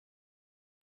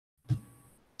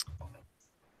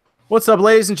What's up,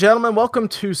 ladies and gentlemen? Welcome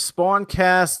to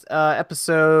Spawncast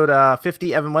episode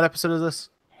 50. Evan, what episode is this?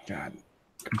 God.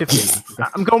 50.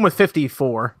 I'm going with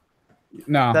 54.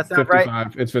 No, That's not 55.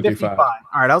 right? It's 55. All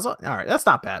right, all right. That's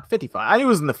not bad. 55. I knew it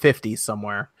was in the 50s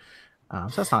somewhere. So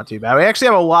that's not too bad. We actually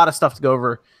have a lot of stuff to go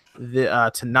over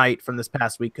tonight from this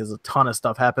past week because a ton of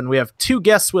stuff happened. We have two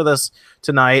guests with us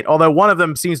tonight, although one of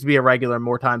them seems to be a regular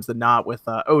more times than not with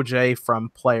OJ from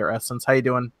Player Essence. How you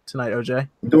doing tonight, OJ?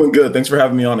 I'm doing good. Thanks for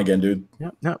having me on again, dude.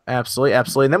 Yep, no, absolutely.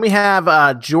 And then we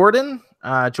have Jordan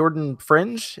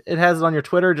Fringe. It has it on your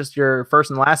Twitter, just your first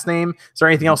and last name. Is there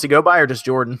anything else you go by or just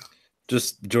Jordan?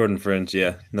 Just Jordan Fringe,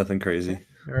 yeah. Nothing crazy.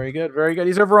 Very good, very good.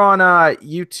 He's over on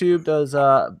YouTube, does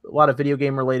a lot of video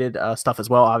game related stuff as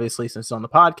well, obviously, since it's on the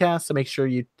podcast. So make sure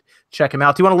you check him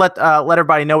out. Do you want to let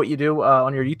everybody know what you do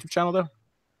on your YouTube channel, though?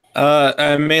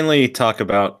 I mainly talk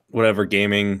about whatever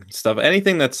gaming stuff,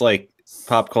 anything that's like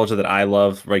pop culture that I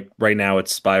love. Right now,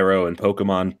 it's Spyro and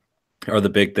Pokemon are the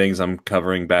big things I'm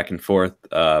covering back and forth.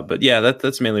 But yeah,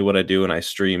 that's mainly what I do, and I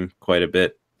stream quite a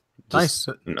bit. Nice.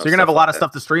 So you're gonna have a lot of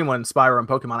stuff to stream when Spyro and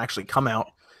Pokemon actually come out.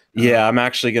 Yeah, I'm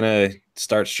actually gonna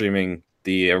start streaming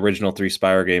the original 3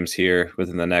 Spyro games here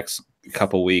within the next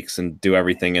couple weeks and do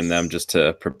everything in them just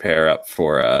to prepare up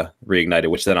for Reignited,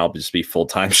 which then I'll just be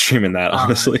full-time streaming that,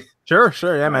 honestly. Sure,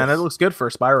 yeah, man. It looks good for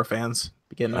Spyro fans.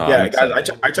 Yeah, guys,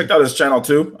 I checked out his channel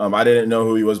too. I didn't know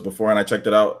who he was before, and I checked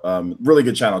it out. Really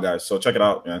good channel, guys. So check it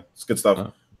out, man. It's good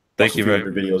stuff. Thank you very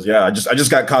much. Videos. Yeah, I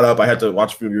just got caught up. I had to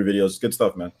watch a few of your videos. Good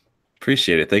stuff, man.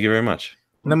 Appreciate it. Thank you very much.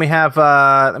 And then we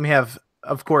have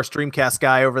of course, Dreamcast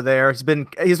guy over there. He's been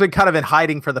kind of in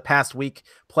hiding for the past week,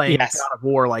 playing God of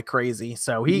War like crazy.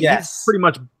 So he's pretty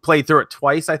much played through it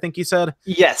twice, I think you said.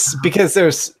 Yes, because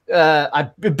there's I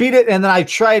beat it and then I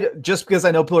tried, just because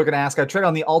I know people are going to ask, I tried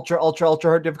on the ultra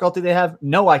hard difficulty they have.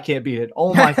 No, I can't beat it.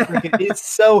 Oh my freaking!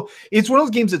 It's one of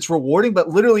those games that's rewarding, but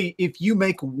literally if you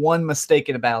make one mistake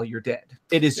in a battle, you're dead.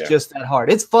 It is just that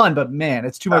hard. It's fun, but man,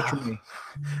 it's too much for me.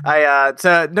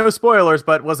 No spoilers,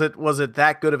 but was it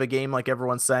that good of a game like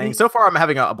everyone's saying? So far, I'm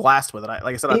having a blast with it. Like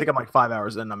I said, I think I'm like 5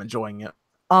 hours in. I'm enjoying it.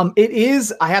 It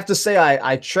is. I have to say,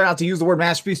 I try not to use the word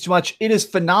masterpiece too much. It is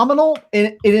phenomenal,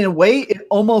 and in a way, it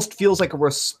almost feels like a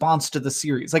response to the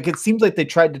series. Like it seems like they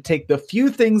tried to take the few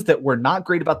things that were not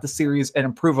great about the series and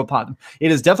improve upon them.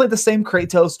 It is definitely the same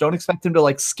Kratos. Don't expect him to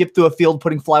like skip through a field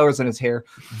putting flowers in his hair.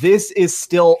 This is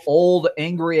still old,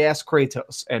 angry ass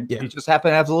Kratos, and he just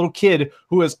happened to have a little kid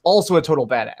who is also a total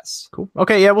badass. Cool.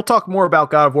 Okay, yeah, we'll talk more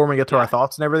about God of War when we get to our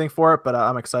thoughts and everything for it. But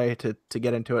I'm excited to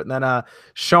get into it. And then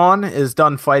Sean is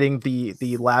done fighting the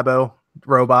Labo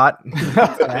robot.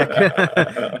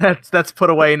 that's put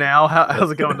away now.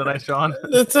 How's it going tonight, Sean?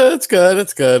 It's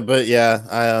good. But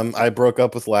yeah, I broke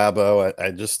up with Labo. I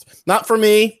just, not for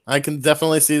me. I can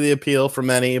definitely see the appeal for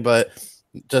many, but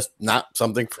just not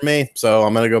something for me. So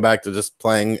I'm gonna go back to just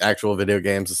playing actual video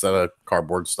games instead of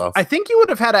cardboard stuff. I think you would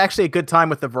have had actually a good time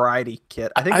with the variety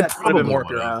kit. I think that would have been more up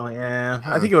your alley. Yeah,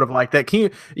 I think you would have liked that.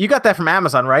 You got that from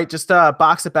Amazon, right? Just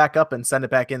box it back up and send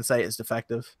it back in. Say it's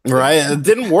defective. Right? It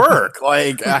didn't work.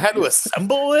 Like I had to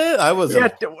assemble it.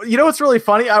 You know what's really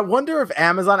funny? I wonder if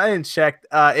Amazon. I didn't check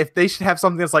if they should have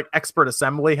something that's like expert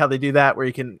assembly. How they do that, where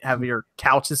you can have your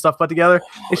couch and stuff put together.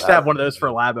 They should have one of those for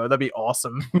Labo. That'd be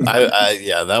awesome.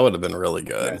 Yeah, that would have been really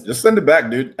good. Yeah, just send it back,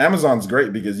 dude. Amazon's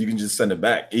great because you can just send it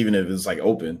back, even if it's like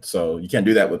open. So you can't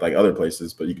do that with like other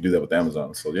places, but you can do that with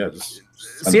Amazon. So yeah, just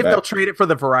see if they'll trade it for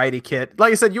the variety kit.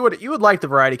 Like I said, you would like the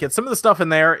variety kit. Some of the stuff in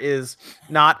there is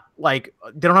not like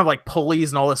they don't have like pulleys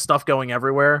and all this stuff going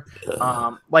everywhere.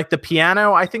 Like the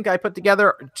piano, I think I put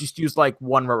together just used like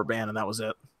one rubber band and that was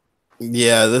it.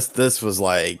 Yeah, this was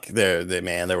like there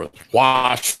were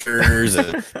washers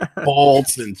and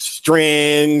bolts and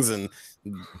strings and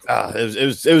it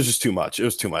was just too much. It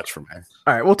was too much for me.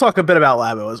 All right, we'll talk a bit about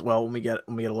Labo as well when we get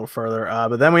a little further.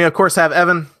 But then we of course have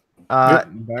Evan.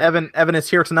 Evan is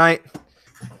here tonight.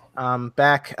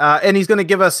 Back, and he's going to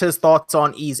give us his thoughts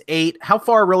on Ys 8. How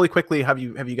far, really quickly, have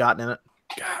you gotten in it?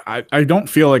 I don't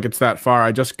feel like it's that far.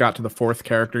 I just got to the 4th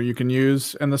character you can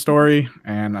use in the story,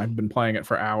 and I've been playing it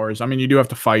for hours. I mean, you do have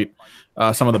to fight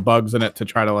some of the bugs in it to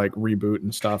try to like reboot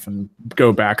and stuff and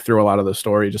go back through a lot of the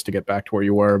story just to get back to where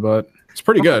you were, but it's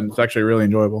pretty good. It's actually really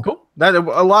enjoyable. Cool.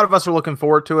 A lot of us are looking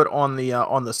forward to it on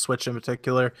the Switch in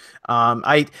particular.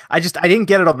 I didn't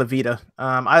get it on the Vita.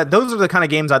 Those are the kind of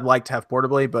games I'd like to have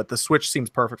portably, but the Switch seems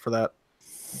perfect for that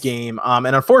game.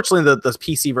 And unfortunately the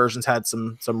PC versions had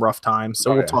some rough times.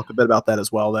 So we'll talk a bit about that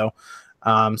as well though.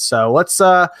 So let's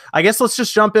I guess let's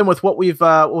just jump in with what we've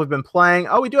been playing.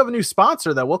 Oh, we do have a new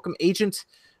sponsor though. Welcome Agent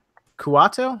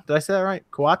Kuato. Did I say that right?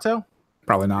 Kuato?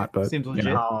 Probably not, but Seems you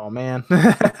legit. know. Oh man.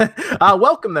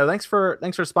 Welcome though. Thanks for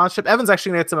sponsorship. Evan's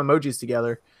actually gonna get some emojis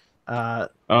together, Yeah.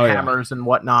 hammers and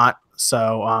whatnot.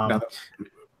 So No.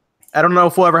 I don't know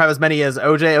if we'll ever have as many as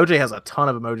OJ. OJ has a ton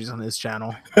of emojis on his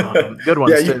channel. Good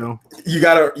ones too. You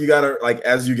gotta like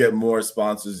as you get more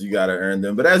sponsors, you gotta earn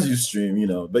them. But as you stream,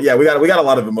 but yeah, we got a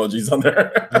lot of emojis on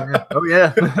there. Yeah. Oh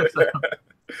yeah.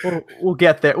 So, we'll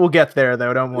get there. We'll get there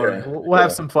though. Don't worry. Yeah, We'll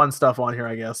have some fun stuff on here,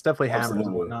 I guess. Definitely hammers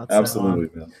and whatnot. So, Absolutely,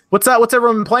 man. what's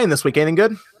everyone been playing this week? Anything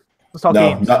good? Let's talk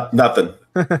No, games. nothing.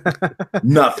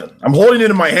 Nothing. I'm holding it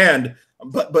in my hand,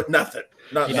 but nothing.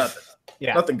 Nothing.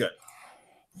 Yeah. Nothing good.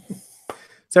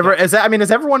 Has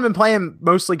everyone been playing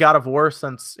mostly God of War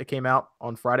since it came out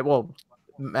on Friday? Well,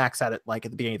 Max had it like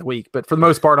at the beginning of the week, but for the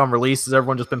most part on release, has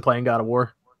everyone just been playing God of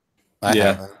War?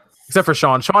 Yeah. haven't. Except for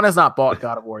Sean. Sean has not bought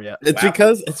God of War yet. It's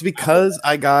because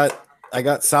I got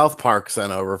South Park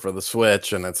sent over for the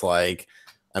Switch, and it's like,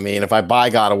 I mean, if I buy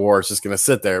God of War, it's just going to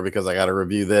sit there because I got to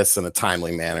review this in a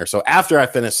timely manner. So after I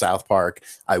finish South Park,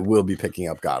 I will be picking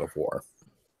up God of War.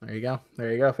 There you go.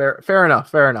 Fair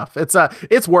enough.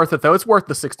 It's worth it though. It's worth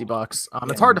the $60.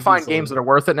 It's hard to find games that are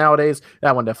worth it nowadays.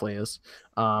 That one definitely is.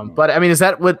 But I mean, is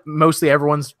that what mostly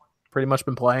everyone's pretty much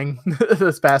been playing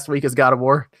this past week is God of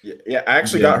War? Yeah, I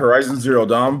actually got Horizon Zero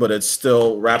Dawn, but it's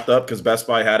still wrapped up because Best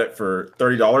Buy had it for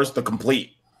 $30 to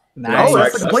complete. Nice. Oh,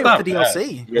 that's That's complete not with the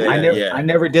DLC. Yeah, I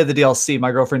never did the DLC.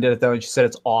 My girlfriend did it though, and she said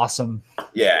it's awesome.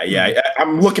 Yeah.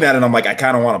 I'm looking at it. And I'm like, I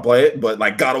kind of want to play it, but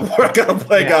like God of War, I gotta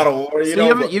play God of War.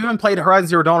 So you haven't played Horizon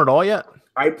Zero Dawn at all yet?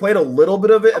 I played a little bit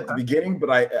of it at the beginning, but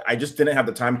I just didn't have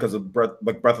the time because of Breath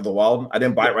of the Wild. I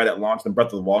didn't buy it right at launch. Then Breath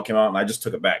of the Wild came out, and I just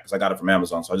took it back because I got it from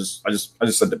Amazon. So I just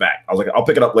sent it back. I was like, I'll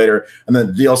pick it up later. And then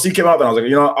the DLC came out, and I was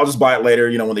like, I'll just buy it later.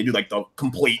 When they do like the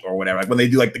complete or whatever, like when they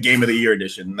do like the Game of the Year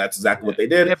edition. And that's exactly what they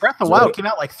did. Yeah, Breath of the Wild came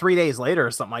out like 3 days later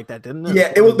or something like that, didn't it?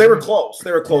 Yeah, it was. They were close.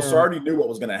 They were close. Yeah. So I already knew what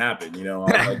was going to happen. I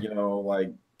was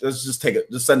like, let's just take it,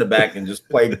 just send it back, and just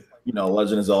play.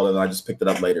 Legend of Zelda. And I just picked it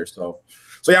up later. So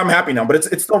yeah, I'm happy now, but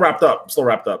it's still wrapped up.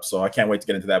 So I can't wait to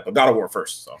get into that. But God of War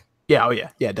first. So yeah,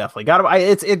 definitely.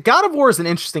 God of War is an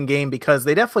interesting game because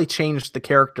they definitely changed the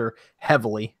character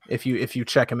heavily. If you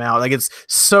check him out, like it's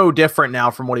so different now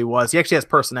from what he was. He actually has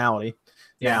personality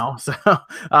now. So,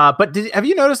 but have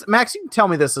you noticed, Max? You can tell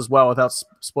me this as well without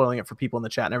spoiling it for people in the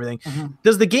chat and everything. Mm-hmm.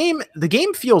 Does the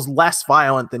game feels less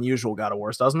violent than usual God of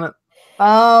War, doesn't it?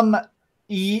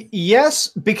 Yes,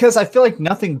 because I feel like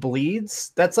nothing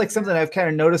bleeds. That's like something I've kind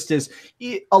of noticed is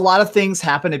a lot of things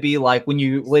happen to be like when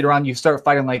you later on you start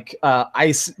fighting like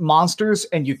ice monsters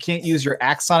and you can't use your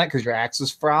axe on it because your axe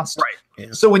is frost. Right.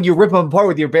 Yeah. So when you rip them apart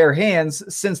with your bare hands,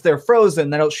 since they're frozen,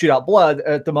 they don't shoot out blood.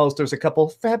 At the most, there's a couple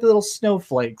fabulous little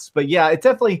snowflakes. But yeah,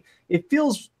 it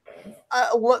feels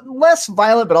less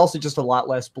violent, but also just a lot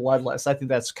less bloodless. I think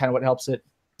that's kind of what helps it.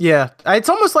 Yeah, it's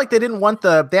almost like they didn't want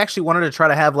they actually wanted to try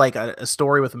to have like a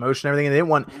story with emotion and everything, and they didn't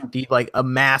want the like a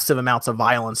massive amounts of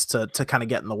violence to kind of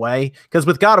get in the way. Because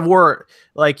with God of War,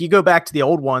 like you go back to the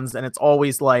old ones and it's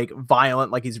always like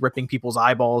violent, like he's ripping people's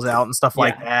eyeballs out and stuff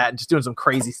like that, and just doing some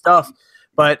crazy stuff.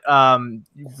 But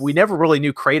we never really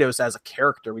knew Kratos as a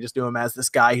character. We just knew him as this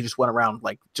guy who just went around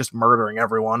like just murdering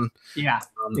everyone. Yeah,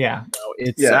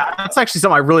 that's actually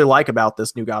something I really like about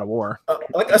this new God of War.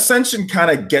 Like Ascension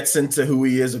kind of gets into who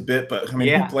he is a bit, but I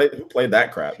mean, who played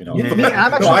that crap? Yeah.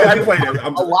 I played it. I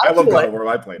love God of War.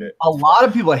 I played it. A lot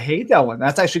of people hate that one.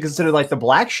 That's actually considered like the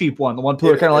black sheep one. The one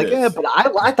people are kind of like, yeah, but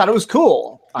I thought it was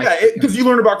cool. Yeah, because you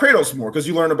learn about Kratos more, because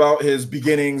you learn about his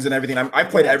beginnings and everything. I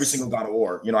played every single God of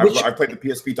War. I played the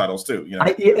PSP titles too.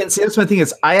 And see, that's my thing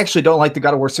is, I actually don't like the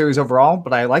God of War series overall,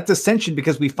 but I like Ascension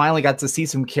because we finally got to see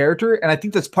some character, and I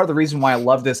think that's part of the reason why I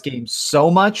love this game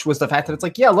so much was the fact that it's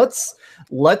like, yeah, let's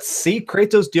see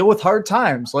Kratos deal with hard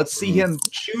times. Let's see him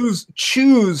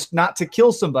choose not to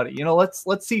kill somebody.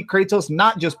 Let's see Kratos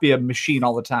not just be a machine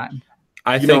all the time.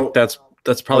 I think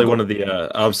that's probably one of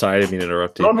the I'm sorry, I didn't mean to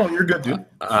interrupt you. No, you're good, dude.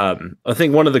 I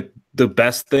think one of the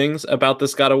best things about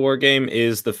this God of War game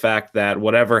is the fact that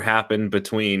whatever happened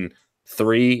between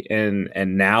 3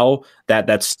 and now,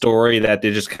 that story that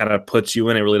it just kind of puts you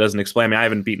in, it really doesn't explain. I mean, I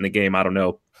haven't beaten the game. I don't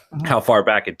know how far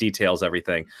back it details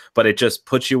everything, but it just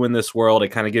puts you in this world. It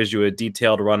kind of gives you a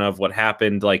detailed run of what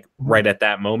happened like right at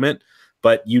that moment.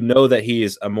 But that he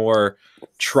is a more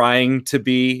trying to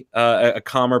be a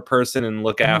calmer person and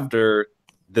look after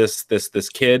this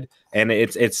kid, and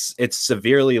it's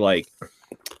severely like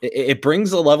it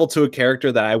brings a level to a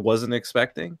character that I wasn't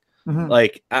expecting.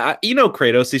 Like,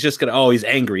 Kratos, he's just he's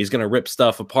angry. He's going to rip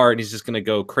stuff apart and he's just going to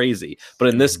go crazy. But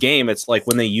in this game, it's like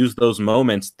when they use those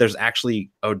moments, there's actually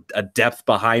a depth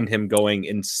behind him going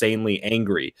insanely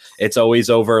angry. It's always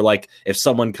over, like, if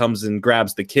someone comes and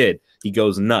grabs the kid, he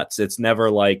goes nuts. It's never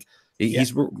like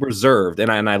he's reserved.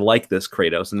 And I like this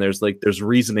Kratos. And there's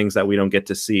reasonings that we don't get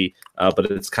to see, but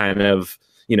it's kind of,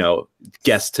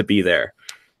 guessed to be there.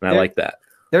 And I like that.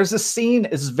 There's a scene,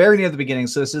 this is very near the beginning,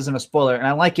 so this isn't a spoiler, and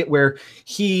I like it, where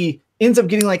he ends up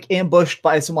getting like ambushed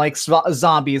by some like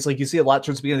zombies, like you see a lot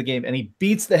towards the beginning of the game, and he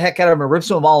beats the heck out of them and rips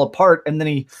them all apart, and then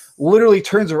he literally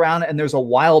turns around and there's a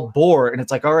wild boar, and it's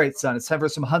like, all right, son, it's time for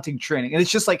some hunting training. And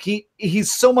it's just like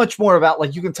he's so much more about,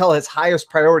 like, you can tell his highest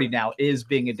priority now is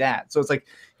being a dad. So it's like,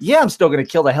 yeah, I'm still going to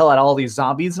kill the hell out of all these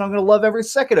zombies, and I'm going to love every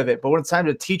second of it. But when it's time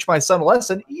to teach my son a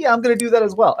lesson, yeah, I'm going to do that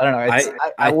as well. I don't know.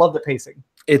 I love the pacing.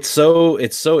 It's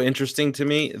so interesting to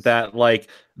me that, like,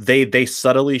 they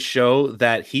subtly show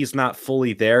that he's not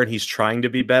fully there and he's trying to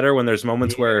be better, when there's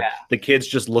moments where the kid's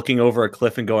just looking over a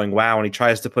cliff and going, wow, and he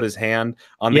tries to put his hand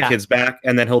on the kid's back,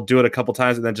 and then he'll do it a couple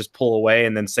times and then just pull away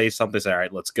and then say something, say, all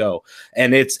right, let's go.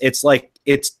 And it's like,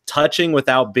 it's touching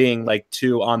without being like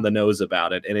too on the nose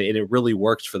about it, and it really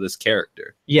works for this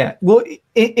character. Yeah, well,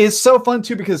 it's so fun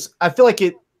too, because I feel like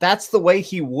that's the way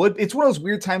he would. It's one of those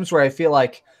weird times where I feel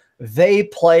like they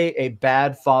play a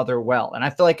bad father well. And I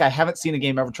feel like I haven't seen a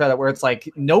game ever try that, where it's like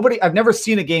I've never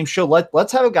seen a game show,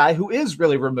 let's have a guy who is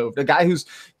really removed, a guy who's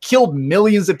killed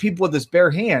millions of people with his bare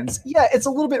hands. Yeah, it's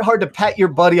a little bit hard to pat your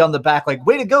buddy on the back, like,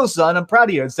 way to go, son, I'm proud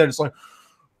of you. Instead, it's like,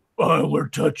 I will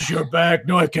touch your back.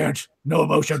 No, I can't. No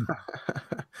emotion.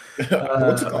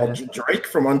 What's it called? Drake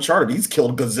from Uncharted. He's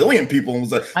killed a gazillion people and was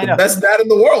the best dad in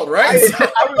the world, right?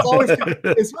 I was always,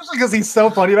 especially because he's so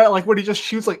funny about it. Like when he just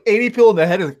shoots like 80 people in the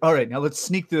head. He's like, all right, now let's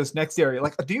sneak to this next area.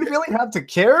 Like, do you really have to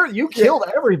care? You killed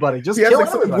everybody. Just kill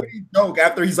everybody. Joke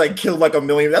after he's like killed like a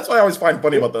million. That's what I always find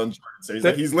funny about the Uncharted series.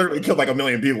 Like, he's literally killed like a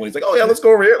million people. He's like, oh yeah, let's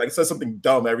go over here. Like, says something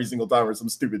dumb every single time or some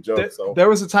stupid joke. There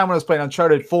was a time when I was playing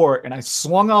Uncharted 4 and I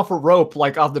swung off a rope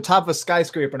like off the top of a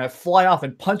skyscraper, and I fly off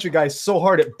and punch a guy so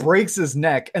hard it breaks his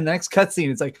neck. And the next cutscene,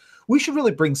 it's like, we should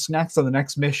really bring snacks on the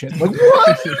next mission. Like,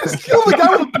 what? You just killed the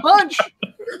guy with a punch.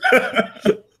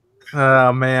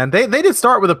 Oh man, they did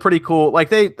start with a pretty cool,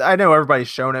 like, I know everybody's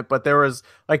shown it, but there was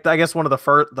like, I guess one of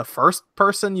the first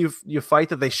person you fight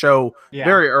that they show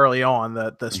very early on,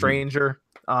 the stranger.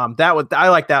 I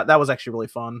like that. That was actually really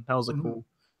fun. That was a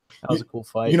cool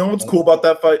fight. You know what's cool about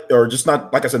that fight, or just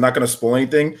not, like I said, not going to spoil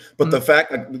anything, but the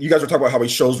fact, like, you guys were talking about how he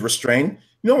shows restraint.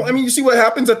 You know, I mean, you see what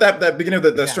happens at that beginning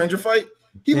of the stranger fight.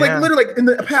 He like literally, like, in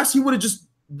the past, he would have just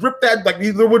ripped that. Like,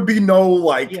 there would be no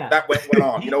like that went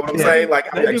on. You know what I'm saying? Like,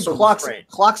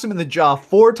 clocks him in the jaw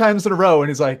 4 times in a row, and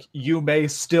he's like, "You may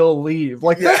still leave."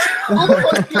 Like, that's, oh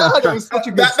my god, it was such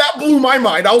a good. That blew my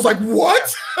mind. I was like,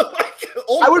 what?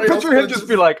 I would picture him just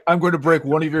be like, I'm going to break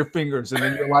one of your fingers and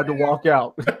then you're allowed to walk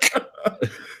out.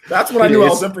 That's when I knew I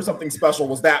was in for something special,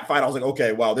 was that fight. I was like,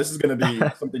 okay, wow, this is going to be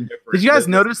something different. Did you guys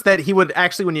notice that he would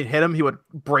actually, when you hit him, he would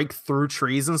break through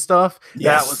trees and stuff?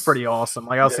 Yes. That was pretty awesome.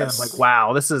 Like, I was saying, like,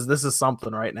 wow, this is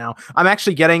something right now. I'm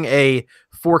actually getting a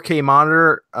 4K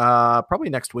monitor probably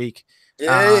next week.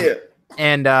 Yeah.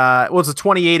 And it's a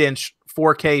 28-inch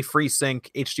 4K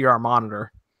FreeSync HDR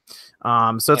monitor.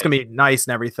 So it's gonna be nice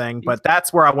and everything, but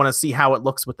that's where I want to see how it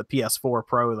looks with the PS4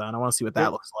 Pro. Then I want to see what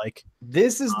that looks like.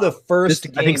 This is the first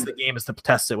game. I think the game is to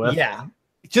test it with. Yeah,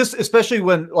 just especially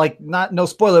when, like, no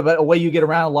spoiler, but a way you get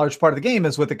around a large part of the game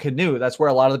is with a canoe. That's where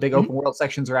a lot of the big open world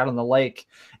sections are out on the lake.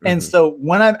 And so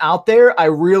when I'm out there, I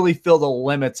really feel the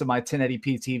limits of my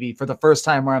 1080p TV for the first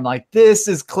time, where I'm like, this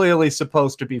is clearly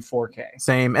supposed to be 4K.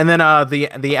 Same. And then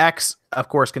the X, of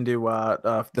course, can do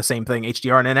the same thing,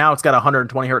 HDR, and now it's got a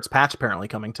 120 hertz patch apparently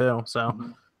coming too.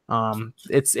 So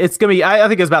it's gonna be. I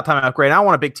think it's about time I upgrade. I don't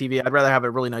want a big TV. I'd rather have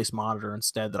a really nice monitor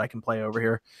instead that I can play over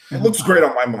here. It looks great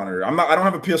on my monitor. I don't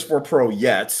have a PS4 Pro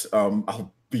yet.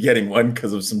 I'll be getting one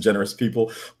because of some generous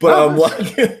people. But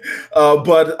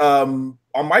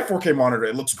on my 4K monitor,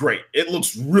 it looks great. It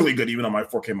looks really good even on my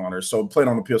 4K monitor. So playing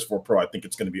on the PS4 Pro, I think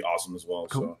it's going to be awesome as well.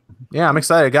 Cool. So yeah, I'm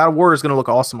excited. God of War is going to look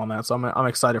awesome on that, so I'm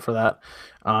excited for that.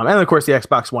 And of course the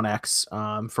Xbox One X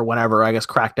for whenever, I guess,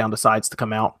 Crackdown decides to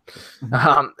come out.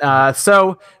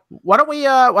 So why don't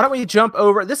we jump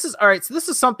over? This is all right. So this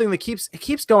is something that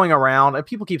keeps going around, and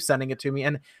people keep sending it to me,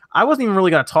 and I wasn't even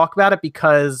really going to talk about it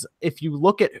because if you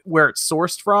look at where it's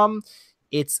sourced from,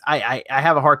 I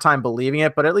have a hard time believing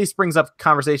it, but at least brings up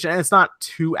conversation, and it's not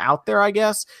too out there, I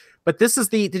guess. But this is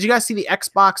did you guys see the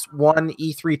Xbox One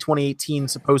E3 2018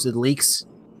 supposed leaks?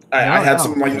 I had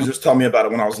some of my users tell me about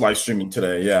it when I was live streaming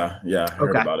today. Yeah, I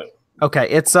heard about it. Okay,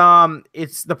 it's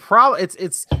the problem.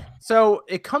 It's so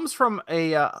it comes from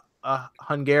a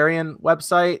Hungarian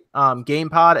website,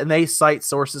 GamePod, and they cite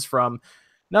sources from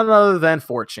none other than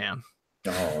 4chan.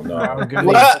 Oh no!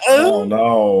 What? Oh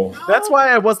no! That's why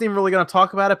I wasn't even really going to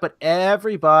talk about it, but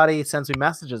everybody sends me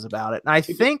messages about it, and I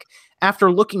think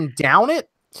after looking down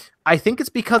it, I think it's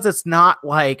because it's not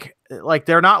like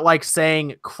they're not like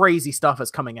saying crazy stuff is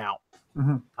coming out.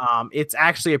 It's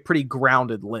actually a pretty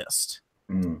grounded list.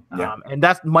 Yeah. And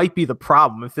that might be the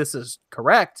problem. If this is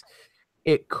correct,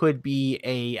 it could be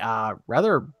a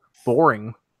rather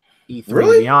boring E3,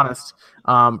 Really? to be honest,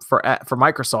 for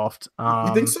Microsoft.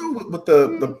 You think so with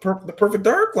the Perfect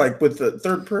Dark, like with the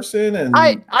third person? And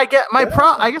I get my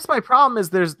I guess my problem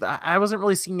is I wasn't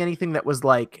really seeing anything that was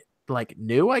like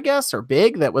new, I guess, or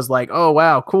big that was like, oh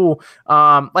wow, cool.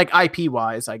 Like IP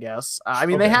wise, I guess. I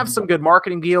mean, they have some good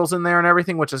marketing deals in there and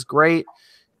everything, which is great.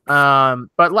 But how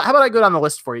about I go down the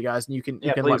list for you guys, and you can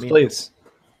let me. Please.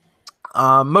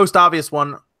 Most obvious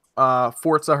one,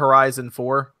 Forza Horizon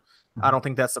 4. I don't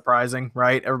think that's surprising,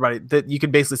 right? Everybody, that you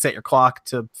can basically set your clock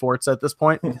to Forza at this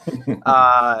point.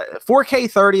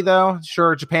 4K 30 though,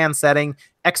 sure. Japan setting,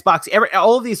 Xbox.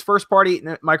 All of these first party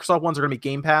Microsoft ones are going to be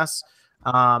Game Pass.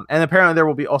 And apparently there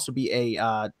will also be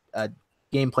a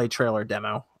gameplay trailer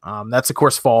demo. That's of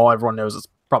course fall. Everyone knows it's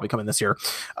probably coming this year.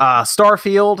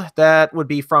 Starfield, that would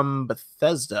be from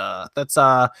Bethesda.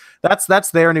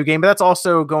 That's their new game, but that's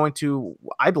also going to,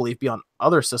 I believe, be on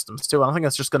other systems too. I don't think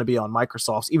that's just going to be on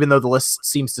Microsoft's, even though the list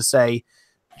seems to say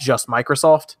just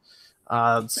Microsoft.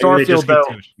 Starfield though.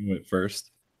 It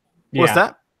first. What's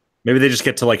that? Maybe they just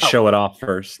get to show it off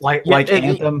first. Like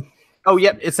Anthem. Oh,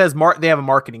 yep. It says they have a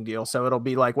marketing deal, so it'll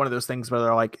be like one of those things where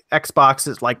they're like Xbox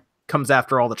is like comes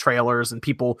after all the trailers, and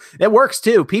people. It works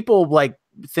too. People like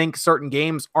think certain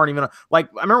games aren't even like.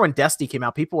 I remember when Destiny came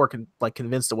out, people were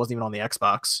convinced it wasn't even on the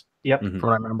Xbox. Yep, from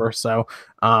what I remember. So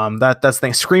that's the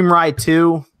thing. Scream Ride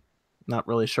 2. Not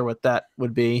really sure what that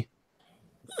would be.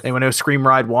 Anyone know Scream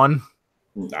Ride 1?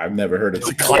 I've never heard of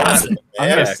it. Classic. I'm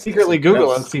gonna secretly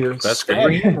Google and see That's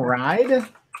Scream Ride.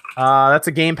 That's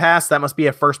a Game Pass. That must be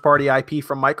a first-party IP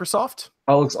from Microsoft.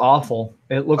 Oh, it looks awful.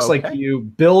 It looks Okay. like you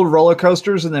build roller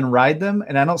coasters and then ride them,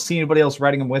 and I don't see anybody else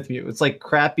riding them with you. It's like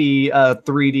crappy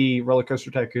 3D roller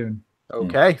coaster tycoon.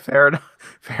 Okay, fair enough.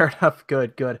 Fair enough.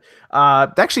 Good.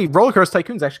 Actually, Roller Coaster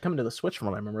Tycoon's actually coming to the Switch from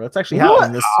what I remember. That's actually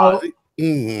happening this.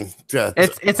 Yeah.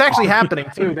 It's actually happening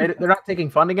too. They're not taking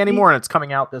funding anymore, and it's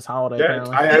coming out this holiday. Yeah,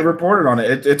 apparently. I reported on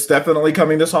it. It's definitely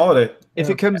coming this holiday. If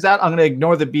it comes out, I'm going to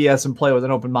ignore the BS and play with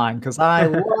an open mind because I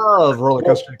love roller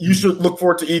Well, coaster. you should look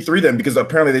forward to E3 then, because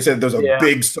apparently they said there's a Yeah.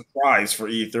 big surprise for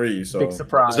E3. So Big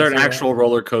surprise. Is there an yeah. actual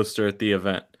roller coaster at the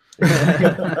event?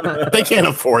 They can't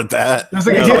afford that. There's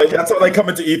like that's how they come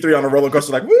into E3 on a roller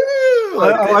coaster, like woo!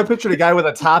 Like, I pictured a guy with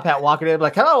a top hat walking in,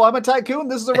 like, "Hello, I'm a tycoon.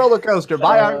 This is a roller coaster.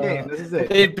 Buy our game. This is it."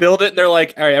 They build it, and they're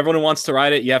like, all right, everyone who wants to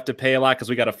ride it, you have to pay a lot because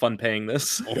we got a fun paying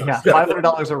this. Yeah,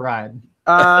 $500 a ride.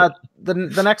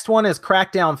 The next one is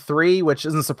Crackdown 3, which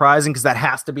isn't surprising because that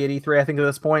has to be at E3, I think, at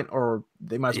this point, or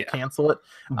they might as well cancel it.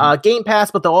 Game Pass,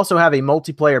 but they'll also have a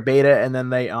multiplayer beta, and then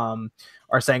they are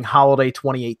saying holiday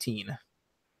 2018.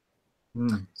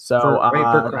 So for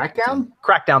Crackdown?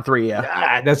 Crackdown 3,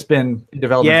 yeah. That's been in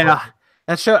development. Yeah.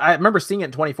 That show, I remember seeing it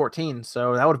in 2014,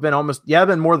 so that would have been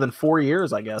been more than 4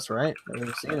 years, I guess, right? I've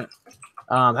never seen it.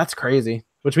 That's crazy.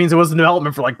 Which means it was in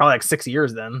development for probably 6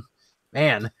 years then.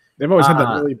 Man. They've always had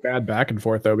that really bad back and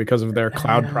forth though because of their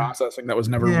cloud processing that was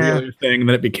never really a thing.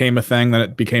 Then it became a thing. Then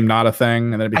it became not a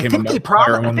thing. And then it became I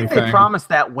think they promised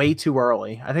that way too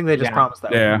early. I think they just promised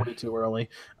that way too early.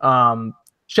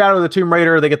 Shadow of the Tomb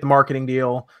Raider, they get the marketing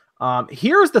deal.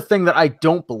 Here's the thing that I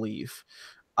don't believe.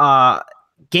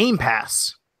 Game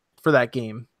Pass for that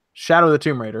game. Shadow of the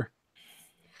Tomb Raider.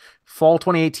 Fall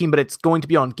 2018, but it's going to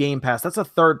be on Game Pass. That's a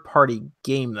third-party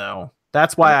game, though.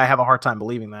 That's why I have a hard time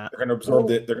believing that. They're going to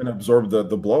absorb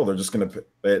the blow. They're just going to.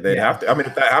 They have to. I mean,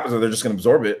 if that happens, they're just going to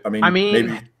absorb it. I mean,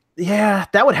 maybe. Yeah,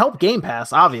 that would help Game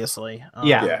Pass, obviously.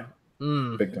 Big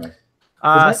time.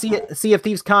 Sea of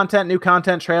Thieves content, new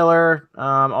content trailer,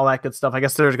 all that good stuff. I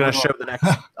guess they're going to show the next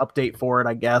update for it,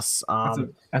 I guess.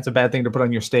 That's a bad thing to put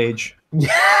on your stage.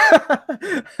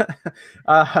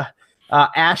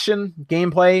 Ashen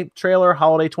gameplay trailer,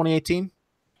 holiday 2018.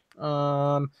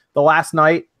 The Last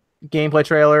Night gameplay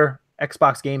trailer,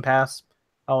 Xbox Game Pass,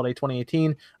 holiday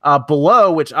 2018.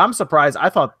 Below, which I'm surprised, I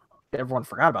thought everyone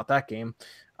forgot about that game.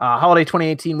 Holiday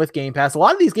 2018 with Game Pass. A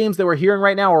lot of these games that we're hearing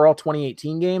right now are all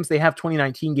 2018 games. They have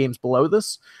 2019 games below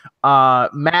this.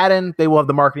 Madden, they will have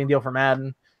the marketing deal for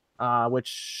Madden,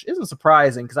 which isn't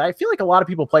surprising because I feel like a lot of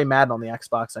people play Madden on the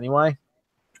Xbox anyway.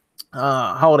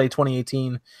 Holiday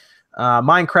 2018.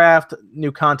 Minecraft,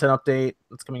 new content update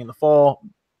that's coming in the fall.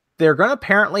 They're going to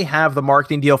apparently have the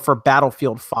marketing deal for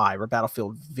Battlefield 5 or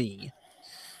Battlefield V.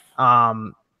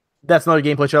 That's another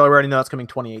gameplay trailer. We already know that's coming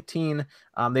 2018.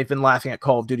 They've been laughing at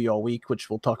Call of Duty all week, which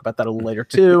we'll talk about that a little later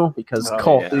too, because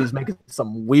Call of Duty is making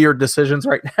some weird decisions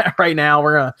right now.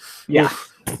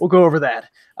 We'll go over that.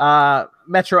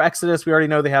 Metro Exodus, we already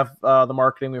know they have the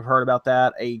marketing. We've heard about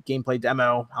that. A gameplay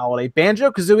demo holiday.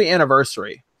 Banjo-Kazooie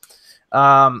Anniversary.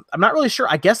 I'm not really sure.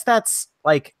 I guess that's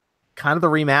like kind of the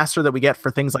remaster that we get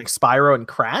for things like Spyro and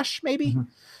Crash, maybe.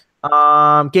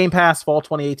 Game Pass fall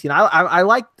 2018. I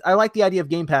like the idea of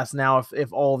Game Pass now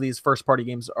if all of these first party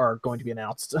games are going to be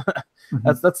announced.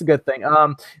 That's a good thing.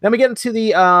 Then we get into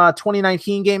the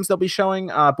 2019 games they'll be showing.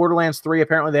 Borderlands 3,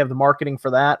 apparently they have the marketing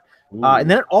for that. And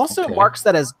then it also marks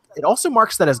that as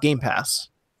Game Pass.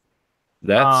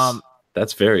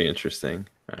 That's very interesting,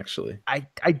 actually.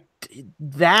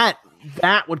 That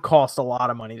would cost a lot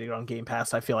of money to go on Game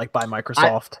Pass, I feel like, by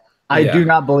Microsoft. I do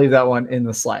not believe that one in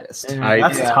the slightest.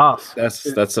 That's tough.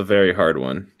 That's a very hard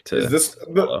one to. Is this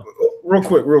real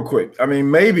quick? I mean,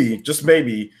 maybe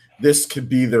this could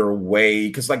be their way,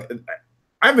 because like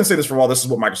I've been saying this for a while. This is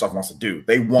what Microsoft wants to do.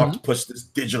 They want to push this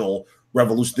digital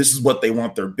revolution. This is what they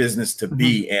want their business to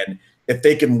be, and if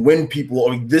they can win people,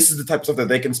 I mean, this is the type of stuff that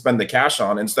they can spend the cash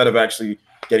on instead of actually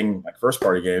getting like first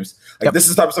party games. Like this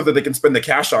is the type of stuff that they can spend the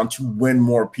cash on to win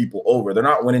more people over. They're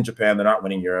not winning Japan. They're not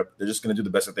winning Europe. They're just going to do the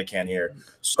best that they can here.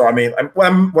 So I mean,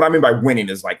 what I mean by winning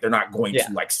is like they're not going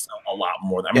to like sell a lot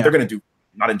more. I mean, they're going to do,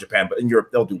 not in Japan, but in Europe,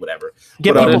 they'll do whatever.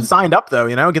 Get people signed up though,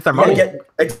 get their money.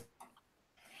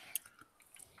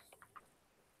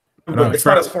 But it's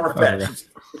not as far-fetched.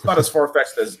 It's not as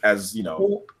far-fetched as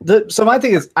So my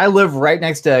thing is, I live right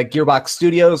next to Gearbox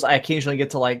Studios. I occasionally get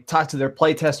to like talk to their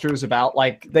playtesters about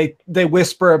like they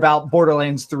whisper about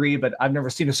Borderlands 3, but I've never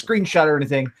seen a screenshot or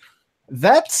anything.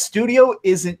 That studio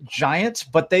isn't giant,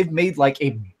 but they've made like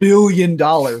 $1 billion,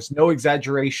 no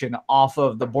exaggeration, off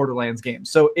of the Borderlands game.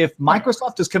 So if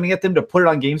Microsoft is coming at them to put it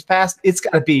on Games Pass, it's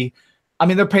got to be. I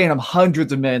mean, they're paying them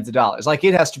hundreds of millions of dollars. Like,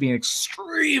 it has to be an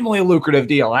extremely lucrative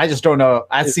deal. I just don't know.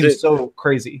 That seems so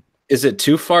crazy. Is it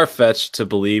too far-fetched to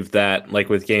believe that, like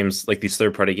with games like these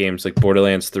third-party games like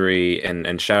Borderlands 3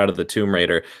 and Shadow of the Tomb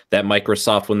Raider, that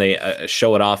Microsoft, when they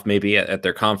show it off maybe at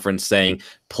their conference saying,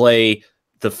 play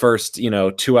the first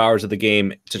 2 hours of the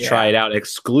game to try it out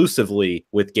exclusively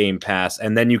with Game Pass,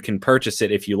 and then you can purchase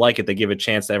it if you like it. They give a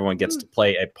chance that everyone gets to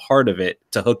play a part of it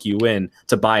to hook you in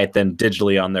to buy it then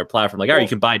digitally on their platform. Like, all right, you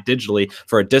can buy it digitally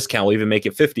for a discount. We'll even make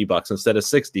it $50 instead of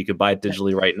 $60. You could buy it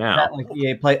digitally right now. That, like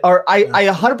EA Play. Or I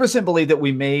 100% believe that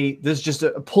we may. This is just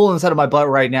a pull inside of my butt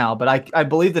right now, but I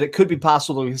believe that it could be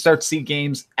possible that we can start to see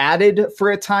games added for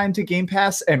a time to Game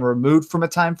Pass and removed from a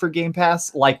time for Game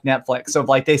Pass, like Netflix. So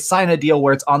like they sign a deal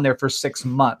where it's on there for 6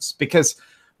 months, because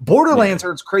Borderlands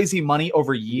earns crazy money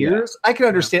over years. I can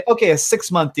understand. Okay, a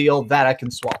 6-month deal that I can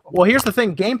swallow. Well, here's the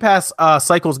thing: Game Pass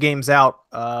cycles games out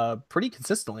pretty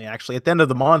consistently. Actually, at the end of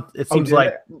the month, it seems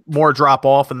like more drop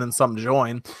off and then some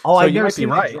join. Oh, I've never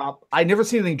seen anything drop. I never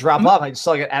seen anything drop off. I just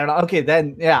saw it added on. Okay,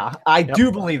 then I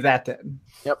do believe that then.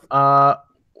 Yep.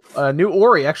 New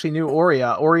Ori,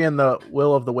 Ori and the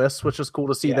Will of the Wisps, which is cool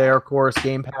to see there. Of course,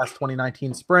 Game Pass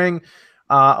 2019 spring.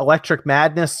 Electric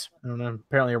Madness, I don't know,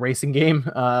 apparently a racing game.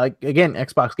 Again,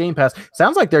 Xbox Game Pass.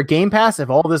 Sounds like their Game Pass, if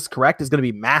all this is correct, is going to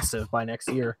be massive by next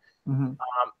year.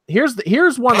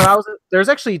 Here's one that there's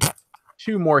actually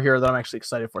 2 more here that I'm actually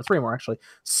excited for. 3 more actually.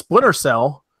 Splinter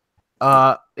Cell,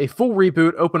 a full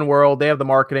reboot, open world. They have the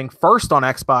marketing first on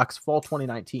Xbox, fall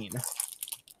 2019.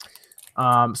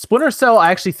 Splinter Cell,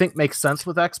 I actually think makes sense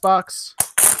with Xbox.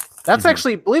 That's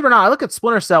actually, believe it or not, I look at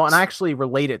Splinter Cell and I actually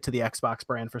relate it to the Xbox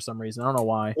brand for some reason. I don't know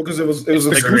why. Well, because it was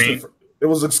exclusive. It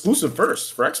was exclusive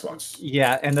first for Xbox.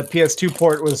 Yeah, and the PS2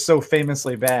 port was so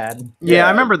famously bad. Yeah,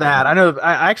 I remember that. I know.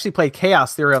 I actually played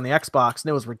Chaos Theory on the Xbox, and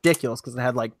it was ridiculous because it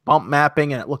had like bump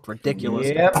mapping, and it looked ridiculous.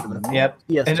 Yep.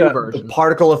 PS2 version. The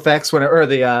particle effects or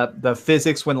the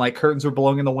physics when like curtains were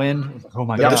blowing in the wind. Oh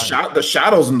my god! The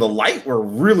shadows and the light were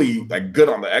really like good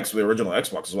on the original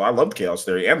Xbox as well. I loved Chaos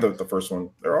Theory and the first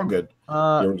one. They're all good.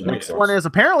 Next one is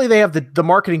apparently they have the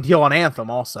marketing deal on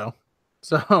Anthem also.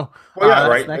 So,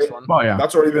 right. Next one.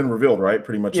 That's already been revealed, right?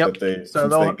 Pretty much. Yep.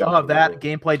 They'll have that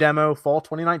gameplay demo fall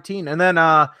 2019, and then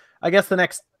I guess the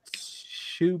next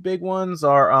 2 big ones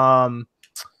are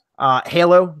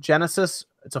Halo Genesis.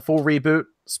 It's a full reboot,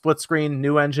 split screen,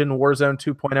 new engine, Warzone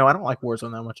 2.0. I don't like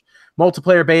Warzone that much.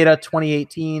 Multiplayer beta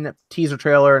 2018, teaser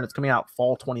trailer, and it's coming out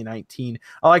fall 2019.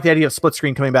 I like the idea of split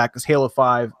screen coming back because Halo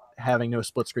 5 having no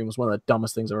split screen was one of the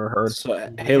dumbest things I've ever heard.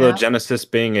 So Halo Genesis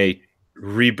being a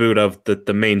reboot of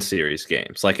the main series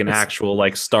games, like an actual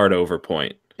like start over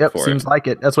point. Yep, seems like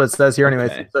it. That's what it says here anyway.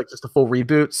 Okay. It's like just a full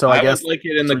reboot. So I guess would like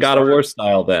it in the God of War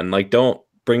style then. Like, don't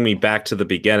bring me back to the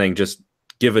beginning. Just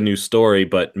give a new story,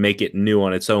 but make it new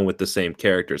on its own with the same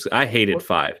characters. I hated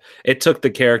 5. It took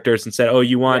the characters and said, "Oh,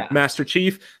 you want Master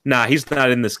Chief? Nah, he's not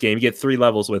in this game. You get 3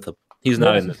 levels with him. He's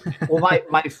not in this." Well,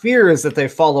 my fear is that they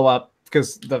follow up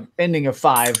because the ending of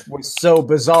 5 was so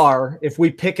bizarre. If we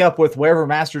pick up with wherever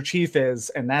Master Chief is,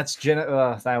 and that's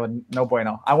that would no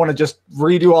bueno. I want to just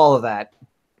redo all of that.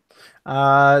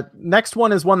 Next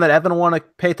one is one that Evan will want to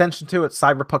pay attention to. It's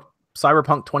Cyberpunk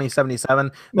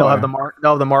 2077. They'll have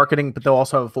the marketing, but they'll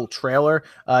also have a full trailer.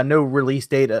 No release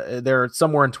date. They're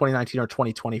somewhere in 2019 or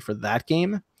 2020 for that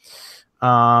game.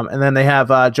 And then they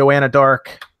have Joanna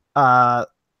Dark,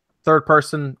 third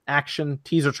person action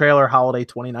teaser trailer, holiday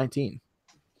 2019.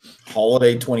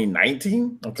 Holiday 2019.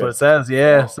 Okay. That's what it says.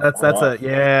 Yeah, so that's it.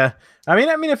 Yeah. I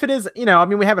mean, if it is, we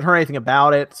haven't heard anything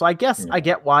about it, so I guess I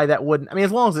get why that wouldn't. I mean,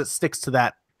 as long as it sticks to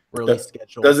that release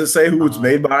schedule. Does it say who it's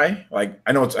made by? Like,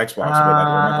 I know it's Xbox, but I don't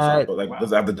know Microsoft. But like,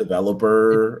 does it have the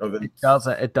developer of it? It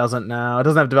doesn't. It doesn't now. It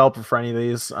doesn't have developer for any of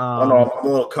these. I know, I'm a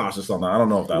little cautious on that. I don't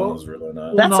know if that one's real or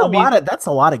not. That's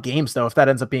a lot of games, though. If that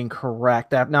ends up being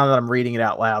correct, now that I'm reading it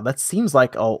out loud, that seems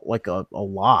like a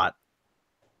lot.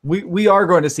 We are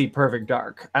going to see Perfect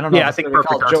Dark. I don't know. Yeah, I think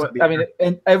Perfect Dark. I mean,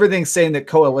 and everything's saying that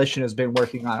Coalition has been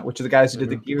working on it, which are the guys who did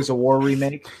the Gears of War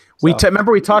remake. So.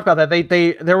 Remember we talked about that.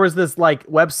 There was this like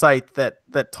website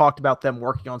that talked about them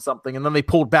working on something, and then they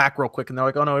pulled back real quick, and they're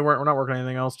like, "Oh no, we're not working on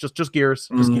anything else. Just Gears."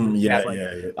 Just Gears. Yeah.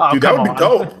 Oh, dude, that would be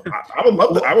dope. I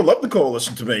would love the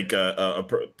Coalition to make a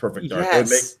Perfect Dark.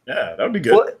 Yes. That would be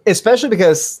good. Well, especially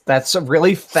because that's a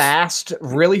really fast,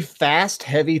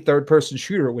 heavy third-person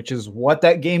shooter, which is what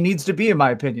that game needs to be, in my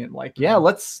opinion. Like,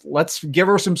 let's give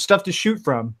her some stuff to shoot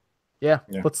from. Yeah.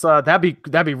 Let's that'd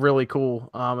be really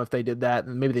cool if they did that,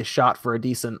 and maybe they shot for a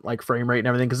decent like frame rate and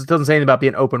everything, because it doesn't say anything about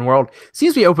being open world. It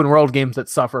seems to be open world games that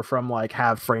suffer from like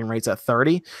have frame rates at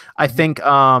 30. I think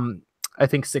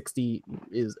 60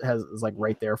 is like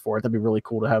right there for it. That'd be really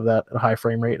cool to have that at a high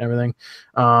frame rate and everything.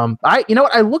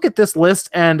 I look at this list,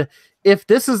 and if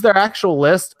this is their actual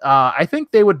list, I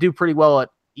think they would do pretty well at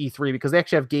E3 because they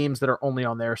actually have games that are only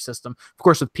on their system, of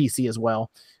course with PC as well.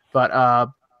 But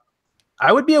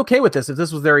I would be okay with this if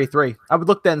this was their E3. I would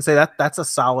look at that and say that's a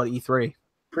solid E3.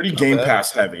 Pretty Game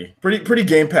Pass heavy. Pretty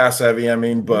Game Pass heavy. I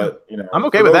mean, but I'm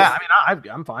okay with that. I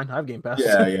mean, I'm fine. I have Game Pass.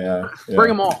 Yeah. Bring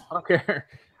them all. I don't care.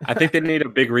 I think they need a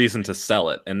big reason to sell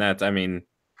it, and that's, I mean,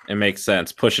 it makes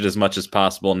sense. Push it as much as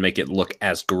possible and make it look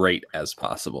as great as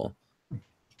possible.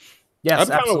 Yes,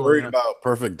 I'm kind of worried about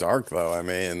Perfect Dark, though. I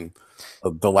mean,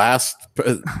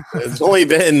 it's only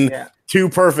been 2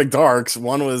 Perfect Darks.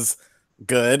 One was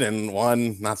good and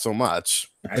one not so much.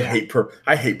 I hate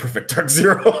Perfect Dark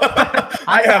Zero.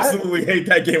 I absolutely hate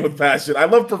that game with passion. I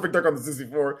love Perfect Dark on the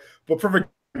 64, but Perfect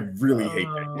I really hate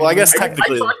that game. Well, I guess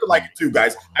technically I tried to like it too,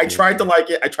 guys. I tried to like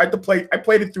it. I tried to play. I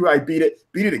played it through. I beat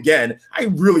it again. I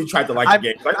really tried to like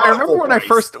the game. I remember when I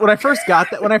first got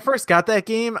that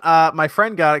game. My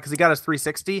friend got it because he got his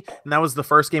 360, and that was the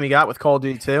first game he got with Call of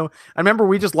Duty 2. I remember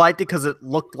we just liked it because it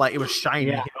looked like it was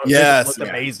shiny. Yes, it looked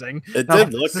amazing. It did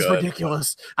look good. This is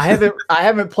ridiculous. I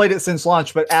haven't played it since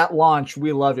launch, but at launch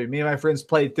we loved it. Me and my friends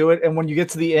played through it, and when you get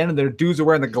to the end and their dudes are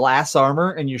wearing the glass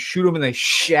armor and you shoot them and they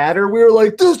shatter, we were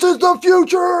like, "This is the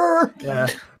future." Yeah,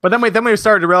 but then we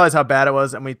started to realize how bad it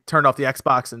was, and we turned off the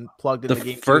Xbox and plugged in the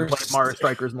game. Played Mario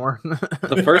Strikers more.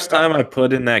 The first time I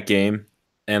put in that game,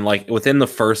 and like within the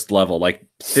first level, like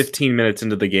 15 minutes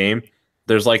into the game,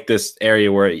 there's like this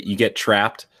area where you get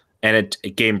trapped and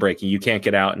it game breaking. You can't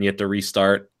get out and you have to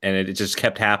restart, and it just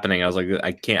kept happening. I was like,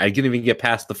 I didn't even get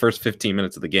past the first 15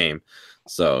 minutes of the game,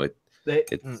 so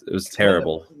it was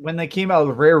terrible. When they came out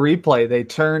with Rare Replay, they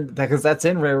turned, because that's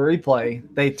in Rare Replay,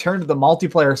 they turned the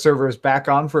multiplayer servers back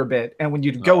on for a bit. And when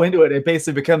you go into it, it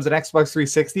basically becomes an Xbox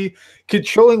 360,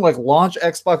 controlling like launch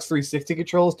Xbox 360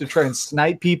 controls to try and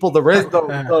snipe people.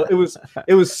 It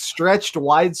was stretched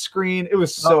widescreen. It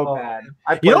was so bad.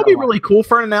 It'd be really cool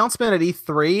for an announcement at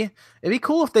E3. It'd be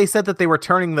cool if they said that they were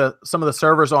turning some of the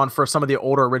servers on for some of the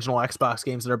older original Xbox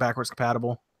games that are backwards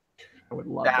compatible. I would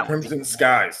love that. Crimson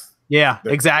Skies. Yeah,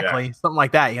 exactly. Yeah. Something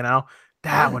like that,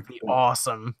 That would be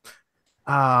awesome.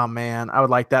 Oh, man. I would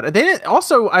like that.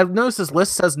 I've noticed this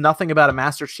list says nothing about a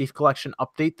Master Chief Collection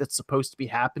update that's supposed to be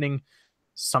happening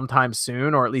sometime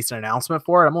soon, or at least an announcement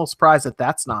for it. I'm a little surprised that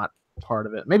that's not part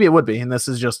of it. Maybe it would be, and this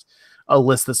is just a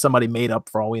list that somebody made up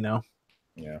for all we know.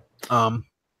 Yeah.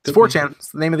 It's 4chan.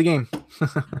 It's the name of the game.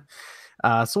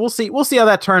 So we'll see how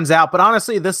that turns out. But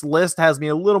honestly, this list has me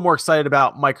a little more excited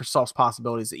about Microsoft's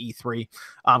possibilities at E3.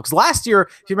 Because last year,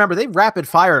 if you remember, they rapid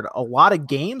fired a lot of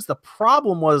games. The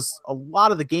problem was a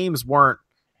lot of the games weren't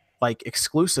like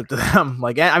exclusive to them.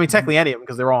 Like, I mean, technically any of them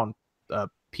because they're all on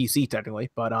PC technically.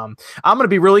 But I'm gonna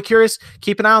be really curious.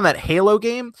 Keep an eye on that Halo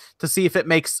game to see if it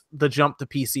makes the jump to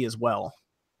PC as well.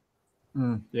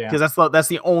 Yeah, because that's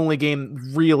the only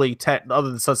game really other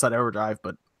than Sunset Overdrive,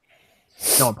 but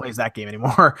no one plays that game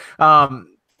anymore.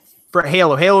 For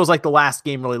Halo is like the last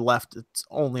game really left. It's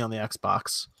only on the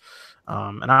Xbox,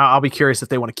 and I'll be curious if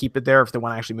they want to keep it there, if they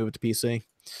want to actually move it to PC.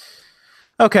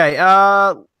 Okay,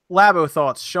 Labo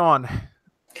thoughts, Sean.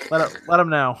 Let them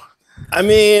know. I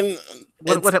mean,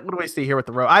 what do we see here with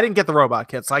the robot? I didn't get the robot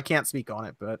kit, so I can't speak on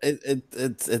it. But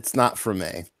it's not for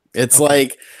me. It's okay.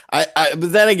 Like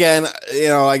but then again,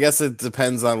 I guess it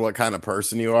depends on what kind of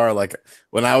person you are. Like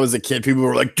when I was a kid, people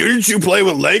were like, "Didn't you play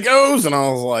with Legos?" And I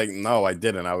was like, "No, I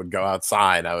didn't. I would go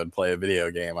outside. I would play a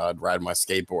video game. I would ride my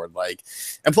skateboard."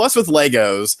 And plus with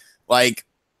Legos, like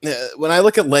when I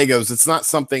look at Legos, it's not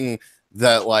something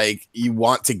that like you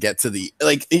want to get to the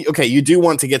okay, you do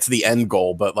want to get to the end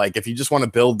goal, but like if you just want to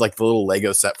build like the little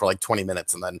Lego set for like 20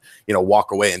 minutes and then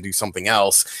walk away and do something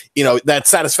else, that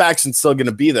satisfaction's still going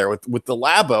to be there. With the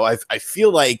Labo, I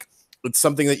feel like it's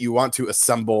something that you want to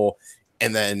assemble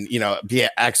and then be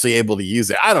actually able to use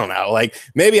it. I don't know, like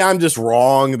maybe I'm just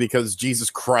wrong because Jesus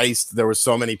Christ, there were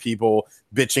so many people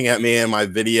bitching at me in my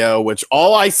video, which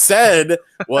all I said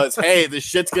was, hey, this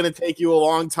shit's gonna take you a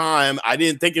long time. I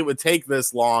didn't think it would take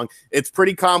this long. It's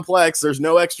pretty complex. There's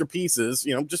no extra pieces,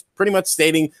 just pretty much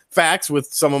stating facts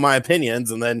with some of my opinions,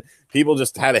 and then people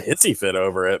just had a hissy fit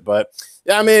over it. But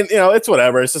yeah, I mean, it's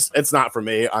whatever. It's not for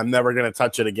me. I'm never gonna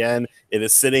touch it again. It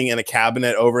is sitting in a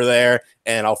cabinet over there,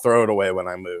 and I'll throw it away when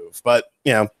I move. But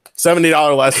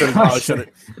 $70 lesson probably should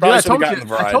have gotten the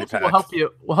variety pack.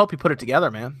 We'll help you put it together,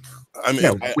 man. I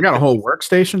mean, we got a whole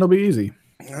workstation. It'll be easy.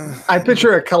 I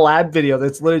picture a collab video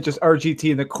that's literally just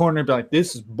RGT in the corner and be like,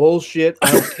 "This is bullshit.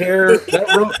 I don't care.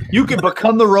 You can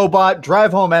become the robot,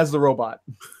 drive home as the robot."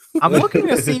 I'm looking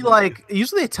to see, like,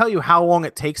 usually they tell you how long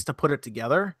it takes to put it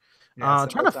together. I'm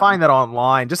trying to find that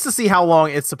online just to see how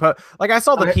long it's supposed. Like I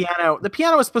saw the piano. The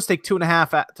piano was supposed to take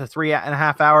 2.5 to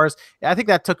 3.5 hours. I think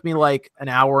that took me like an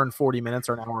hour and 40 minutes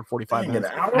or an hour and 45 minutes.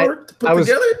 An hour to put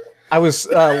together? I was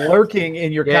lurking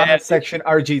in your comment section,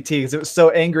 RGT, because it was so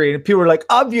angry. And people were like,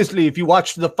 obviously, if you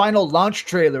watch the final launch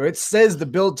trailer, it says the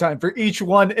build time for each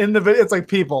one in the video. It's like,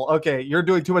 people, okay, you're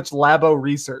doing too much Labo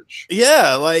research.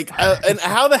 Yeah, like, and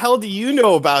how the hell do you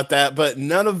know about that? But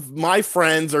none of my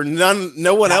friends or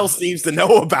no one else seems to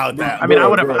know about that. I mean, I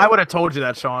would have told you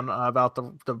that, Sean, about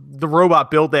the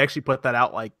robot build. They actually put that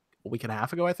out like a week and a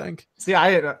half ago, I think. See,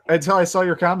 until I saw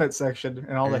your comment section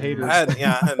and all the haters.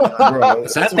 Bro,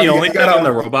 is that the only thing on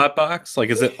the robot box?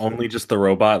 Like, is it only just the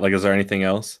robot? Like, is there anything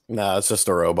else? No, it's just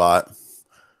a robot.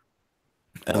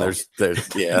 And there's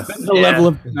the level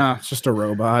of it's just a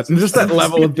robot, and just that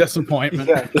level of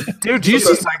disappointment. Dude, do you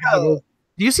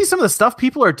see some of the stuff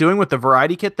people are doing with the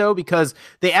variety kit though? Because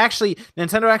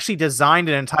Nintendo actually designed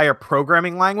an entire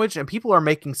programming language, and people are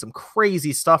making some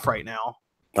crazy stuff right now.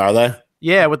 Are they?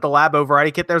 Yeah, with the Labo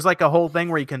variety kit, there's like a whole thing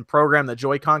where you can program the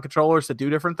Joy-Con controllers to do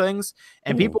different things,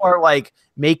 and people are like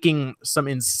making some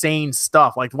insane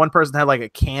stuff. Like one person had like a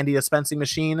candy dispensing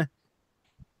machine.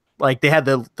 Like they had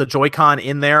the Joy-Con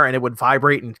in there, and it would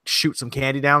vibrate and shoot some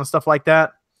candy down and stuff like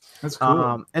that. That's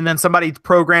cool. And then somebody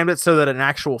programmed it so that an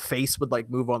actual face would like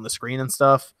move on the screen and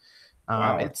stuff.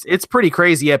 Wow. It's pretty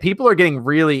crazy. Yeah, people are getting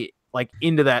really like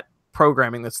into that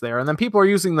programming that's there, and then people are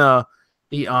using the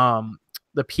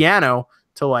piano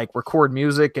to like record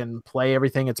music and play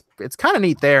everything. It's kind of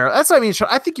neat there. That's what I mean.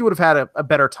 I think you would have had a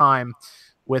better time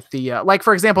with the like,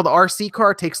 for example, the RC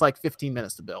car takes like 15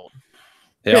 minutes to build.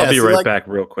 Yeah, I'll be right back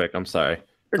real quick. I'm sorry.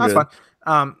 That's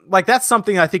fine. Like that's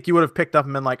something I think you would have picked up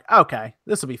and been like, okay,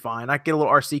 this will be fine. I get a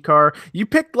little RC car. You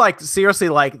picked like seriously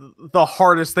like the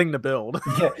hardest thing to build.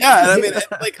 Yeah, and I mean,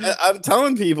 like I'm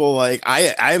telling people, like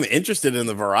I'm interested in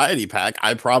the variety pack.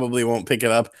 I probably won't pick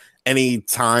it up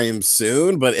anytime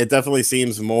soon, but it definitely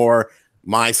seems more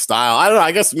my style. I don't know.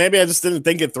 I guess maybe I just didn't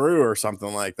think it through or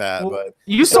something like that. Well, but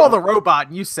you saw the robot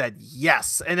and you said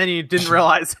yes, and then you didn't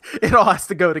realize it all has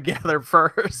to go together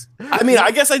first. I mean,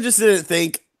 I guess I just didn't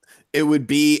think it would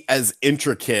be as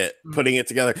intricate putting it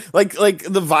together. Like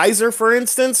the visor, for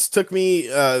instance, took me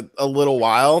a little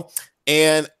while,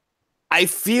 and I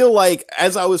feel like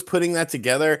as I was putting that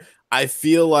together, I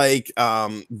feel like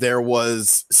there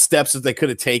was steps that they could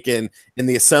have taken in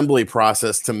the assembly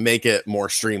process to make it more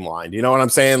streamlined. You know what I'm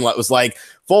saying? It was like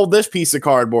fold this piece of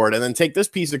cardboard and then take this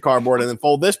piece of cardboard and then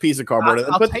fold this piece of cardboard and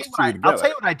then put these two together. I'll tell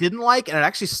you what I didn't like, and it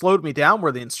actually slowed me down,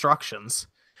 were the instructions.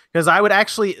 Because I would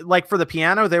actually, like for the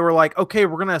piano, they were like, okay,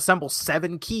 we're going to assemble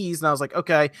 7 keys. And I was like,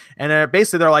 okay. And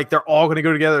basically they're like, they're all going to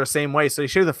go together the same way. So they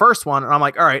show you the first one. And I'm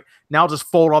like, all right, now I'll just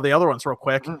fold all the other ones real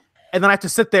quick. And then I have to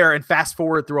sit there and fast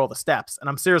forward through all the steps. And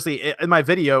I'm seriously, in my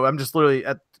video, I'm just literally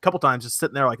a couple times just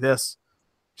sitting there like this,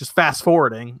 just fast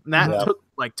forwarding. And that took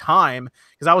like time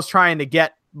because I was trying to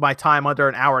get my time under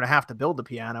an hour and a half to build the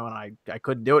piano. And I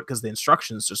couldn't do it because the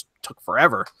instructions just took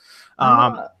forever.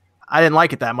 I didn't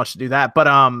like it that much to do that, but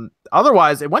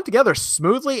otherwise it went together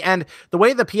smoothly. And the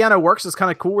way the piano works is kind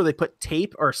of cool, where they put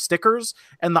tape or stickers,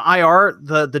 and the IR,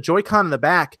 the Joy-Con in the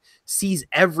back sees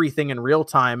everything in real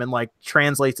time and like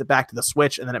translates it back to the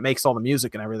Switch, and then it makes all the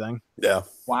music and everything. Yeah.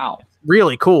 Wow.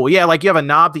 Really cool. Yeah, like you have a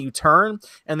knob that you turn,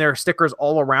 and there are stickers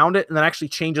all around it, and that actually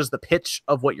changes the pitch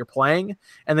of what you're playing.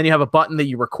 And then you have a button that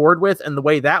you record with, and the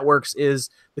way that works is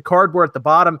the cardboard at the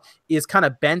bottom is kind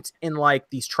of bent in like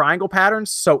these triangle patterns,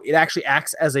 so it actually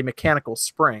acts as a mechanical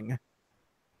spring.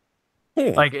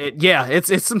 Like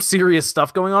it's some serious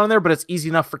stuff going on in there, but it's easy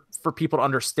enough for people to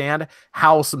understand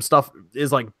how some stuff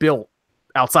is like built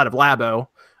outside of Labo.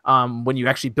 When you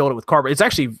actually build it with cardboard, it's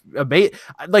actually amazing.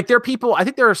 Like there are people, I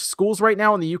think there are schools right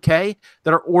now in the UK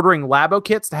that are ordering Labo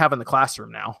kits to have in the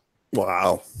classroom now.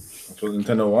 Wow. That's what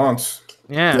Nintendo wants.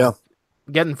 Yeah.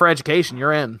 Getting for education,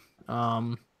 you're in.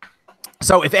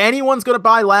 So if anyone's going to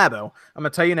buy Labo, I'm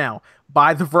going to tell you now,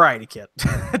 buy the variety kit.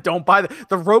 Don't buy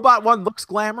the robot one. Looks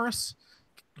glamorous.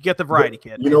 Get the variety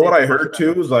kit. You know what I heard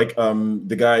too is like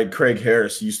the guy Craig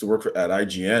Harris, he used to work at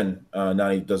IGN. Now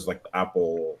he does like the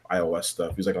Apple iOS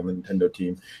stuff. He's like on the Nintendo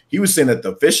team. He was saying that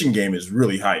the fishing game is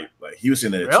really hype. Like he was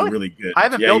saying that it's really good. I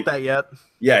haven't built that yet.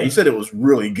 Yeah, he said it was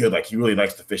really good. Like he really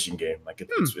likes the fishing game. Like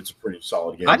it's a pretty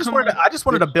solid game. I just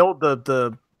wanted to build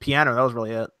the piano. That was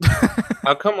really it.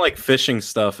 How come like fishing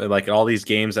stuff and like all these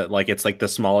games that like it's like the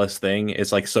smallest thing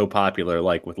is like so popular?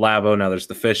 Like with Labo, now there's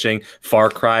the fishing.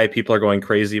 Far Cry, people are going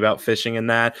crazy about fishing in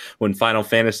that. When Final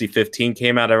Fantasy 15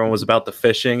 came out, everyone was about the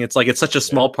fishing. It's like it's such a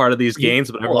small part of these games,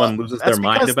 but everyone loses their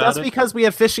mind about it. That's because we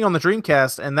have fishing on the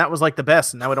Dreamcast, and that was like the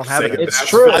best, and now we don't have it. It's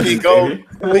true. I mean,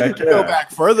 we could go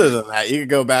back further than that. You could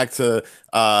go back to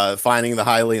finding the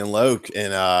Hylian Loke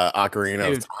in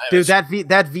Ocarina of Time. Dude,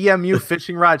 that VMU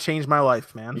fishing rod changed my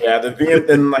life, man. Yeah, the VM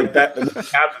and like that the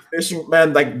fishing,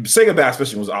 man, like Sega Bass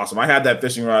fishing was awesome. I had that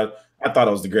fishing rod. I thought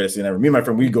it was the greatest thing ever. Me and my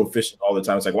friend, we'd go fishing all the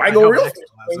time. It's like, why go real fishing?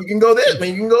 You can go this, man.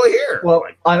 You can go here. Well,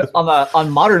 on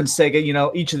modern Sega, you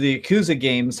know, each of the Yakuza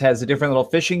games has a different little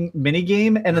fishing mini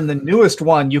game, and in the newest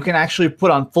one, you can actually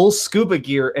put on full scuba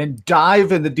gear and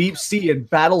dive in the deep sea and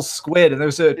battle squid. And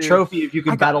there's a trophy if you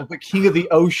can battle the king of the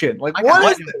ocean. Like,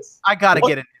 what is this? I gotta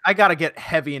get it. I gotta get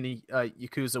heavy into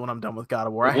Yakuza when I'm done with God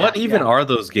of War. What even are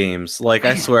those games? Like,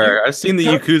 I swear, I've seen the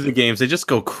Yakuza games. They just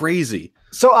go crazy.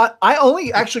 So I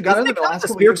only actually got into the last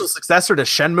spiritual successor to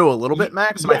Shenmue a little bit,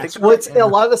 Max. Yes, well, it's a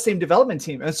lot of the same development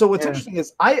team. And so what's interesting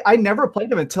is I never played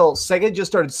them until Sega just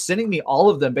started sending me all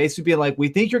of them, basically being like, we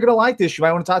think you're going to like this. You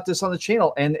might want to talk to us on the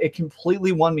channel. And it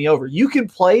completely won me over. You can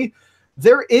play.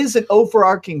 There is an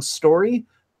overarching story,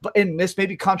 and this may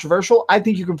be controversial. I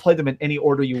think you can play them in any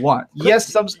order you want.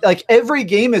 Yes, like every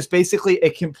game is basically a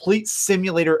complete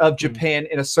simulator of Japan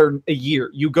in a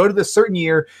year. You go to the certain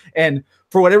year, and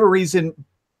for whatever reason,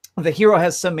 the hero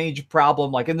has some major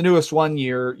problem. Like in the newest one,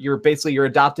 you're basically your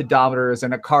adopted daughter is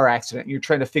in a car accident. You're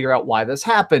trying to figure out why this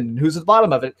happened and who's at the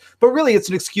bottom of it. But really, it's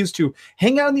an excuse to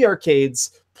hang out in the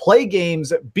arcades, play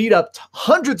games, beat up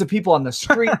hundreds of people on the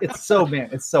street. It's so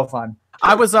fun.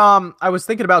 I was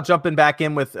thinking about jumping back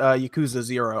in with Yakuza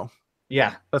 0.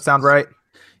 Yeah, that sound right?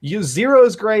 Zero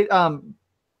is great.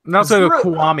 Not so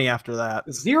Kiwami after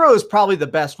that. 0 is probably the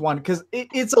best one because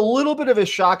it's a little bit of a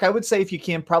shock. I would say if you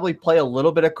can probably play a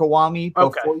little bit of Kiwami.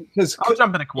 Because I'll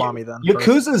jump into Kiwami then.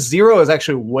 Yakuza 0 is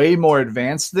actually way more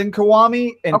advanced than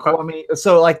Kiwami. And Kiwami,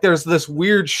 so like there's this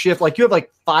weird shift. Like you have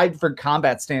like 5 different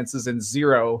combat stances in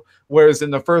 0, whereas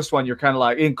in the first one you're kind of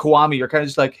like in Kiwami you're kind of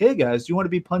just like, hey guys, do you want to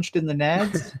be punched in the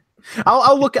nads?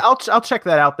 I'll check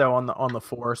that out though on the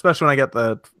 4, especially when I get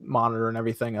the monitor and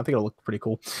everything. I think it'll look pretty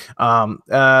cool.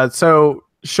 So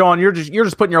Sean, you're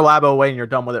just putting your Labo away and you're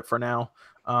done with it for now.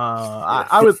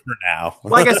 I would for now.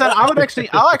 like I said,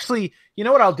 I'll actually, you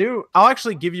know what I'll do? I'll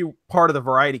actually give you part of the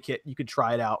variety kit. You could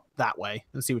try it out that way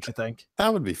and see what you think.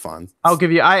 That would be fun. I'll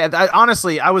give you. I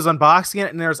honestly, I was unboxing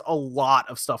it, and there's a lot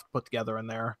of stuff put together in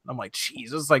there. I'm like,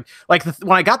 jeez, it's like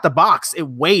when I got the box, it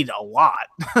weighed a lot.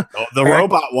 The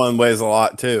robot one weighs a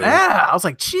lot too. Yeah, I was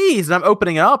like, geez, and I'm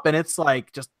opening it up, and it's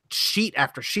like just sheet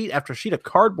after sheet after sheet of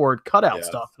cardboard cutout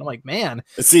stuff. And I'm like, man.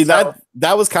 See, that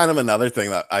was kind of another thing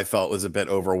that I felt was a bit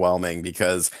overwhelming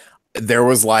because there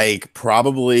was like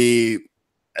probably,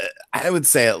 I would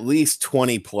say at least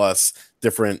 20 plus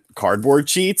different cardboard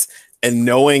sheets. And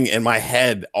knowing in my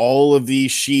head, all of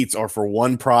these sheets are for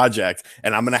one project,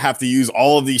 and I'm going to have to use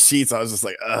all of these sheets. I was just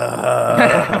like,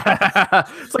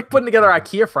 it's like putting together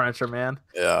IKEA furniture, man.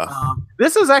 Yeah.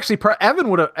 This is actually, Evan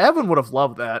would have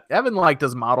loved that. Evan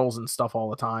does models and stuff all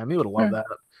the time. He would have loved that.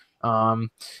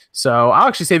 So I'll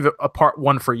actually save a part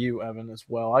one for you, Evan, as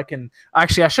well. I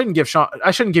shouldn't give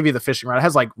you the fishing rod. It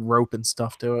has like rope and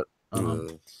stuff to it.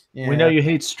 Yeah. We know you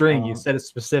hate string. You said it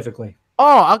specifically.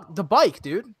 Oh, the bike,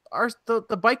 dude.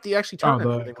 The bike that you actually turn.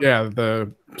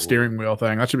 The steering wheel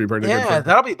thing. That should be pretty good. Yeah,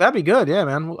 that'd be good. Yeah,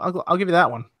 man. I'll give you that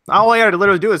one. All I had to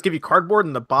literally do is give you cardboard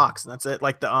in the box, and that's it.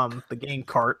 Like the game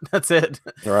cart. That's it.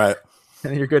 All right.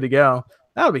 And you're good to go.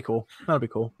 That'll be cool.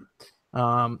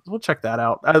 We'll check that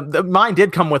out. Mine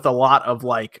did come with a lot of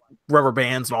like rubber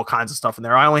bands and all kinds of stuff in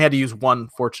there. I only had to use one,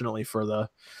 fortunately, for the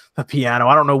piano.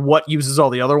 I don't know what uses all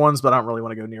the other ones, but I don't really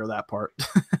want to go near that part.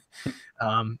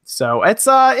 So it's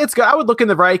good. I would look in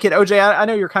the variety kit. OJ, I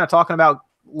know you're kind of talking about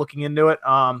looking into it.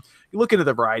 You look into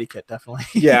the variety kit, definitely.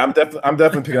 Yeah, I'm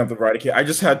definitely picking up the variety kit. I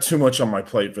just had too much on my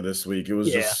plate for this week. It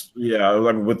was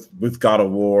like with God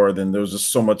of War, then there was just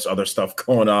so much other stuff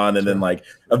going on, and then like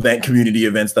community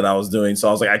events that I was doing. So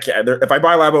I was like, I can't. If I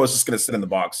buy Labo, it's just gonna sit in the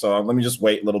box. So let me just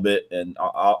wait a little bit, and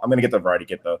I'm gonna get the variety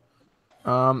kit though.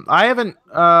 I haven't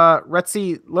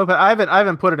Retzi Lopez. I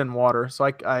haven't put it in water, so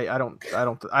I don't.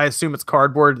 I assume it's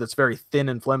cardboard that's very thin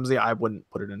and flimsy. I wouldn't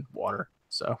put it in water,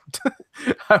 so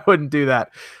I wouldn't do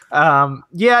that. I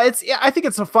think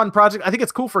it's a fun project. I think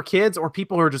it's cool for kids or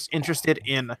people who are just interested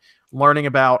in learning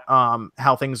about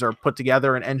how things are put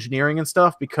together and engineering and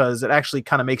stuff, because it actually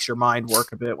kind of makes your mind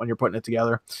work a bit when you're putting it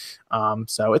together.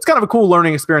 So it's kind of a cool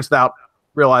learning experience without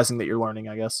realizing that you're learning,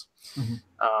 I guess.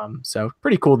 So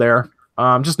pretty cool there.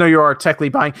 Just know you are technically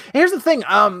buying. And here's the thing.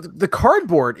 The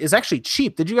cardboard is actually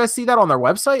cheap. Did you guys see that on their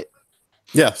website?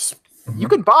 Yes. You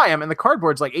can buy them, and the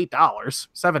cardboard's like $8,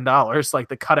 $7, like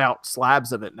the cutout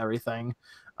slabs of it and everything.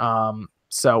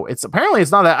 So it's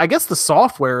not that. I guess the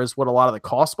software is what a lot of the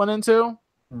cost went into.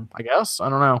 I guess. I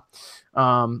don't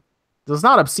know. It's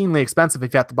not obscenely expensive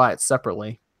if you have to buy it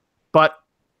separately. But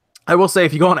I will say,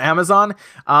 if you go on Amazon,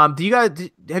 have you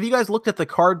guys looked at the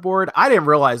cardboard? I didn't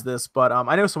realize this, but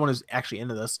I know someone who's actually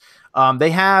into this.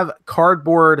 They have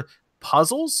cardboard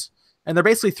puzzles, and they're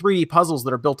basically 3D puzzles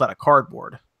that are built out of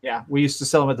cardboard. Yeah, we used to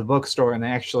sell them at the bookstore, and they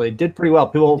actually did pretty well.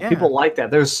 People like that.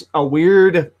 There's a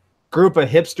weird group of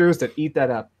hipsters that eat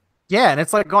that up. Yeah, and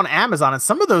it's like on Amazon, and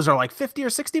some of those are like $50 or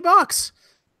 $60.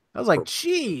 I was like,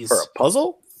 geez. For a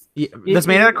puzzle? Yeah, that's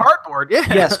made out of cardboard.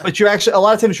 Yeah. Yes, but you're actually, a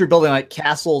lot of times you're building like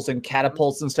castles and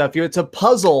catapults and stuff. It's a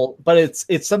puzzle, but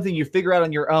it's something you figure out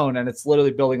on your own, and it's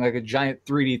literally building like a giant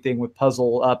 3D thing with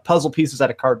puzzle pieces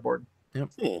out of cardboard. Yep.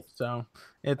 So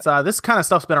it's this kind of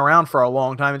stuff's been around for a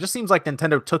long time. It just seems like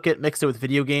Nintendo took it, mixed it with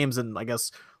video games, and I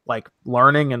guess like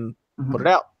learning and put it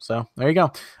out. So there you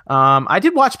go. I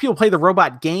did watch people play the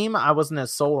robot game. I wasn't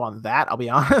as sold on that, I'll be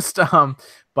honest.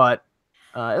 But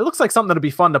it looks like something that'll be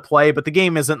fun to play, but the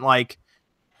game isn't like,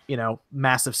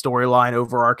 massive storyline,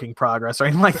 overarching progress or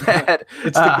anything like that.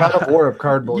 It's the God of War of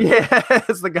cardboard. Yeah,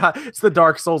 it's the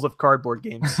Dark Souls of cardboard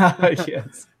games.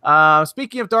 Yes.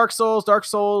 Speaking of Dark Souls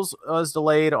was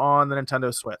delayed on the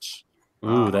Nintendo Switch.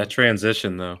 Ooh, that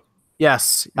transition though.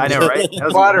 Yes, I know, right?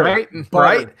 That was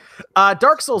right.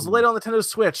 Dark Souls delayed on the Nintendo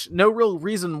Switch. No real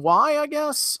reason why, I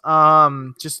guess.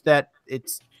 Just that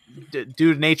it's due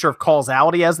to the nature of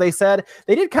causality, as they said.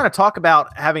 They did kind of talk about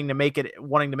wanting to make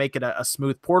it a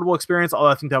smooth portable experience, although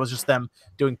I think that was just them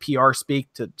doing PR speak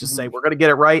to just say we're going to get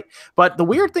it right. But the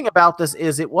weird thing about this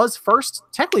is it was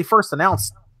technically first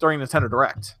announced during Nintendo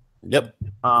Direct. Yep.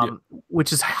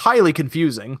 Which is highly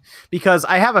confusing, because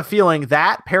I have a feeling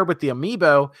that paired with the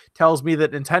Amiibo tells me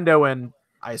that Nintendo and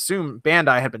I assume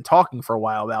Bandai had been talking for a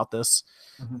while about this.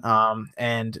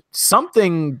 And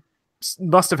something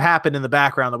must have happened in the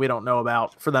background that we don't know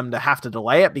about for them to have to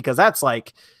delay it, because that's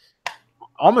like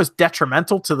almost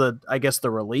detrimental to the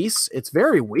release. It's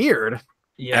very weird.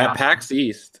 Yeah. At PAX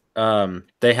East,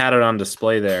 they had it on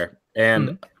display there,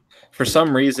 and for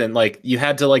some reason, like you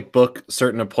had to like book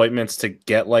certain appointments to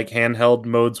get like handheld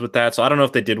modes with that. So I don't know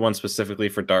if they did one specifically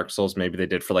for Dark Souls. Maybe they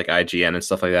did for like IGN and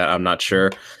stuff like that. I'm not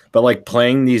sure. But like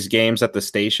playing these games at the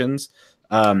stations,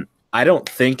 I don't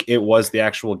think it was the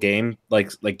actual game,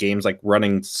 like games like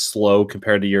running slow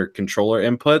compared to your controller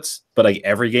inputs. But like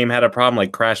every game had a problem.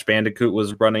 Like Crash Bandicoot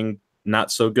was running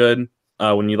not so good.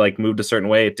 When you like moved a certain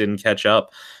way, it didn't catch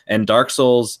up. And Dark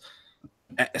Souls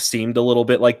seemed a little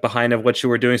bit like behind of what you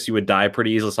were doing, so you would die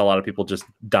pretty easily. So a lot of people just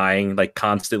dying like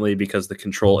constantly because the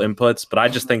control inputs. But I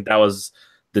just think that was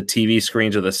the TV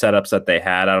screens or the setups that they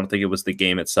had. I don't think it was the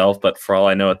game itself, but for all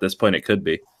I know at this point, it could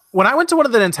be. When I went to one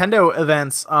of the Nintendo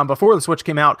events before the Switch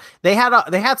came out, they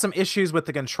had some issues with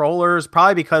the controllers,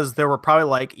 probably because there were probably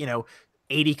like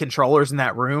 80 controllers in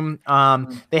that room.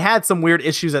 They had some weird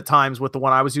issues at times with the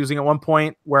one I was using at one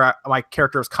point where my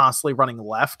character was constantly running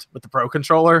left with the Pro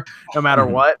controller, no matter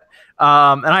what.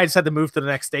 And I just had to move to the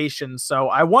next station. So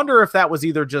I wonder if that was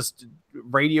either just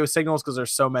radio signals because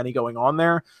there's so many going on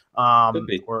there,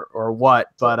 or what.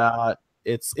 But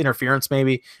it's interference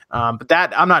maybe. But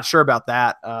that I'm not sure about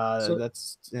that.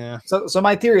 So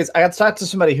my theory is I got to talk to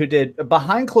somebody who did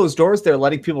behind closed doors. They're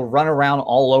letting people run around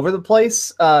all over the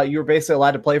place. You were basically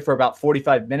allowed to play for about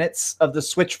 45 minutes of the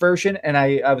Switch version. And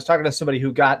I was talking to somebody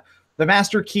who got the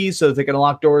master key so that they can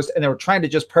unlock doors, and they were trying to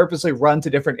just purposely run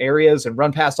to different areas and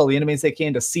run past all the enemies they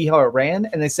can to see how it ran.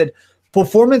 And they said,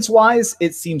 performance-wise,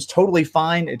 it seems totally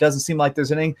fine. It doesn't seem like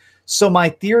there's anything. So my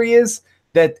theory is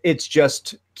that it's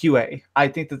just QA. I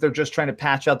think that they're just trying to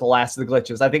patch out the last of the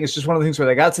glitches. I think it's just one of the things where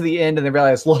they got to the end and they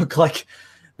realized, look, like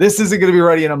this isn't going to be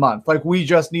ready in a month. Like we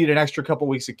just need an extra couple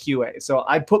weeks of QA. So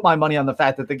I put my money on the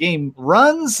fact that the game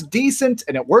runs decent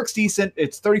and it works decent.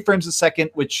 It's 30 frames a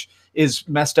second, which is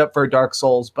messed up for Dark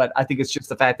Souls, but I think it's just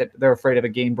the fact that they're afraid of a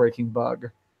game-breaking bug.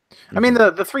 I mean,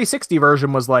 the 360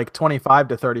 version was like 25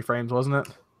 to 30 frames, wasn't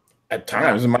it? At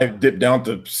times, it might dip down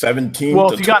to 17. Well,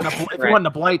 to if you went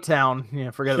to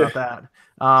Blighttown, forget about that.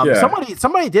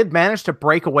 Somebody did manage to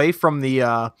break away from the,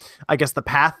 I guess, the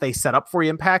path they set up for you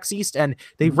in PAX East, and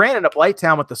they ran into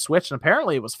Blighttown with the Switch, and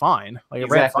apparently it was fine. Like it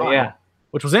ran fine,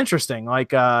 which was interesting.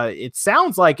 Like it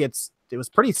sounds like it was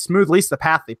pretty smooth, at least the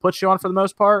path they put you on for the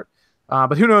most part.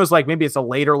 But who knows? Like maybe it's a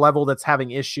later level that's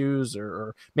having issues,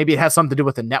 or maybe it has something to do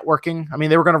with the networking. I mean,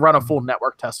 they were going to run a full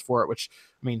network test for it, which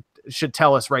should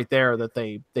tell us right there that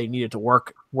they needed to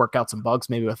work out some bugs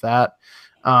maybe with that.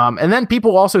 And then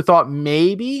people also thought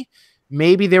maybe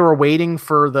they were waiting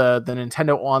for the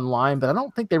Nintendo Online, but I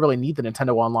don't think they really need the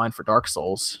Nintendo Online for Dark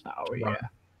Souls. Oh yeah.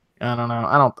 I don't know.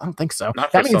 I don't think so.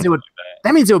 That means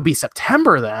it would be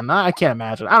September then. I can't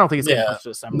imagine. I don't think it's going to be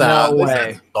December. No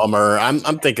way. Summer.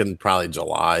 I'm thinking probably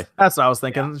July. That's what I was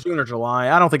thinking. June or July.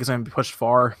 I don't think it's going to be pushed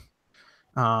far.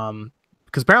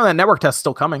 Because apparently that network test is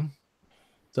still coming.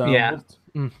 So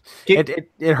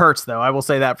it hurts though. I will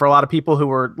say that for a lot of people who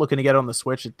were looking to get it on the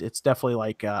Switch, it's definitely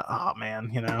like, oh man,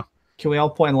 Can we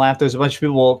all point and laugh? There's a bunch of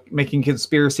people making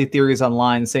conspiracy theories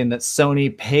online saying that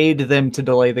Sony paid them to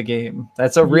delay the game.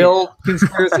 That's a real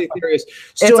conspiracy theory.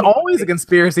 It's always a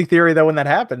conspiracy theory, though, when that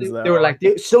happens. They were like,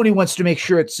 Sony wants to make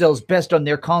sure it sells best on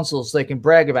their consoles so they can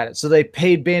brag about it. So they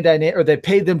paid Bandai, or they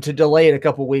paid them to delay it a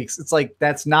couple weeks. It's like,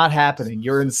 that's not happening.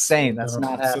 You're insane. That's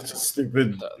not happening. Such a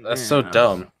stupid. That's so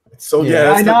dumb. So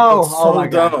I know. It's so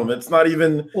dumb. It's not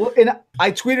even. Well, and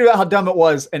I tweeted out how dumb it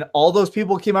was, and all those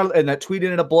people came out, and that tweet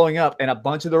ended up blowing up. And a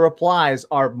bunch of the replies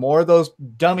are more of those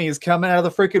dummies coming out of the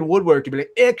freaking woodwork to be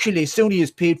like, actually, Sony is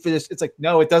paid for this. It's like,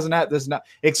 no, it doesn't. This is not.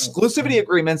 Exclusivity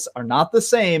agreements are not the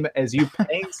same as you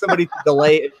paying somebody to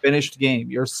delay a finished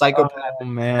game. You're a psychopath. Oh,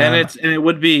 man. And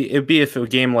it'd be if a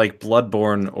game like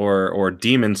Bloodborne or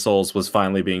Demon Souls was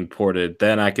finally being ported,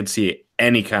 then I could see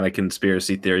any kind of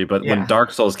conspiracy theory. But when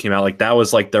Dark Souls came out, like that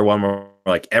was like their one where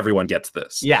like everyone gets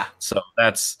this. Yeah. So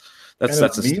that's an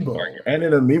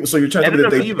amiibo. So you're trying to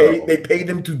tell me that they paid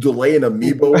them to delay an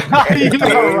amiibo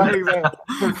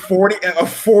for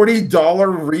 $40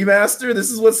 remaster? This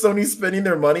is what Sony's spending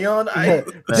their money on?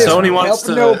 Sony wants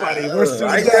to nobody.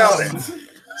 I doubt it.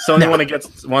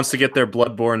 Sony wants to get their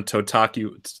Bloodborne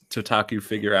Totaku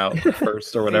figure out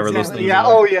first, or whatever those things are.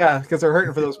 Oh yeah, because they're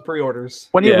hurting for those pre-orders.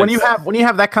 When you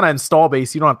have that kind of install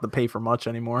base, you don't have to pay for much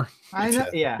anymore. I know.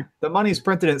 Yeah, the money's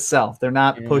printed itself. They're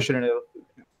not pushing it.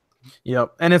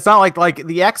 Yep, and it's not like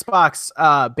the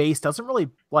Xbox base doesn't really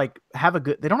have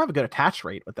they don't have a good attach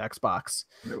rate with the Xbox.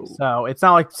 No. So it's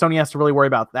not like Sony has to really worry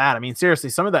about that. I mean,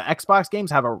 seriously, some of the Xbox games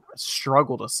have a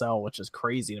struggle to sell, which is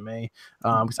crazy to me.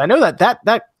 Because I know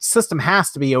that system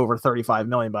has to be over 35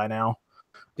 million by now.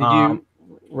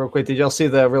 Real quick, did y'all see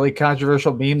the really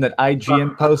controversial meme that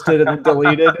IGN posted and then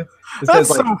deleted? It That's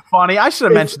says, so funny. I should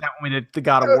have mentioned that when we did the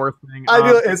God of War thing. I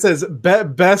do. It says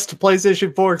best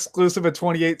PlayStation 4 exclusive of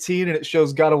 2018, and it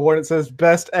shows God of War. And it says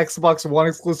best Xbox One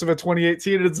exclusive of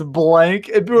 2018, and it's blank.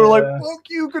 And people are like, "Fuck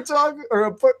you, Kotaku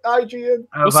or IGN."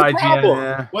 What's the problem?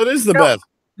 Yeah. What is the best?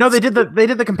 No, they did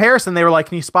the comparison. They were like,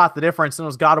 "Can you spot the difference?" And it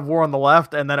was God of War on the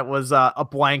left, and then it was a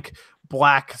blank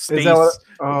black space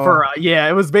for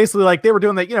it was basically like they were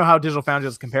doing that. You know how Digital Foundry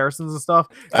does comparisons and stuff.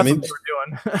 That's what they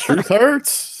were doing. Truth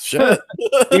hurts. Shit.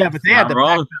 Yeah, but they had to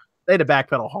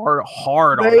backpedal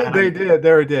hard on that. They did.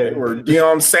 They were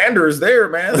Deion Sanders there,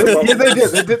 man. Yeah, they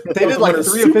did. They did like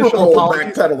 3 official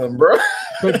apologies. Backpedaling, bro.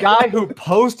 The guy who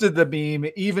posted the meme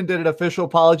even did an official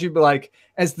apology, but like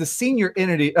as the senior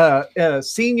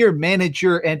senior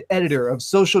manager and editor of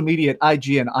social media at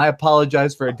IGN, I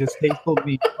apologize for a distasteful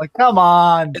meme. Like, come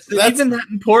on, is it even that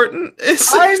important?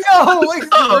 I know,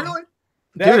 like, really.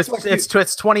 Dude, it's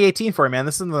 2018 for you, man.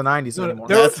 This isn't the 90s anymore.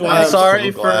 That's why I'm I'm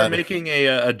sorry so for glad. making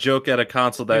a joke at a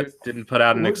console that didn't put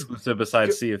out an exclusive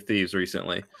besides Sea of Thieves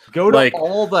recently. Go to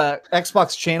all the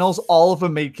Xbox channels. All of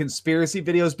them made conspiracy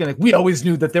videos being like, we always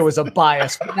knew that there was a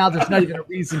bias, but now there's not even a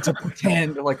reason to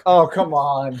pretend. Like, oh, come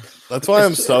on. That's why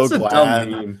I'm so It's a dumb glad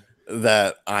meme.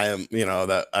 that I am,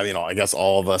 I guess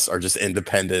all of us are just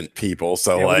independent people.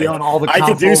 So Yeah, like, we own all the I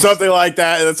could do consoles. something like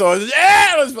that, and so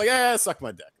I was like, suck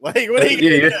my dick. Like, what are you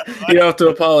You gonna do? don't have to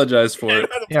apologize for it.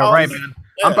 Yeah, right, man.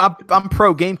 I'm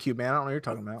pro GameCube, man. I don't know what you're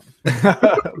talking about.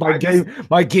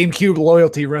 my GameCube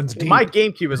loyalty runs deep. My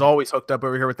GameCube is always hooked up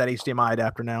over here with that HDMI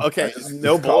adapter now. Okay, It's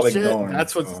no called bullshit. ignoring,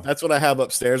 That's so. what I have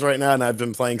upstairs right now, and I've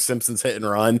been playing Simpsons Hit and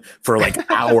Run for like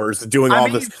hours, doing all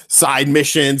this side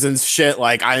missions and shit.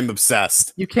 Like, I'm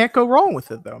obsessed. You can't go wrong with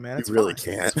it, though, man. It's You really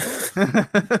fine.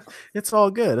 can't. It's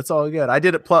all good. It's all good. I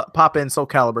did it pop in Soul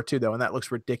Calibur too, though, and that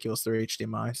looks ridiculous through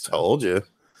HDMI. So. Told you.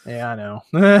 Yeah, I know.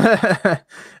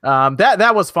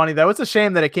 That was funny though. It's a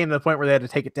shame that it came to the point where they had to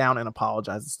take it down and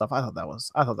apologize and stuff. I thought that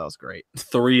was great.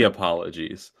 3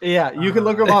 apologies. Yeah, you can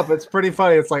look them up. It's pretty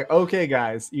funny. It's like, okay,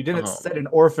 guys, you didn't set an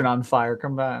orphan on fire.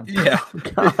 Come back. Yeah.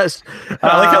 Gosh.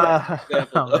 I like how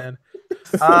Oh, man.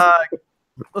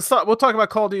 We'll talk about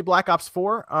Call of Duty Black Ops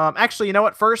 4. Actually, you know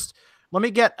what? First, let me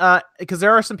get because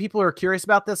there are some people who are curious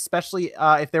about this, especially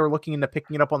if they were looking into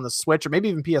picking it up on the Switch or maybe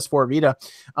even PS4 Vita,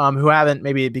 who haven't,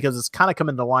 maybe because it's kind of come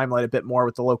into the limelight a bit more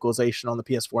with the localization on the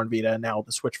PS4 and Vita, and now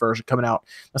the Switch version coming out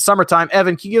in the summertime.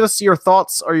 Evan, can you give us your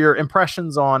thoughts or your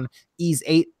impressions on Ys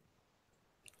 8?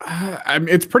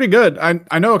 It's pretty good.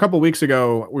 I know a couple weeks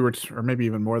ago we were, or maybe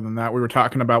even more than that, we were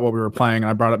talking about what we were playing, and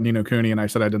I brought up Ni no Kuni, and I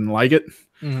said I didn't like it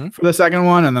for the second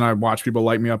one, and then I watched people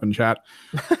light me up in chat.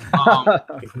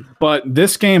 But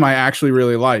this game I actually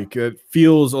really like. It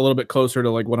feels a little bit closer to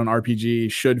like what an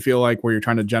RPG should feel like, where you're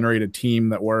trying to generate a team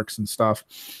that works and stuff.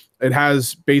 It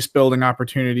has base building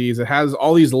opportunities. It has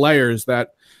all these layers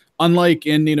that, unlike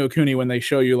in Ni no Kuni, when they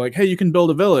show you like, hey, you can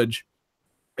build a village,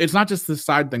 it's not just this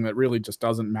side thing that really just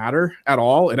doesn't matter at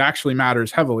all. It actually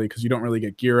matters heavily because you don't really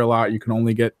get gear a lot. You can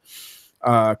only get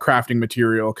crafting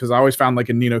material, because I always found like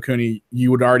in Ni no Kuni,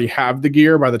 you would already have the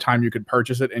gear by the time you could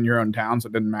purchase it in your own town, so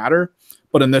it didn't matter.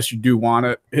 But in this, you do want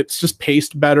it. It's just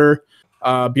paced better.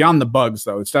 Beyond the bugs,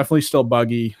 though, it's definitely still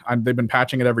buggy. They've been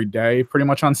patching it every day pretty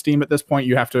much on Steam at this point.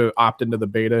 You have to opt into the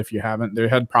beta if you haven't. They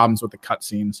had problems with the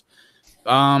cutscenes.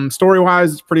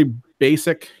 Story-wise, it's pretty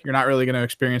basic. You're not really going to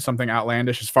experience something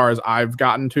outlandish as far as I've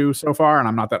gotten to so far, and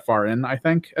I'm not that far in, I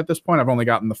think, at this point. I've only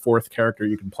gotten the 4th character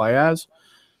you can play as.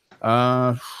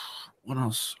 What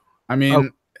else? I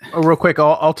mean... Oh, real quick,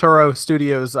 Alturo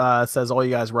Studios says, all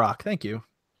you guys rock. Thank you.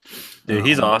 Dude,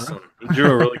 he's awesome. He drew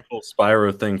a really cool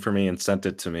Spyro thing for me and sent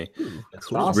it to me.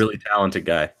 It's a really talented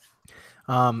guy.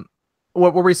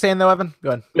 What were we saying though, Evan? Go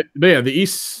ahead. But yeah,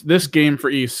 this game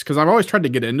for Ys, because I've always tried to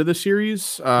get into the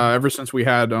series ever since we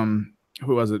had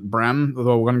who was it, Brem,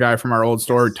 the one guy from our old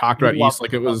store, who talked about Ys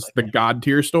like it was the god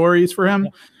tier stories for him.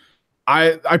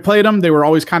 I played them. They were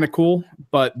always kind of cool,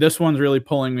 but this one's really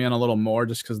pulling me in a little more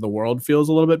just because the world feels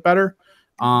a little bit better.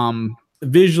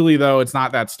 Visually, though, it's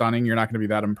not that stunning. You're not going to be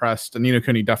that impressed. And Ni no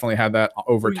Kuni definitely had that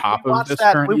over top of this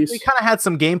current We kind of had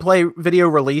some gameplay video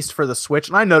released for the Switch,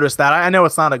 and I noticed that. I know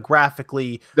it's not a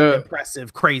graphically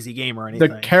impressive, crazy game or anything.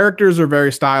 The characters are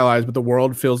very stylized, but the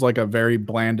world feels like a very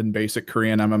bland and basic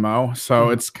Korean MMO.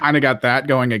 So it's kind of got that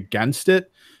going against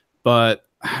it. But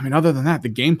I mean, other than that, the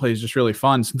gameplay is just really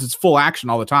fun since it's full action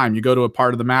all the time. You go to a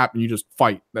part of the map and you just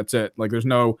fight. That's it. Like there's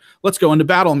no, let's go into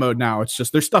battle mode now. It's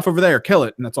just there's stuff over there, kill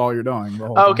it, and that's all you're doing. The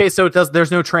whole time. Okay, so there's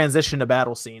no transition to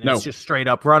battle scene. No. It's just straight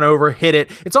up run over, hit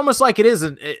it. It's almost like it is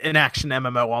an action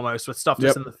MMO almost with stuff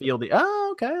just in the field. Oh,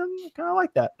 okay, I kind of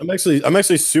like that. I'm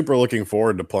actually super looking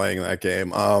forward to playing that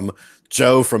game.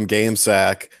 Joe from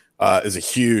GameSack is a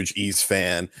huge Ys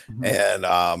fan,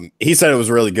 and he said it was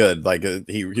really good. Like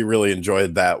he really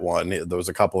enjoyed that one. There was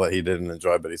a couple that he didn't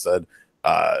enjoy, but he said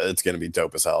it's going to be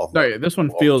dope as hell. No, yeah, this one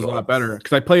feels a lot better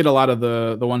because I played a lot of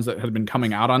the ones that had been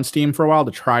coming out on Steam for a while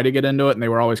to try to get into it, and they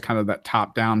were always kind of that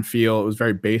top down feel. It was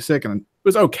very basic and it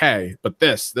was okay, but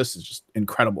this is just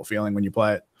incredible feeling when you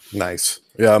play it. Nice.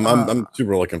 Yeah, I'm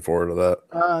super looking forward to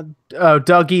that.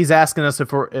 Dougie's asking us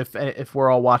if we're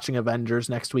all watching Avengers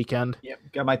next weekend. Yep,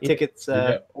 got my tickets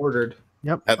ordered.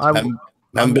 Yep. Haven't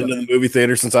been to the movie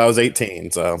theater since I was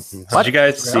 18. So Did you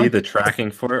guys see the tracking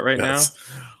for it right Yes.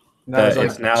 No, it's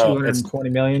It's like now- 220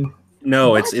 million. now?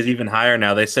 No, it's even higher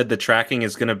now. They said the tracking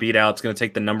is going to beat out. It's going to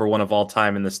take the #1 of all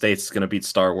time in the States. It's going to beat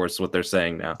Star Wars. Is what they're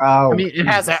saying now. Oh, I mean, it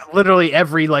has literally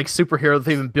every like superhero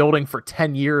they've been building for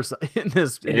 10 years in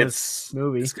this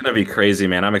movie. It's gonna be crazy,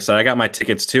 man. I'm excited. I got my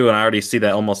tickets too, and I already see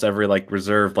that almost every like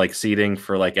reserved like seating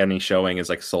for like any showing is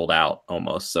like sold out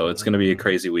almost. So it's gonna be a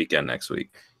crazy weekend next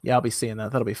week. Yeah, I'll be seeing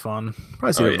that. That'll be fun.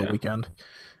 Probably see Oh, it over yeah. the weekend.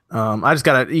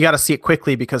 You gotta see it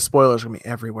quickly because spoilers are gonna be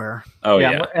everywhere. Oh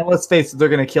yeah. And let's face it, they're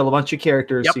gonna kill a bunch of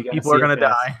characters. Yep, so you gotta people see are gonna it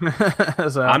fast. die.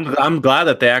 So, I'm glad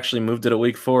that they actually moved it a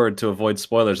week forward to avoid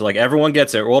spoilers. Like everyone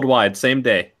gets it worldwide, same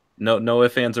day. No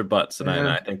ifs, ands, or buts, and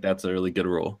I think that's a really good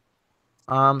rule.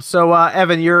 so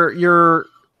Evan, you're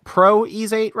pro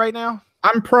Ys 8 right now.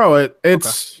 I'm pro it.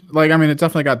 It's like, I mean, it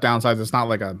definitely got downsides. It's not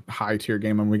like a high tier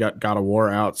game, and we got God of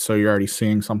War out, so you're already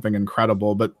seeing something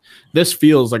incredible. But this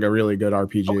feels like a really good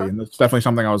RPG, and it's definitely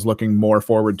something I was looking more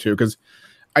forward to because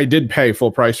I did pay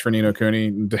full price for Ni no Kuni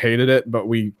and hated it, but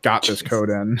we got this code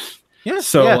in. Yeah.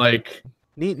 So yeah. like,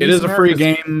 Neat it is a free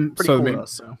America's game, pretty so, cool to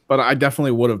us, so. but I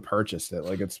definitely would have purchased it.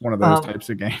 Like, it's one of those types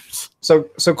of games. So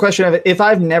question of it: if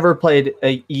I've never played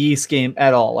a Ys game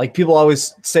at all, like people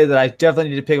always say that I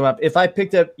definitely need to pick them up. If I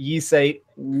picked up Ys 8,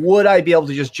 would I be able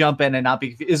to just jump in and not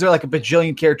be? Is there like a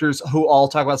bajillion characters who all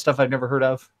talk about stuff I've never heard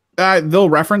of? They'll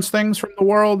reference things from the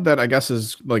world that I guess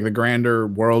is like the grander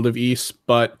world of Ys,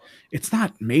 but it's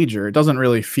not major. It doesn't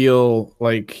really feel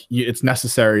like it's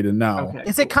necessary to know. Okay.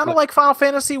 Is it kind of like Final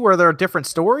Fantasy where there are different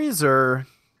stories, or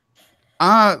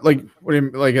Like what do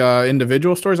you, like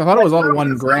individual stories? I thought it was all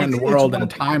one grand it's world one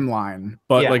and a thing. timeline,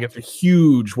 but Yeah. like it's a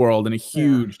huge world and a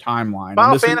huge timeline. Final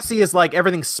And this is- Fantasy is like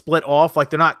everything's split off, like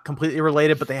they're not completely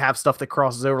related, but they have stuff that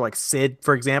crosses over, like Sid,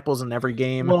 for example, is in every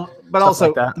game. Well, but Stuff also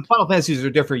like that. the Final Fantasies are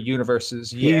different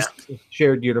universes. Yeah. Ys is a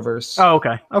shared universe. Oh,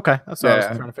 okay, that's what I was yeah,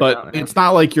 trying to figure but out. it's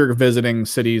not like you're visiting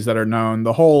cities that are known.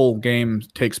 The whole game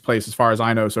takes place, as far as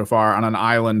I know so far, on an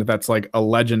island that's like a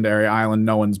legendary island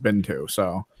no one's been to.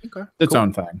 So Okay, its cool.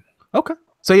 own thing. Okay.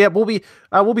 So yeah, we'll be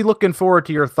looking forward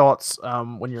to your thoughts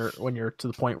when you're to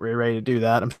the point where you're ready to do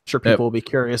that. I'm sure people will be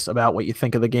curious about what you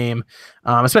think of the game,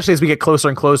 especially as we get closer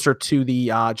and closer to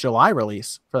the July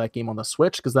release for that game on the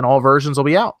Switch, because then all versions will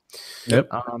be out. Yep.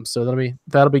 So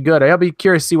that'll be good. I'll be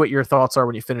curious to see what your thoughts are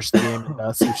when you finish the game,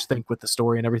 and see what you think with the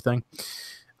story and everything.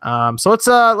 So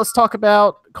let's talk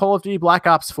about Call of Duty Black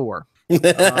Ops 4.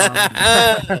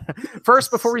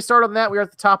 First, before we start on that, we're at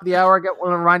the top of the hour. I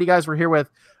want to remind you guys we're here with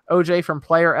OJ from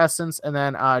Player Essence, and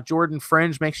then Jordan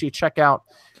Fringe. Make sure you check out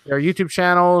their YouTube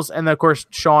channels, and then of course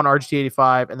Sean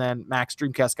RGT85, and then Max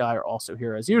Dreamcast Guy are also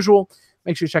here as usual.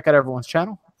 Make sure you check out everyone's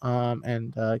channel,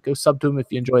 and go sub to them if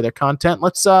you enjoy their content.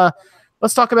 Let's talk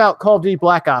about Call of Duty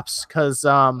Black Ops, because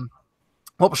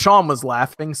Sean was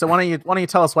laughing. So why don't you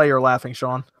tell us why you're laughing,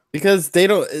 Sean? Because they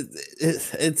don't.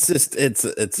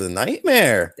 It's a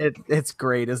nightmare. It's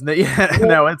great, isn't it? Yeah.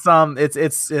 No,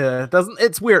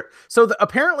 it's weird. So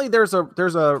apparently there's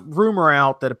a rumor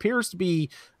out that appears to be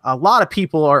a lot of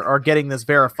people are getting this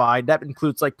verified. That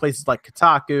includes like places like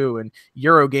Kotaku and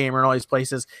Eurogamer and all these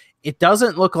places. It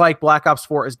doesn't look like Black Ops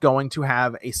 4 is going to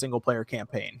have a single player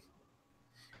campaign.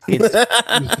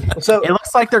 So it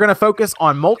looks like they're going to focus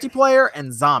on multiplayer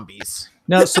and zombies.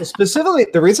 No, so specifically,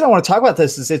 the reason I want to talk about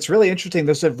this is it's really interesting.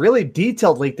 There's a really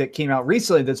detailed leak that came out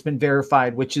recently that's been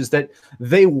verified, which is that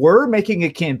they were making a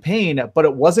campaign, but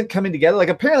it wasn't coming together. Like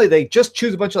apparently they just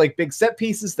choose a bunch of like big set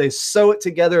pieces, they sew it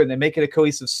together, and they make it a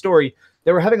cohesive story.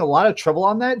 They were having a lot of trouble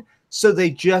on that, so they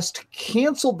just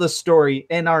canceled the story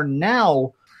and are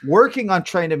now working on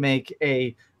trying to make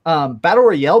a battle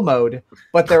royale mode,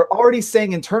 but they're already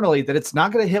saying internally that it's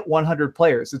not going to hit 100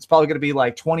 players. It's probably going to be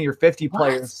like 20 or 50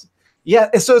 players.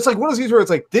 Yeah, so it's like one of those things where it's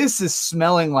like this is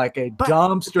smelling like a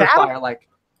dumpster fire. Like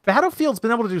Battlefield's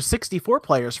been able to do 64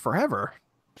 players forever.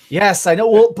 Yes, I know.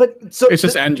 Well, but so it's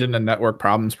just engine and network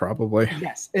problems, probably.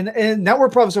 Yes, and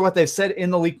network problems are what they've said in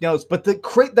the leak notes. But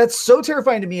that's so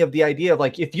terrifying to me of the idea of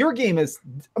like if your game is,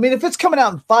 I mean, if it's coming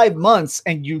out in 5 months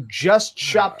and you just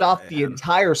chopped off the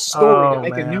entire story to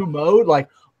make a new mode, like,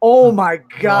 oh my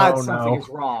God, something is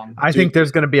wrong. I think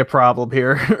there's going to be a problem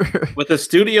here. With a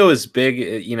studio as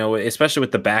big, you know, especially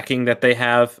with the backing that they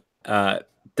have,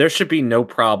 there should be no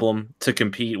problem to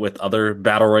compete with other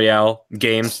battle royale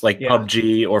games like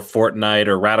PUBG or Fortnite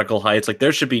or Radical Heights. Like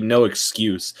there should be no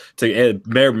excuse to at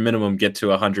bare minimum get to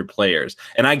 100 players.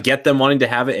 And I get them wanting to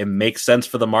have it. It makes sense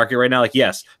for the market right now. Like,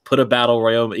 yes, put a battle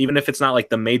royale, even if it's not like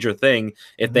the major thing,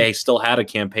 if they still had a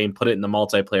campaign, put it in the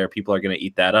multiplayer, people are going to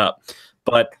eat that up.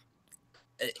 But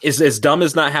as dumb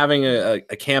as not having a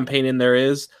campaign in there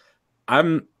is,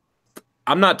 I'm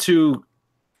not too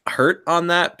hurt on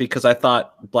that because I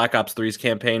thought Black Ops 3's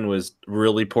campaign was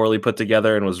really poorly put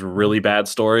together and was really bad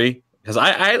story. Because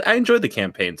I enjoyed the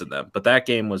campaigns in them, but that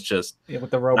game was just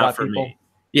with the robot for people. me.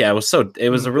 Yeah, it was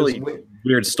a really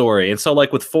weird story. And so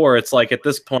like with 4, it's like at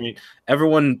this point,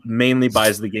 everyone mainly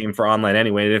buys the game for online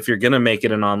anyway. And if you're gonna make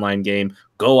it an online game,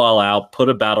 go all out, put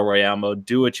a battle royale mode,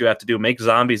 do what you have to do, make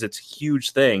zombies. It's a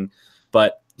huge thing,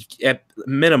 but at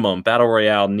minimum, battle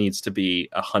royale needs to be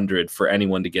 100 for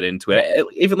anyone to get into it.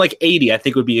 Even like 80, I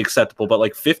think would be acceptable. But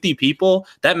like 50 people,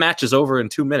 that match is over in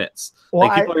 2 minutes. Well,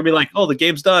 like people are gonna be like, "Oh, the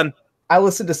game's done." I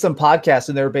listened to some podcasts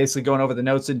and they were basically going over the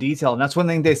notes in detail. And that's one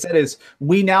thing they said is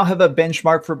we now have a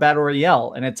benchmark for Battle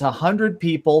Royale and it's 100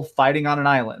 people fighting on an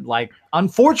island. Like,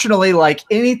 unfortunately, like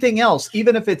anything else,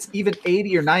 even if it's even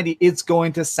 80 or 90, it's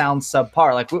going to sound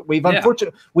subpar. Like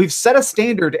we've set a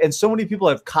standard and so many people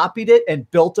have copied it and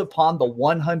built upon the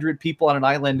 100 people on an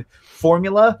island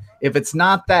formula. If it's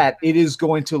not that, it is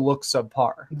going to look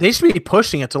subpar. They should be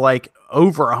pushing it to like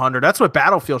over 100. That's what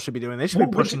Battlefield should be doing. They should be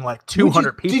pushing like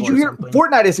 200 people. Did you hear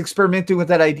Fortnite is experimenting with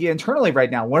that idea internally right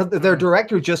now? One of their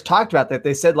director just talked about that.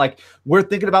 They said like we're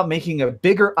thinking about making a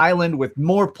bigger island with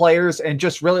more players and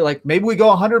just really like maybe we go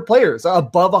 100 players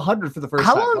above 100 for the first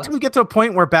time. How long until we get to a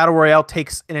point where Battle Royale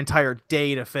takes an entire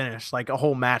day to finish? Like a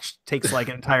whole match takes like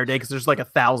an entire day because there's like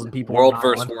 1,000 people. World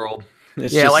versus world.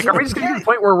 It's like are we just getting to the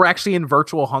point where we're actually in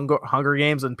virtual Hunger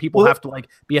Games and people have to like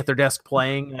be at their desk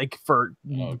playing like for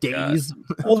days?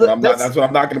 Well, that's what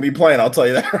I'm not going to be playing. I'll tell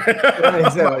you that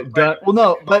right now. Well,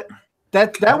 no, but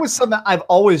that was something I've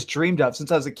always dreamed of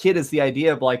since I was a kid. Is the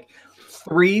idea of like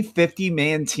 3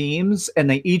 50-man teams and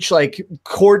they each like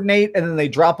coordinate and then they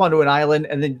drop onto an island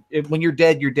and then when you're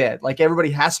dead, you're dead. Like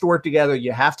everybody has to work together.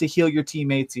 You have to heal your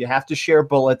teammates. You have to share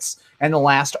bullets, and the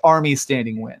last army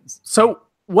standing wins. So.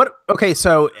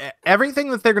 So everything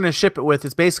that they're going to ship it with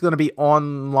is basically going to be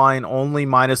online only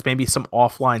minus maybe some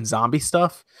offline zombie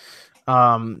stuff.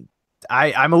 I'm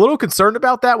a little concerned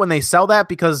about that when they sell that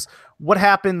because what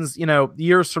happens,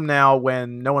 years from now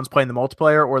when no one's playing the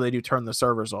multiplayer or they do turn the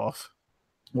servers off?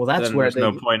 Well, that's then where there's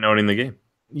no point in owning the game.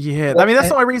 Yeah, I mean that's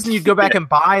the only reason you'd go back and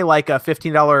buy like a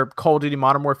 $15 Call of Duty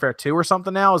Modern Warfare 2 or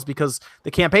something now is because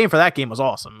the campaign for that game was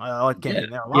awesome. I like the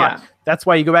campaign there a lot. Yeah. That's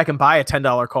why you go back and buy a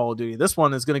 $10 Call of Duty. This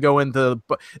one is going to go into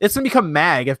it's going to become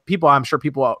MAG. If people, I'm sure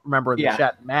people remember in the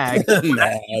chat MAG.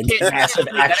 Massive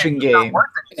action game.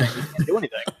 You can't do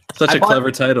anything. Such a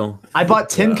clever title. I bought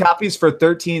 10 copies for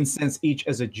 13 cents each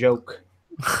as a joke.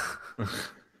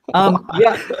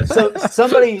 So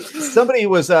somebody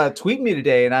was tweeting me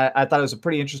today, and I thought it was a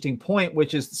pretty interesting point,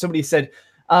 which is somebody said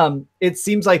it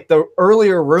seems like the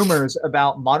earlier rumors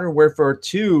about Modern Warfare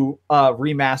 2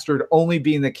 remastered only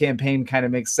being the campaign kind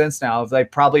of makes sense now. They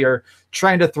probably are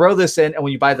trying to throw this in, and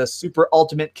when you buy the Super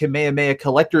Ultimate Kamehameha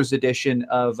Collector's Edition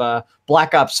of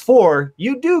Black Ops 4,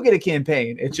 you do get a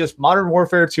campaign. It's just Modern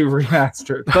Warfare 2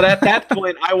 remastered. But at that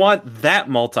point, I want that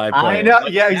multiplayer. I know,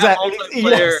 like, yeah, exactly.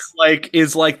 Multiplayer,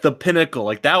 is like the pinnacle.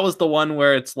 Like that was the one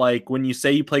where it's like when you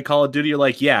say you play Call of Duty, you're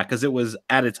like, yeah, because it was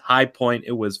at its high point.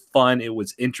 It was fun. It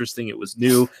was interesting. It was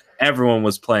new. Everyone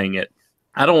was playing it.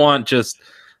 I don't want just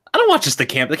the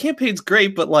camp. The campaign's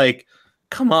great, but like,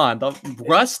 come on, the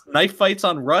Rust knife fights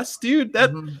on Rust, dude.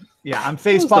 That I'm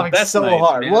face bombing so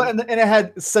hard. Man. Well, and it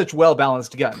had such well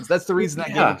balanced guns. That's the reason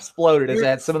that game exploded. Is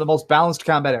that some of the most balanced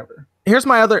combat ever. Here's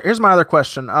my other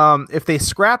question. If they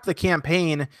scrap the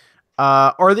campaign,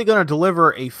 are they going to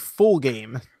deliver a full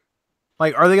game?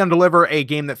 Like, are they going to deliver a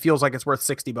game that feels like it's worth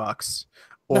 $60?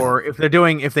 Or if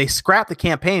they scrap the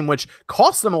campaign, which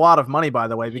costs them a lot of money, by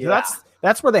the way, because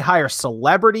that's where they hire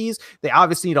celebrities. They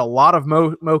obviously need a lot of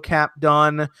mocap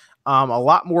done. A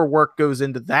lot more work goes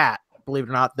into that believe it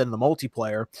or not, than the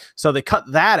multiplayer. So they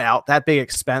cut that out, that big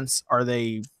expense. Are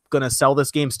they going to sell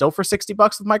this game still for $60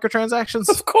 with microtransactions?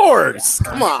 Of course.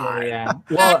 Come on. Yeah.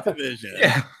 Well, Activision.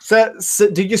 Yeah. so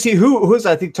did you see who's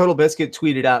I think Total Biscuit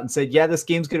tweeted out and said, yeah, this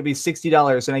game's going to be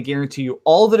 $60, and I guarantee you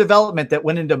all the development that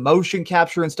went into motion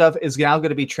capture and stuff is now going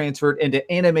to be transferred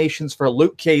into animations for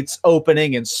loot crates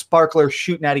opening and sparklers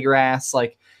shooting out of your ass.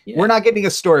 Like, we're not getting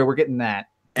a story, we're getting that.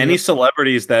 Any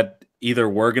celebrities that either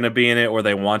were going to be in it or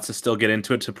they want to still get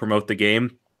into it to promote the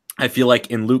game, I feel like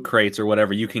in loot crates or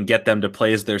whatever, you can get them to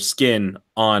play as their skin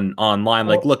online.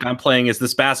 Like, look, I'm playing as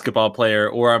this basketball player,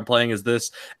 or I'm playing as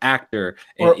this actor,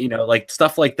 and, you know, like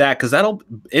stuff like that, because that'll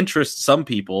interest some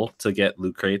people to get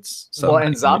loot crates.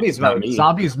 And zombies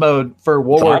mode for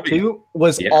World War II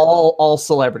was all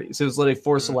celebrities. It was literally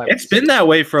 4 celebrities. It's been that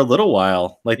way for a little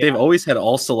while. Like they've always had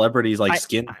all celebrities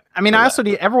skin. I mean,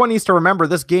 everyone needs to remember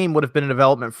this game would have been in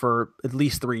development for at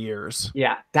least 3 years.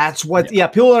 Yeah, that's what. Yeah,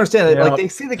 people understand that. Like, they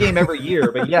see the game every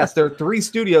year, but yes, there are 3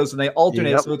 studios and they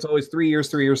alternate, so it's always 3 years,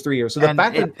 3 years, 3 years. So the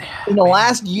fact that in the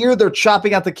last year they're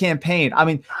chopping out the campaign, I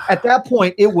mean, at that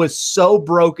point it was so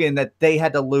broken that they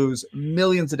had to lose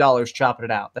millions of dollars chopping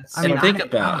it out. Think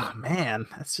about it. Man,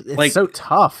 it's like so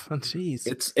tough. Jeez,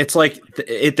 it's like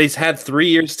they had 3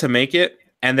 years to make it.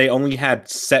 And they only had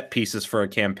set pieces for a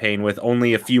campaign with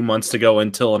only a few months to go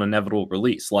until an inevitable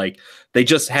release. Like, they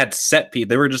just had set pieces.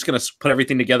 They were just going to put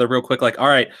everything together real quick. Like, all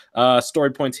right,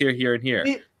 story points here, here, and here.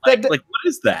 Like, what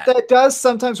is that? That does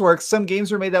sometimes work. Some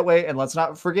games are made that way. And let's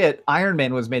not forget, Iron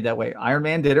Man was made that way. Iron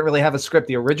Man didn't really have a script.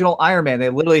 The original Iron Man, they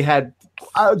literally had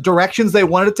directions they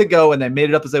wanted it to go, and they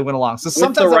made it up as they went along. So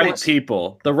sometimes with the right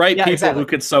people, who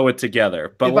could sew it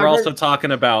together. But we're also talking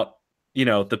about, you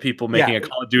know, the people making a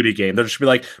Call of Duty game. They'll just be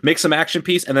like, make some action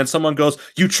piece, and then someone goes,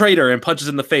 you traitor, and punches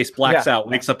in the face, blacks out,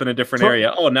 wakes up in a different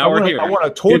area. Oh, now we're here. I want a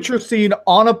torture scene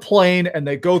on a plane, and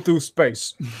they go through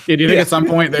space. Yeah, do you think at some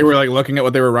point they were like looking at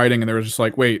what they were writing, and they were just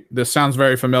like, wait, this sounds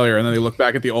very familiar, and then they look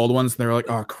back at the old ones, and they were like,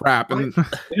 oh, crap. And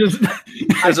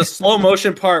there's a slow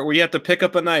motion part where you have to pick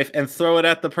up a knife and throw it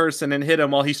at the person and hit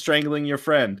him while he's strangling your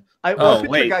friend.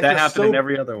 That happened in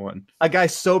every other one. A guy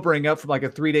sobering up from like a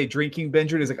 3-day drinking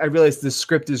binge, and he's like, I realized this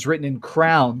script is written in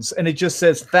crowns, and it just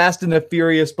says Fast and the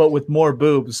Furious, but with more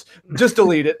boobs. Just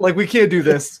delete it. Like, we can't do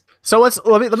this. So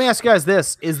let me ask you guys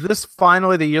this: is this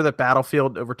finally the year that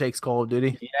Battlefield overtakes Call of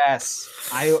Duty? Yes,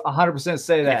 I 100%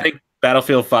 say that. I think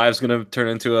Battlefield 5 is going to turn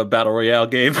into a battle royale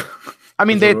game. I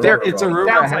mean, it's a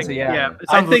rumor. I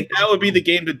think that would be the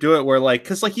game to do it. Where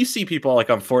because you see people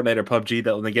like on Fortnite or PUBG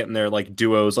that when they get in their like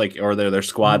duos, or their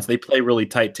squads, they play really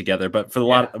tight together. But for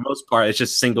the most part, it's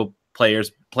just single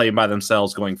players playing by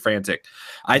themselves, going frantic.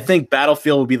 I think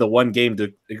Battlefield would be the one game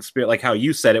to experience, like how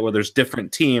you said it, where there's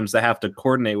different teams that have to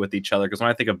coordinate with each other. Because when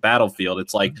I think of Battlefield,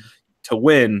 it's like, to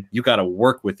win, you got to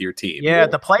work with your team. Yeah,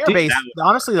 the player base,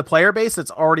 honestly, the player base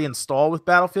that's already installed with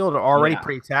Battlefield are already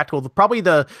pretty tactical. Probably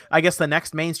the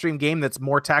next mainstream game that's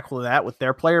more tactical than that with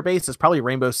their player base is probably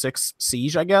Rainbow Six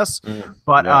Siege, I guess.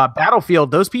 But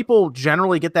Battlefield, those people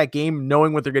generally get that game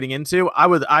knowing what they're getting into.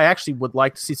 I actually would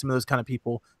like to see some of those kind of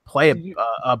people play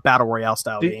a battle royale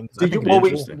style game.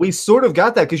 We sort of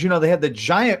got that because they had the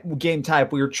giant game type.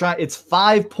 It's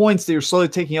 5 points that you're slowly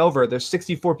taking over. There's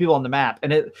 64 people on the map,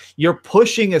 and you're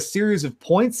pushing a series of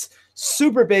points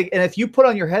super big. And if you put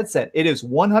on your headset, it is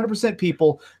 100%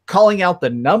 people calling out the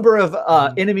number of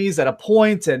enemies at a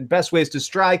point and best ways to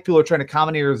strike. People are trying to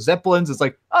commandeer zeppelins. It's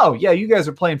like, oh yeah, you guys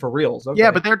are playing for reals. Okay.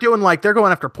 Yeah, but they're going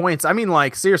after points. I mean,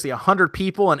 like seriously, 100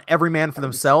 people and every man for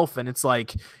themselves. And it's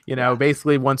like,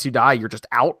 basically once you die, you're just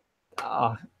out.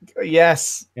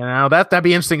 Yes. That'd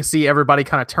be interesting to see everybody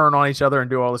kind of turn on each other and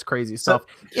do all this crazy stuff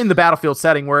in the Battlefield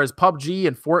setting, whereas PUBG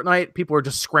and Fortnite, people are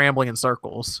just scrambling in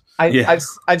circles.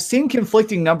 I've seen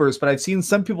conflicting numbers, but I've seen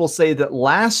some people say that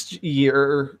last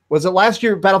year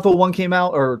Battlefield 1 came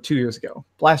out, or 2 years ago?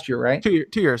 Last year, right? 2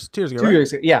 years ago. 2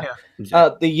 years ago. Yeah.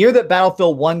 The year that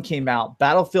Battlefield 1 came out,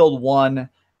 Battlefield 1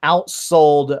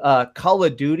 outsold Call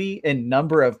of Duty in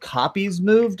number of copies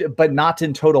moved, but not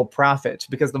in total profit,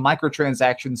 because the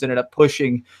microtransactions ended up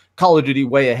pushing Call of Duty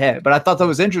way ahead. But I thought that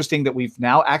was interesting that we've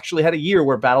now actually had a year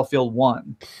where Battlefield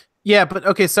won. Yeah, but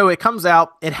okay, so it comes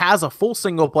out, it has a full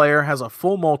single player, has a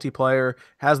full multiplayer,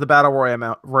 has the Battle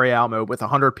Royale mode with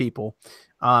 100 people.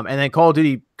 And then Call of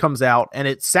Duty comes out, and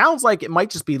it sounds like it might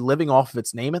just be living off of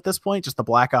its name at this point, just the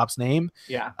Black Ops name.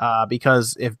 Yeah.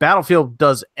 Because if Battlefield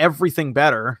does everything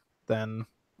better, then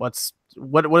what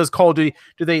is Call of Duty?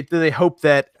 Do they hope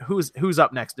that who's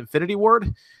up next? Infinity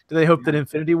Ward? Do they hope that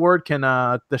Infinity Ward can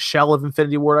the shell of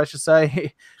Infinity Ward, I should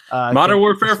say? Modern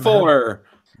Warfare 4.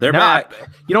 They're No, back.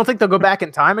 you don't think they'll go back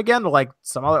in time again to like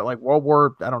some other like World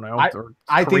War? I don't know. Or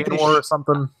I think Korean they War or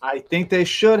something. I think they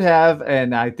should have,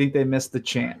 and I think they missed the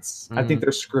chance. I think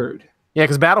they're screwed. Yeah,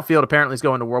 because Battlefield apparently is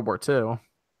going to World War II.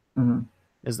 Mhm.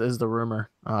 Is the rumor?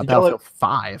 Did Battlefield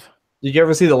 5. Did you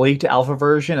ever see the leaked alpha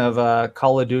version of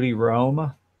Call of Duty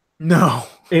Rome? No.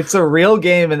 It's a real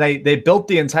game, and they built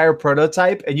the entire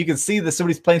prototype, and you can see that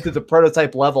somebody's playing through the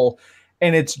prototype level,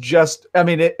 and it's just, I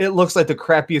mean, it looks like the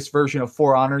crappiest version of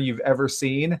For Honor you've ever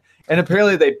seen. And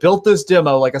apparently they built this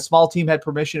demo, like a small team had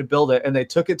permission to build it, and they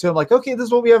took it to him like, okay, this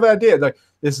is what we have an idea. Like,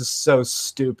 this is so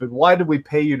stupid. Why did we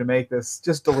pay you to make this?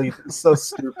 Just delete it. It's so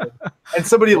stupid. And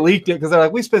somebody leaked it because they're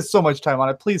like, we spent so much time on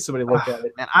it. Please, somebody look at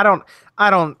it. Man, I don't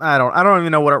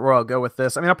even know where I'll go with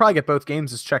this. I mean, I'll probably get both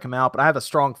games, just check them out, but I have a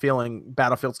strong feeling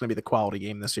Battlefield's going to be the quality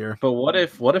game this year. But what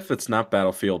if it's not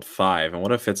Battlefield 5, and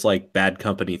what if it's like Bad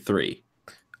Company 3?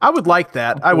 I would like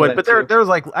that. I'm I would, cool but with that there's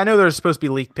like, I know there's supposed to be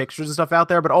leaked pictures and stuff out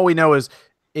there, but all we know is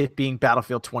it being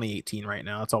Battlefield 2018 right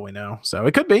now. That's all we know. So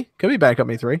it could be Bad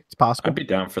Company 3. It's possible. I'd be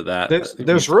down for that.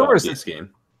 There's rumors this game.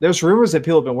 There's rumors that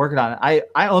people have been working on it.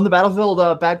 I own the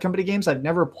Battlefield Bad Company games. I've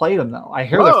never played them though. I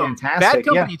hear they're fantastic. Bad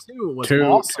Company 2 was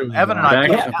awesome. Evan and I.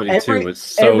 Bad Company 2 was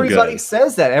so everybody good.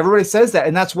 says that. Everybody says that,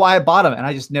 and that's why I bought them. And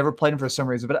I just never played them for some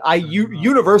reason. But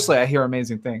universally, I hear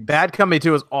amazing things. Bad Company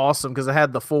 2 was awesome because it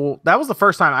had the full. That was the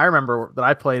first time I remember that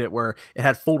I played it where it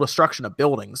had full destruction of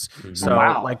buildings. So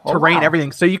like terrain,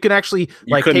 everything. So you can actually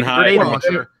like take a grenade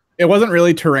launcher. It wasn't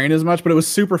really terrain as much, but it was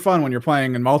super fun when you're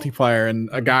playing in multiplayer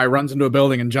and a guy runs into a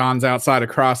building and John's outside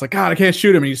across, like, God, I can't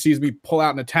shoot him. And he sees me pull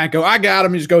out in a tank, go, I got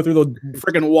him. And just go through the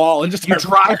freaking wall and just you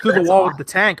drive through the wall with the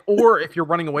tank. Or if you're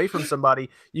running away from somebody,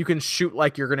 you can shoot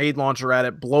like your grenade launcher at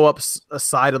it, blow up a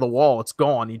side of the wall. It's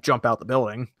gone. You jump out the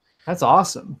building. That's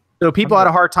awesome. So people had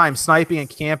a hard time sniping and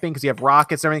camping because you have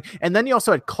rockets and everything. And then you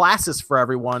also had classes for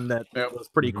everyone that was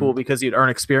pretty cool because you'd earn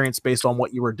experience based on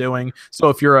what you were doing. So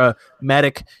if you're a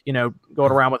medic,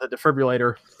 going around with a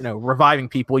defibrillator, reviving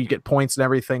people, you get points and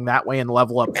everything that way and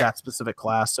level up that specific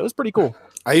class. So it was pretty cool.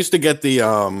 I used to get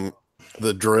the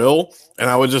drill,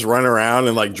 and I would just run around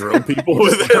and like drill people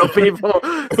with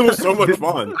it. It was so much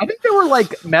fun. I think there were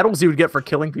like medals you would get for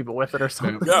killing people with it or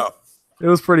something. Yeah. It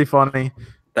was pretty funny.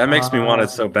 That makes me want it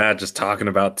so bad just talking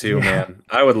about 2, man.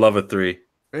 I would love a 3.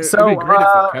 It'd be great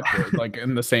if they kept it like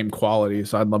in the same quality.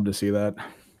 So I'd love to see that.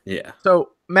 Yeah. So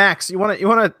Max, you want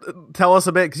to tell us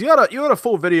a bit because you had a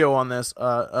full video on this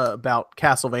about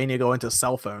Castlevania going to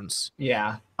cell phones.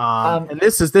 Yeah. And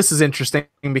this is interesting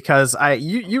because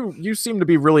you seem to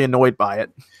be really annoyed by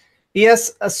it.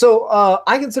 Yes, so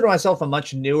I consider myself a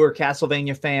much newer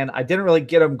Castlevania fan. I didn't really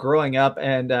get them growing up,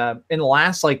 and in the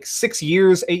last like 8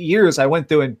 years, I went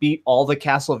through and beat all the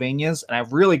Castlevanias, and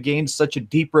I've really gained such a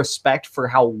deep respect for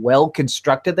how well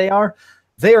constructed they are.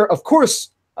 They are, of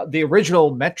course, the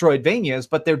original Metroidvanias,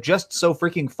 but they're just so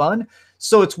freaking fun.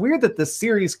 So it's weird that the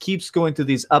series keeps going through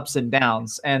these ups and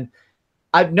downs, and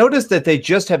I've noticed that they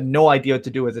just have no idea what to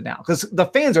do with it now because the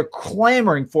fans are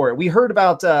clamoring for it. We heard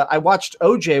about, I watched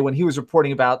OJ when he was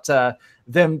reporting about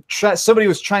somebody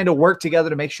was trying to work together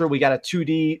to make sure we got a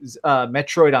 2D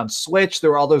Metroid on Switch.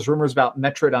 There were all those rumors about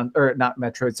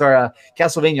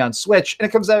Castlevania on Switch. And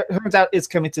turns out it's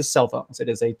coming to cell phones. It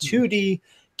is a 2D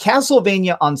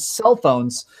Castlevania on cell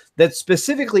phones that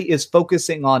specifically is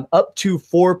focusing on up to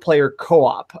 4-player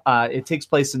co-op. It takes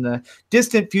place in the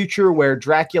distant future where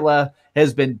Dracula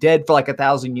has been dead for like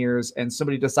 1,000 years and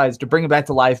somebody decides to bring him back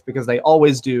to life because they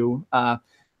always do.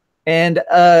 And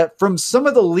from some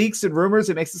of the leaks and rumors,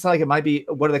 it makes it sound like it might be,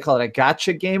 what do they call it, a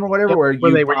gacha game or whatever, where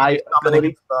you buy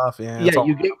stuff. Yeah,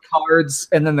 you get cards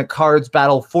and then the cards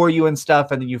battle for you and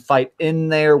stuff, and then you fight in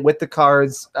there with the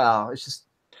cards. It's just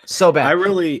so bad.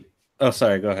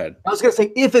 Sorry, go ahead. I was going to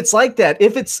say, if it's like that,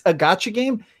 if it's a gacha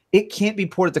game, it can't be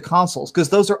ported to consoles because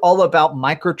those are all about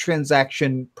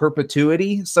microtransaction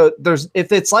perpetuity. So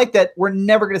if it's like that, we're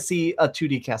never going to see a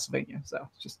 2D Castlevania. So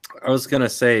I was going to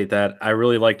say that I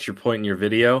really liked your point in your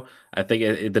video. I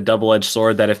think the double-edged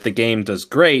sword that if the game does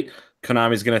great,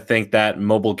 Konami's going to think that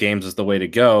mobile games is the way to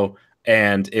go.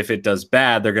 And if it does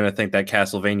bad, they're going to think that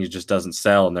Castlevania just doesn't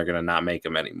sell and they're going to not make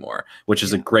them anymore, which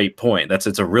is a great point.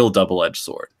 It's a real double-edged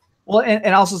sword. Well, and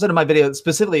I also said in my video,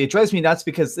 specifically, it drives me nuts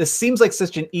because this seems like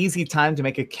such an easy time to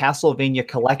make a Castlevania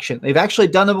collection. They've actually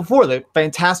done it before. The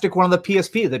fantastic one on the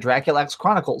PSP, the Dracula X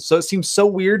Chronicles. So it seems so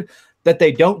weird that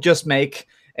they don't just make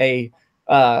a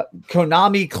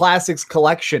Konami Classics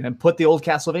collection and put the old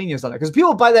Castlevanias on there. Because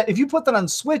people buy that. If you put that on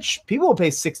Switch, people will pay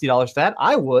 $60 for that.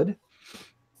 I would.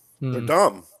 They're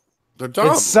dumb. They're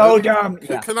dumb. It's so dumb.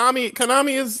 Yeah.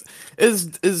 Konami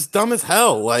is dumb as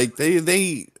hell. Like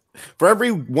they For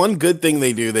every one good thing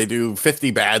they do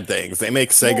 50 bad things. They make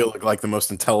Sega look like the most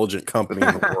intelligent company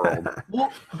in the world.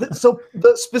 Well,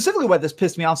 specifically why this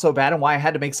pissed me off so bad and why I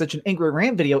had to make such an angry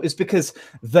rant video is because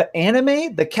the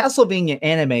Castlevania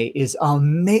anime is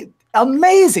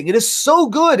amazing. It is so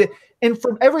good. And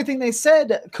from everything they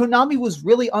said, Konami was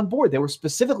really on board. They were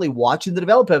specifically watching the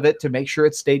development of it to make sure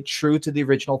it stayed true to the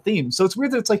original theme. So it's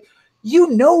weird that it's like, you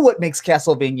know what makes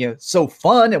Castlevania so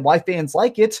fun and why fans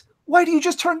like it. Why do you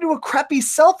just turn it into a crappy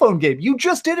cell phone game? You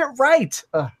just did it right.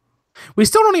 We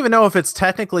still don't even know if it's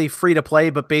technically free to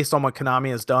play, but based on what Konami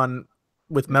has done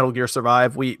with Metal Gear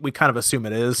Survive, we kind of assume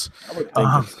it is. I would think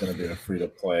it's going to be a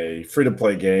free to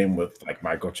play game with like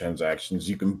microtransactions.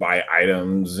 You can buy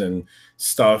items and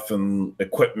stuff and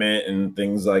equipment and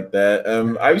things like that.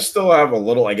 I still have a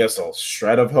little, I guess, a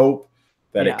shred of hope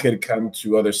that it could come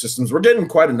to other systems. We're getting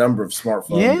quite a number of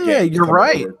smartphone. Yeah, you're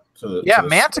right. To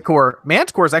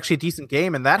Manticore is actually a decent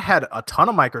game, and that had a ton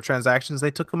of microtransactions. They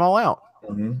took them all out.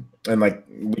 Mm-hmm. And like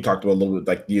we talked about a little bit,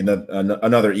 like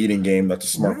another eating game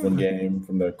that's a smartphone game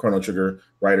from the Chrono Trigger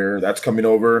writer that's coming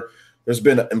over. There's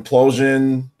been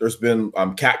Implosion. There's been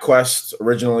Cat Quest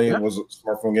originally was a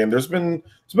smartphone game. There's been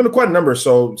quite a number.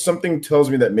 So something tells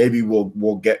me that maybe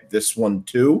we'll get this one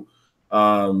too.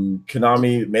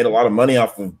 Konami made a lot of money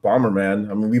off of Bomberman.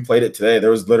 I mean, we played it today.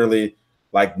 There was literally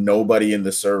like nobody in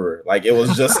the server. Like it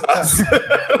was just us.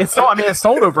 It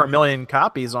sold over 1 million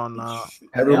copies on.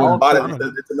 Everyone bought it.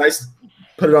 It's a nice.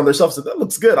 Put it on their shelf. So that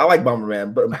looks good. I like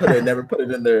Bomberman, but never put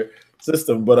it in their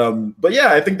system. But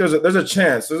yeah, I think there's a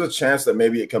chance. There's a chance that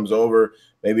maybe it comes over.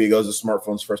 Maybe it goes to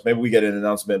smartphones first. Maybe we get an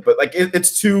announcement. But like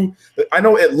it's too. I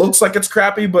know it looks like it's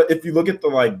crappy, but if you look at the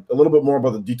like a little bit more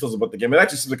about the details about the game, it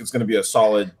actually seems like it's going to be a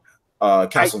solid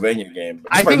Castlevania game.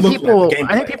 I think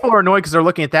people are annoyed because they're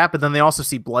looking at that, but then they also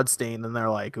see Bloodstained and they're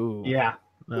like, "Ooh, yeah."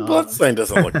 No. Bloodstained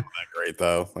doesn't look that great,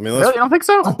 though. I mean, really? You don't think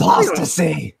so?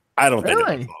 Apostasy. I don't think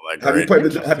Really? it's all that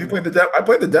great. Have you played the demo? I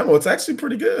played the demo. It's actually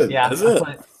pretty good. Yeah, Is it?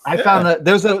 I found that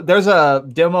there's a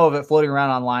demo of it floating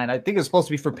around online. I think it's supposed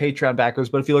to be for Patreon backers,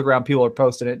 but if you look around, people are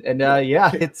posting it. And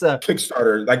it's a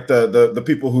Kickstarter, like the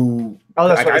people who. Oh,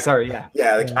 that's like, right. Sorry, yeah.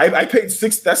 Yeah, like I paid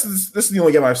 $6. This is the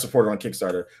only game I've supported on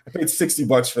Kickstarter. I paid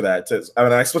 $60 for that.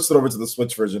 I switched it over to the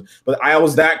Switch version, but I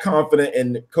was that confident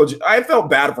in Koji. I felt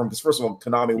bad for him because first of all,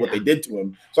 Konami, what they did to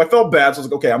him. So I felt bad. So I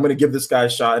was like, okay, I'm going to give this guy a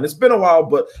shot. And it's been a while,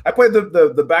 but I played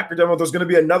the backer demo. There's going to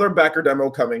be another backer demo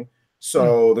coming.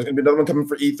 So there's gonna be another one coming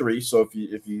for E3. So if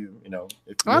you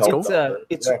that's cool.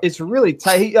 It's really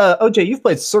tight. OJ, you've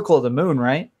played Circle of the Moon,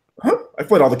 right? I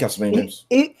played all the Castlevania games.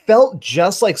 It felt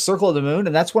just like Circle of the Moon,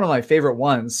 and that's one of my favorite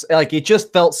ones. Like it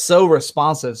just felt so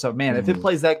responsive. So man, if it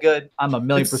plays that good, I'm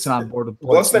 1,000,000% on board with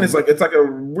Bloodstained. It's like a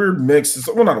weird mix.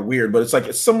 It's well, not a weird, but it's like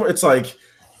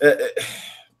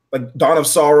Dawn of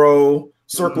Sorrow,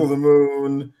 Circle of the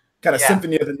Moon, kind of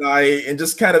Symphony of the Night, and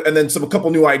just kind of, and then a couple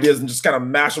new ideas, and just kind of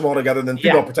mash them all together. And then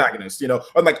female protagonists, and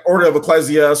like Order of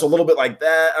Ecclesia, so a little bit like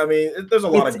that. I mean, there's a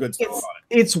lot of good stuff on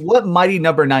it. It's what Mighty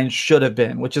Number 9 should have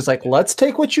been, which is like, let's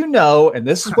take what you know, and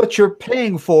this is what you're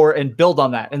paying for, and build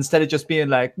on that instead of just being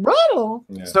like, rattle.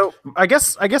 Yeah. So I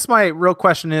guess my real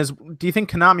question is, do you think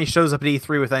Konami shows up at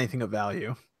E3 with anything of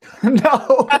value?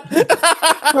 No.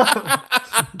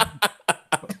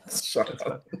 Shut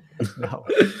up. No.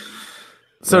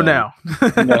 So no.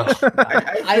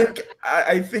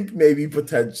 I think maybe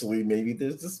potentially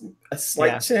there's just a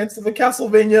slight chance of a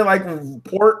Castlevania like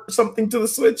port or something to the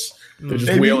Switch. They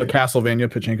just wheel a Castlevania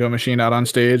pachinko machine out on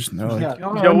stage. And like,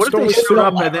 what if they showed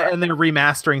up and they're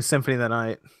remastering Symphony of the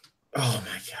Night? Oh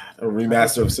my god, a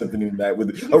remaster of Symphony of the Night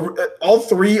with all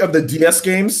 3 of the DS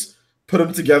games, put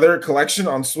them together, collection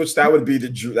on Switch. That would be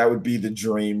the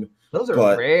dream. Those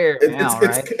are rare now,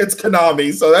 right? It's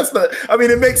Konami, so that's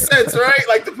it makes sense, right?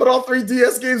 Like to put all 3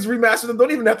 DS games, remaster them.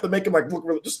 Don't even have to make them like look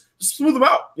really. Just smooth them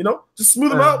out, Just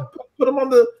smooth them out. Put them on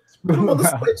the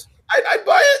Switch. I'd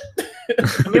buy it.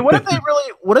 I mean, what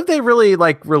if they really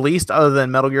like released other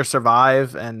than Metal Gear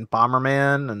Survive and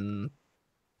Bomberman, and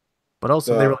what else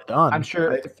have they really done? I'm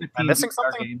sure. I'm missing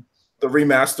something. The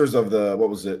remasters of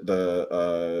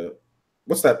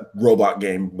what's that robot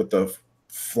game with the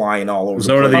flying all over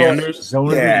Zone of the Enders? There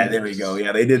we go.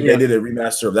 Yeah, they did a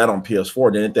remaster of that on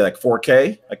PS4, didn't they? Like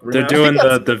 4K? They're doing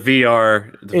the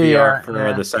VR for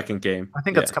the second game. I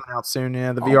think that's coming out soon,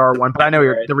 the VR one. But I know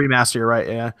the remaster, you're right,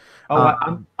 yeah.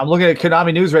 I'm looking at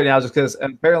Konami News right now just because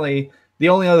apparently the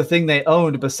only other thing they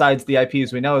owned besides the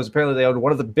IPs we know is apparently they owned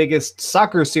one of the biggest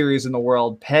soccer series in the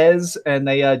world, PES, and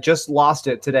they just lost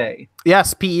it today.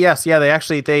 Yes, PES. Yeah,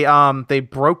 they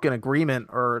broke an agreement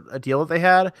or a deal that they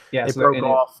had. Yeah, They so they're broke in it.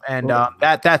 off, and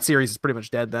that series is pretty much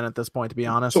dead then at this point, to be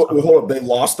honest. So hold up, they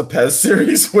lost the PES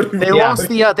series. What do you They mean? lost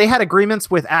they had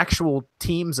agreements with actual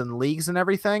teams and leagues and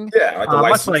everything. Yeah, like a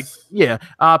Much license.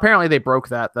 apparently they broke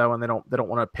that though, and they don't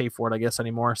want to pay for it, I guess,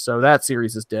 anymore. So that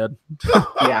series is dead.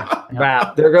 Yeah.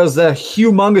 Wow. There goes the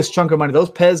humongous chunk of money.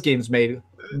 Those PES games made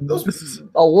Those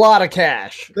a lot of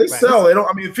cash. they Right. sell. They don't.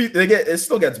 I mean, they get it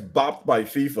still gets bopped by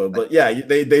FIFA, but yeah,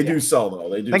 they do sell though.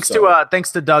 They do. Thanks sell.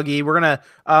 to Dougie. We're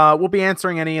gonna we'll be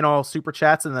answering any and all super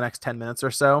chats in the next 10 minutes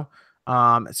or so.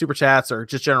 Super chats or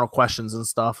just general questions and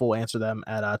stuff. We'll answer them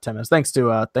at 10 minutes. Thanks to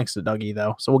Dougie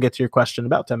though. So we'll get to your question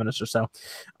about 10 minutes or so.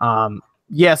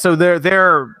 Yeah, so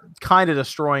they're kind of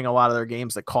destroying a lot of their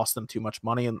games that cost them too much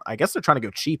money, and I guess they're trying to go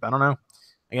cheap. I don't know.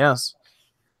 I guess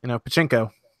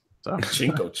pachinko. So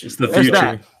Chinko It's cheap. the there's future.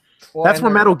 that. Well, That's and where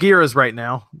they're- Metal Gear is right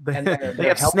now. and They their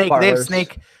have health Snake. They have bars.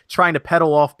 Snake trying to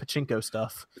peddle off pachinko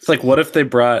stuff. It's like, what if they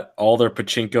brought all their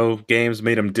pachinko games,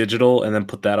 made them digital, and then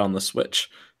put that on the Switch?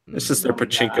 It's just their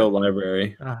pachinko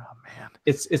library. Oh man.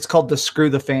 It's called the Screw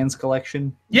the Fans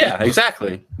collection. Yeah,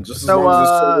 exactly. Just as So, long as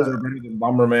the servers are better than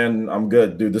Bomberman, I'm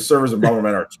good, dude. The servers of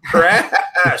Bomberman are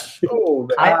trash. Oh,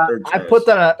 I put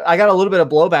that. I got a little bit of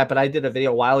blowback, but I did a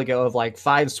video a while ago of like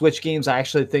 5 Switch games I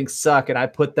actually think suck, and I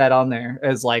put that on there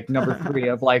as like number 3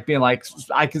 of like being like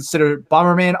I consider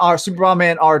Bomberman or Super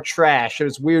Bomberman are trash. It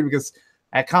was weird because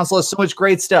that console has so much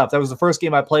great stuff. That was the first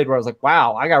game I played where I was like,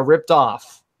 wow, I got ripped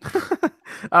off.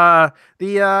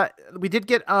 We did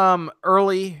get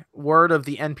early word of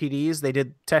the NPDs. They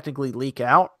did technically leak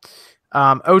out.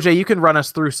 OJ, you can run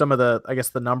us through some of the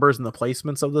numbers and the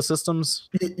placements of the systems.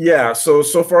 Yeah, so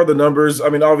far the numbers. I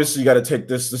mean, obviously you got to take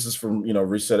this. This is from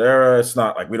Reset Era. It's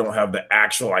not like we don't have the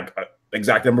actual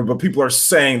exact number, but people are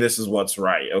saying this is what's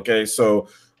right. Okay, so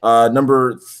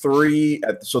number 3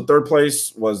 third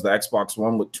place was the Xbox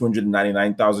One with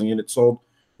 299,000 units sold.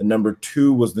 The number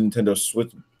 2 was the Nintendo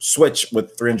Switch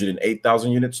with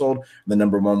 308,000 units sold. And the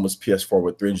number 1 was PS4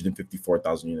 with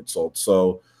 354,000 units sold.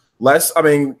 So less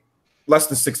than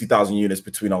 60,000 units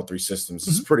between all 3 systems.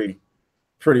 It's pretty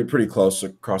close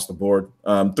across the board.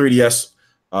 3DS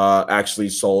actually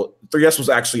sold. 3DS was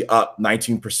actually up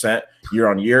 19% year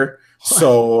on year.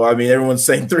 So I mean, everyone's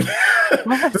saying the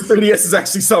 3DS is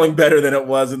actually selling better than it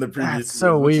was in the previous. That's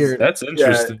so weird. That's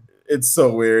interesting. It's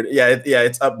so weird. Yeah,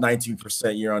 it's up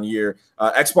 19% year on year.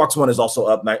 Xbox One is also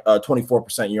up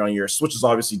 24% year on year. Switch is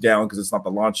obviously down because it's not the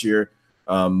launch year.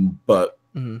 But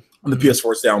the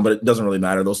PS4 is down, but it doesn't really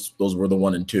matter. Those were the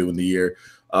 1 and 2 in the year.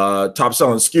 Top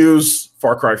selling SKUs: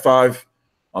 Far Cry 5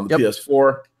 on the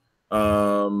PS4.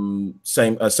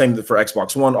 Same for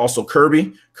Xbox One. Also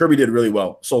Kirby. Kirby did really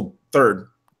well. Sold 3rd.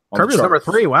 Kirby's number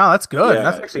 3. Wow, that's good. Yeah,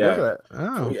 that's actually yeah. good.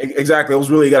 Oh. Exactly. It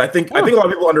was really good. I think a lot of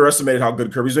people underestimated how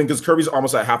good Kirby's doing because Kirby's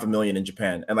almost at 500,000 in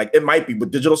Japan. And it might be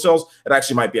with digital sales, it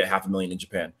actually might be at 500,000 in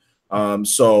Japan.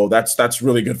 So that's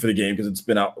really good for the game because it's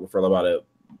been out for about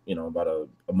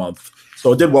a month.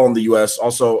 So it did well in the US.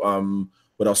 Also,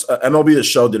 what else? MLB The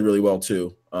Show did really well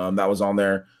too. That was on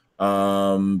there.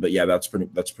 But yeah, that's pretty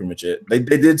much it. They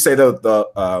did say that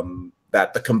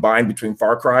the combined between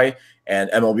Far Cry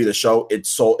and MLB The Show, it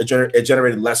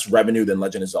generated less revenue than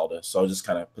Legend of Zelda. So it just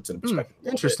kind of puts it in perspective.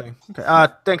 Interesting.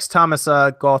 Okay. Thanks, Thomas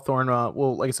Gawthorne.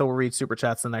 We'll read super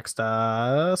chats the next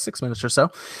 6 minutes or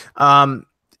so.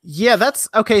 Yeah, that's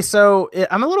okay. So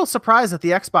I'm a little surprised that the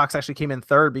Xbox actually came in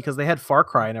 3rd because they had Far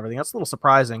Cry and everything. That's a little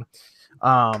surprising.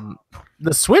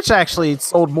 The Switch actually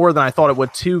sold more than I thought it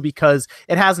would too because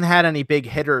it hasn't had any big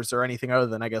hitters or anything other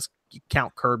than, I guess, you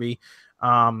count Kirby.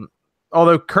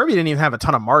 Although Kirby didn't even have a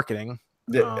ton of marketing.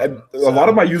 A lot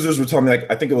of my users were telling me,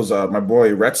 I think it was my boy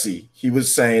Retsy. He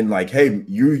was saying hey,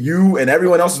 you and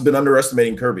everyone else has been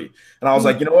underestimating Kirby. And I was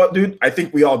like, you know what, dude? I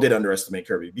think we all did underestimate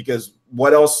Kirby because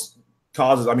what else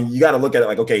causes? I mean, you got to look at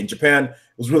it okay, in Japan, it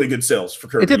was really good sales for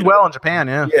Kirby. It did well in Japan,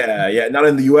 yeah. Yeah. Not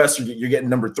in the US, you're getting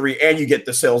number 3, and you get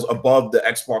the sales above the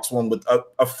Xbox One with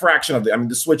a fraction of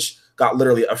the Switch got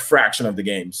literally a fraction of the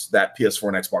games that PS4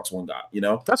 and Xbox One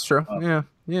got, That's true. Yeah.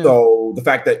 So the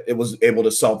fact that it was able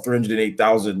to sell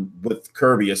 308,000 with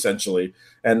Kirby essentially,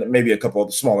 and maybe a couple of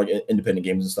the smaller independent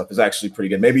games and stuff is actually pretty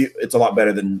good. Maybe it's a lot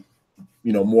better than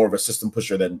more of a system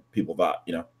pusher than people thought.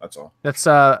 That's all. That's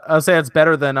I'll say it's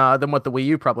better than what the Wii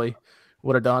U probably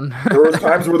would have done. There were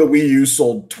times where the Wii U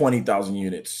sold 20,000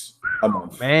 units. a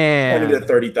month. 20 Man, to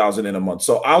 30,000 in a month.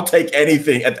 So I'll take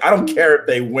anything. I don't care if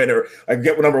they win or I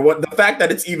get number one. The fact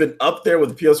that it's even up there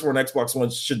with PS4 and Xbox One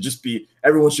should just be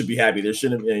everyone should be happy. There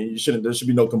shouldn't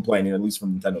be no complaining, at least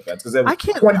from Nintendo fans, because I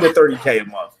can't 20 to 30K a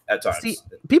month at times. see.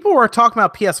 People were talking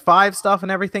about PS5 stuff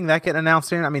and everything that getting announced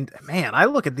here. I mean, man, I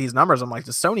look at these numbers. I'm like,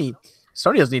 Sony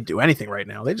doesn't need to do anything right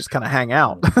now. They just kind of hang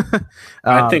out.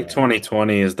 I think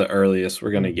 2020 is the earliest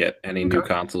we're going to get any new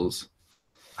consoles.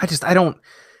 I don't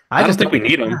think we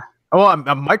need them. Oh,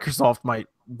 Microsoft might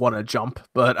want to jump,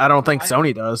 but I don't think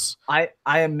Sony does. I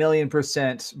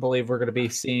 1,000,000% believe we're going to be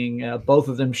seeing both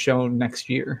of them shown next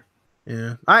year.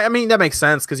 Yeah, I mean that makes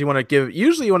sense because you want to give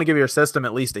your system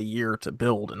at least a year to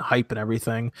build and hype and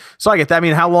everything. So I get that. I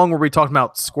mean, how long were we talking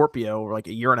about Scorpio? Like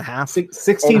a year and a half?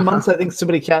 16 months. I think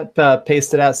somebody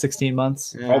pasted out 16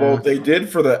 months. Yeah. Although they did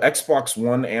for the Xbox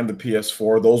One and the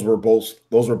PS4, those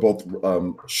were both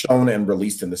shown and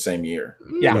released in the same year.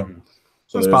 Yeah.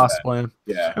 So That's there's possible. that.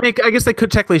 Yeah. I mean, I guess they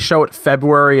could technically show it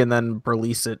February and then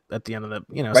release it at the end of the,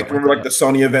 Like remember like the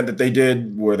Sony event that they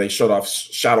did where they showed off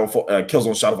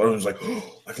Killzone Shadowfall. And it was like,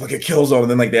 like look at Killzone, and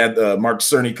then like they had Mark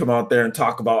Cerny come out there and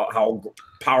talk about how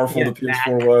powerful the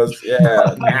PS4 was.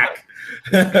 Yeah,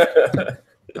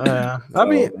 that'd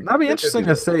be interesting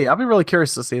to see. I'll be really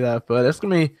curious to see that, but it's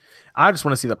gonna be. I just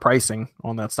want to see the pricing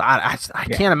on that stuff. I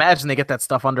can't imagine they get that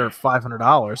stuff under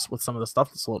 $500 with some of the stuff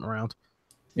that's floating around.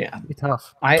 Yeah, It'd be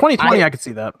tough. 2020, I could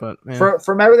see that, but man.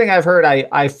 From everything I've heard,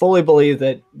 I fully believe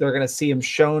that they're going to see him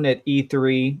shown at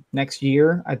E3 next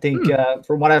year. I think,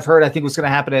 from what I've heard, I think what's going to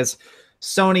happen is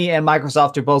Sony and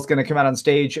Microsoft are both going to come out on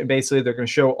stage, and basically they're going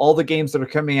to show all the games that are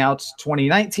coming out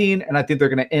 2019, and I think they're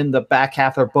going to end the back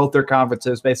half of both their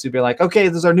conferences, basically be like, okay,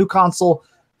 this is our new console.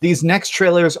 These next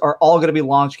trailers are all going to be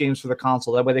launch games for the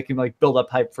console. That way they can like build up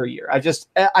hype for a year.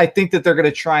 I think that they're going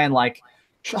to try and like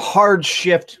hard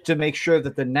shift to make sure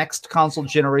that the next console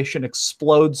generation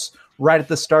explodes right at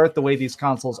the start, the way these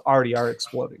consoles already are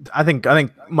exploding. I think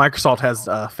Microsoft has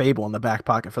Fable in the back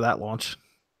pocket for that launch.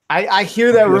 I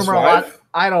hear that rumor a lot.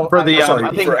 I don't. For the sorry,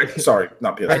 I think, sorry,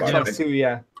 not PS5. PS2,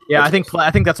 yeah. Yeah, I think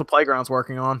that's what Playground's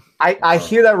working on. I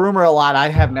hear that rumor a lot. I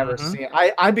have never seen it.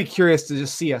 I'd be curious to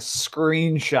just see a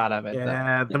screenshot of it.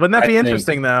 Yeah, wouldn't that be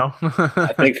interesting though?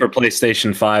 I think for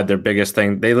PlayStation 5, their biggest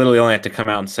thing, they literally only have to come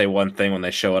out and say one thing when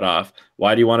they show it off.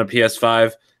 Why do you want a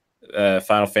PS5?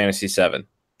 Final Fantasy 7.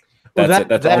 That's it.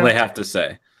 That's all they have to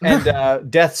say. And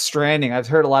Death Stranding. I've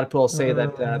heard a lot of people say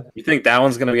that. You think that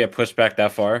one's going to get pushed back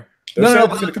that far? No,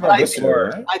 It's gonna come out this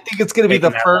year, right? I think it's going to be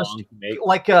the first.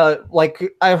 Like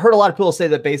I've heard a lot of people say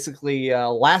that basically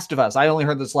Last of Us. I only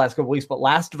heard this last couple weeks, but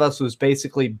Last of Us was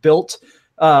basically built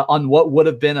on what would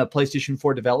have been a PlayStation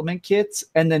 4 development kit,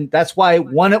 and then that's why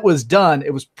when it was done,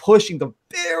 it was pushing the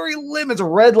very limits, a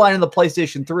red line in the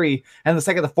PlayStation 3. And the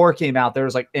second the 4 came out, there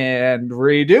was like and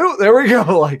redo. There we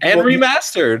go, like and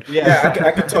remastered. Yeah,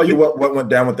 I can tell you what went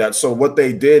down with that. So what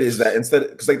they did is that instead,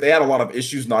 because like they had a lot of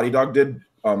issues, Naughty Dog did.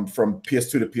 From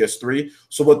PS2 to PS3.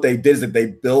 So what they did is that they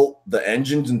built the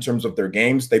engines in terms of their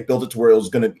games. They built it to where it was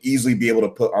going to easily be able to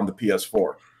put on the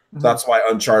PS4. So that's why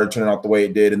Uncharted turned out the way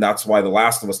it did, and that's why The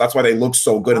Last of Us. That's why they look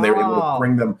so good, and they were able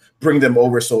to bring them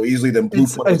over so easily. Then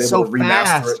Bluepoint was able to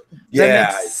remaster it. Yeah,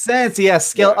 that makes sense. Yeah,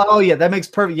 scale. Yeah. Oh yeah, that makes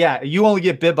perfect. Yeah, you only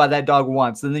get bit by that dog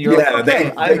once, and then you're like,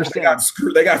 okay, I understand.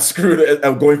 They got screwed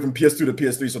going from PS2 to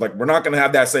PS3. So like, we're not going to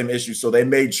have that same issue. So they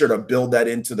made sure to build that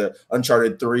into the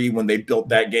Uncharted 3 when they built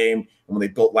that game. When they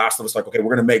built Last of Us, like, okay,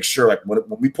 we're going to make sure, like, when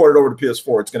we port it over to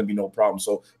PS4, it's going to be no problem.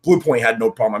 So Bluepoint had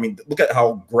no problem. I mean, look at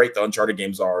how great the Uncharted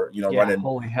games are, running.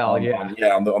 Holy hell, on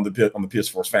the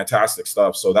PS4. It's fantastic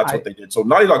stuff. So that's what they did. So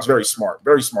Naughty Dog's very smart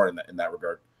in that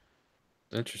regard.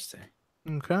 Interesting.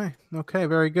 Okay,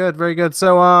 very good.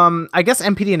 So, I guess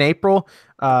MPD in April.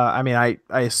 I mean, I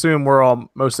assume we're all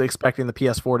mostly expecting the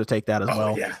PS4 to take that as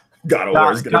well. Yeah, God of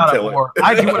War is going to kill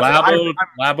it.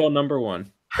 Labo number 1.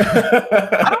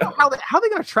 I don't know how they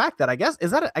gonna track that. I guess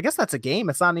that's a game.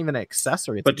 It's not even an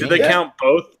accessory. But do they count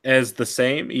both as the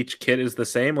same? Each kit is the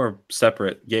same or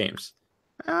separate games?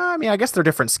 I mean, I guess they're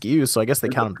different SKUs, so I guess they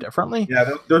count them differently. Yeah,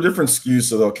 they're different SKUs,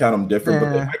 so they'll count them different.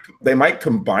 But they might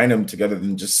combine them together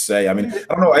than just say. I mean,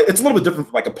 I don't know. It's a little bit different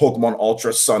from like a Pokemon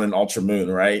Ultra Sun and Ultra Moon,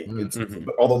 right?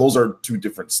 Although those are two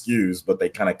different SKUs, but they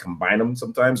kind of combine them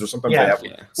sometimes, or sometimes they have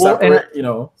separate.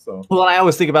 So well, I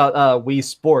always think about Wii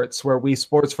Sports, where Wii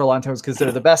Sports for a long time was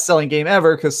considered the best-selling game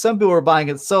ever because some people were buying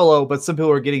it solo, but some people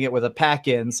were getting it with a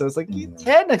pack-in. So it's like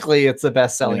technically it's the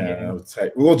best-selling game.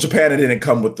 Well, Japan it didn't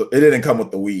come with the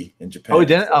Wii in Japan. Oh, it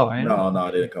didn't? Oh, no,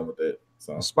 it didn't come with it.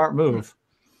 So smart move.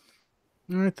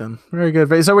 All right then, very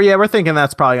good. So we're thinking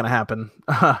that's probably going to happen.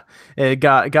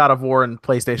 God of War and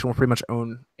PlayStation will pretty much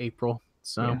own April.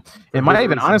 So Yeah. it might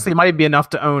even honestly might be enough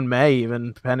to own May,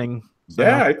 even depending. So.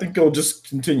 Yeah, I think it'll just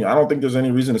continue. I don't think there's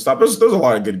any reason to stop. There's a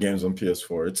lot of good games on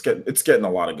PS4. It's getting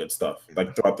a lot of good stuff.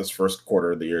 Like throughout this first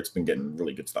quarter of the year, it's been getting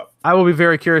really good stuff. I will be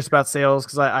very curious about sales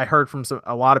because I heard from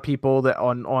a lot of people that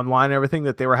online and everything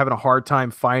that they were having a hard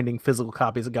time finding physical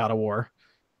copies of God of War.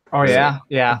 Oh yeah,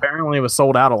 yeah. Apparently, it was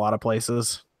sold out a lot of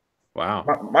places.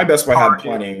 Wow. My Best Buy had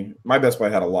plenty. My Best Buy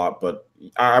had a lot, but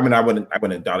I mean, I wouldn't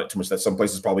doubt it too much that some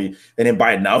places probably they didn't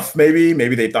buy enough. Maybe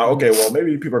they thought, okay, well,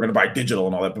 maybe people are going to buy digital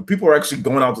and all that, but people are actually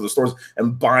going out to the stores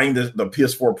and buying the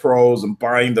PS4 Pros and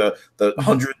buying the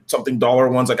 $100-something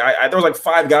ones. Like there was like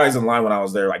 5 guys in line when I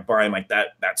was there, like buying like that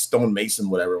Stone-Mason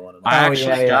whatever one. I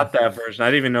actually got that version. I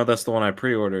didn't even know that's the one I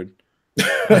pre-ordered. I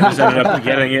just ended up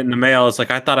getting it in the mail. It's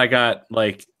like I thought I got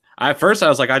like. At first, I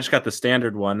was like, I just got the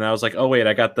standard one, and I was like, oh wait,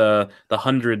 I got the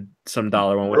 $100-some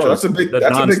one, which was that's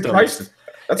a big price.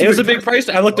 It was a big price.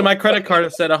 I looked at my credit card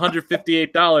and said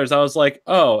 $158. I was like,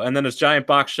 oh, and then this giant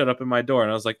box showed up in my door, and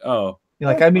I was like, oh.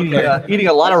 You're like, I'm eating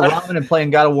a lot of ramen and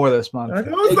playing God of War this month.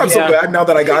 It's not so bad now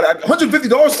that I got it.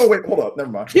 $150. Oh wait, hold up,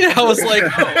 never mind. Yeah, I was like,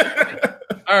 oh.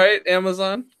 All right,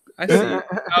 Amazon, I see you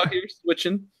out here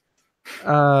switching.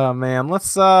 Man,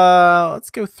 let's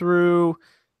go through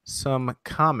some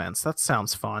comments. That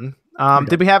sounds fun.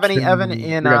 Did we have any Evan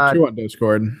in? We got 2 on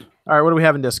Discord. All right, what do we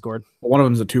have in Discord? One of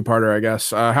them is a 2-parter, I guess.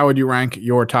 How would you rank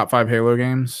your top 5 Halo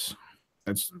games?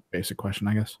 That's a basic question,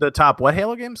 I guess. The top what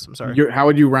Halo games? I'm sorry. How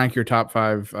would you rank your top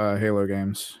 5 Halo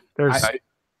games? There's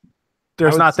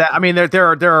not that. I mean,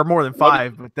 there are more than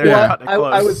 5, but they're cutting it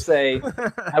close.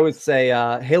 I would say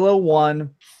Halo 1,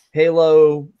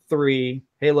 Halo 3,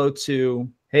 Halo 2,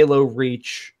 Halo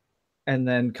Reach, and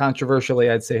then controversially,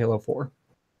 I'd say Halo 4.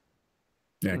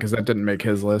 Yeah, because that didn't make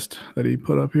his list that he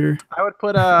put up here. I would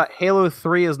put Halo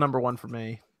 3 as number 1 for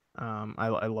me.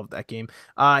 I love that game.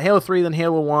 Halo 3, then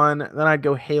Halo 1, then I'd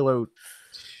go Halo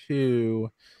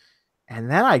 2, and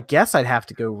then I guess I'd have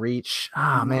to go Reach.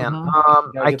 Ah, man.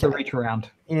 I can Reach around.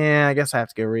 Yeah, I guess I have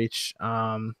to go Reach.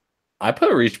 I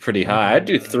put Reach pretty high. I'd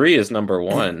do 3 as number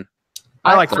 1.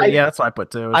 I like 3. Yeah, that's what I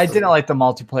put too. I didn't like the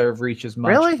multiplayer of Reach as much.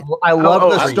 Really? I love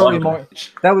the story more.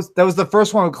 Reach. That was the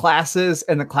first one with classes,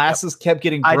 and the classes kept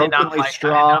getting brokenly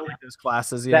strong. I did not like those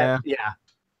classes. Yeah.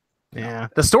 Yeah.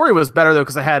 The story was better though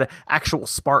because I had actual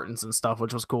Spartans and stuff,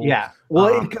 which was cool. Yeah.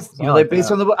 Well, because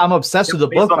based on the book, I'm obsessed with the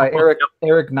book by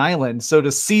Eric Nyland. So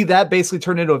to see that basically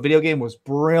turn into a video game was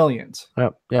brilliant.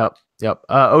 Yep.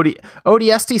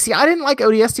 ODST. I didn't like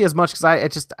ODST as much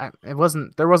because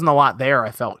there wasn't a lot there.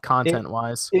 I felt content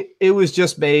wise. It was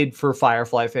just made for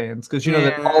Firefly fans because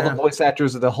that all the voice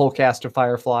actors of the whole cast of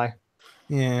Firefly.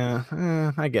 Yeah,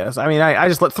 I guess. I mean, I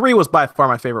just 3 was by far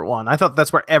my favorite one. I thought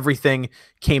that's where everything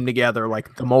came together,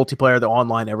 like the multiplayer, the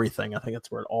online, everything. I think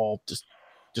that's where it all just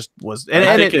was,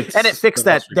 and it fixed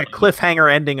that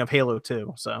cliffhanger ending of Halo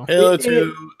 2. So Halo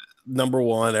 2, number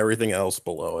 1, everything else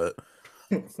below it.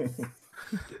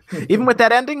 Even with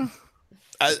that ending,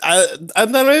 I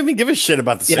don't even give a shit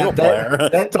about the single player.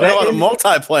 Talk about the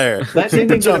multiplayer. That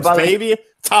ending jumps, baby.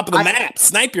 Top of the map.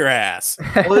 Snipe your ass.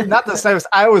 Well, not the same.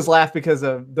 I always laugh because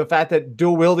of the fact that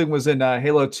dual wielding was in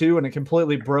Halo 2 and it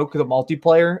completely broke the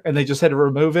multiplayer and they just had to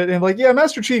remove it. And I'm like, yeah,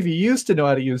 Master Chief, he used to know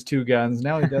how to use 2 guns.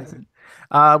 Now he doesn't.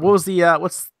 What was the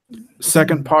what's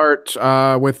second part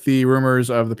with the rumors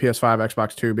of the PS5,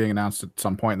 Xbox 2 being announced at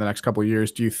some point in the next couple of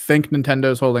years? Do you think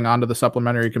Nintendo's holding on to the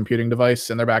supplementary computing device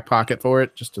in their back pocket for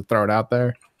it, just to throw it out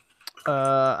there?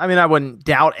 I mean, I wouldn't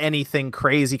doubt anything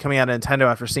crazy coming out of Nintendo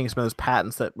after seeing some of those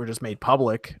patents that were just made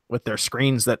public with their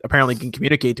screens that apparently can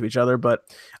communicate to each other. But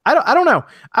I don't know.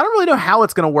 I don't really know how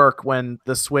it's going to work when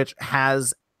the Switch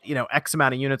has, X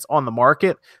amount of units on the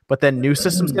market, but then new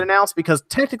systems get announced, because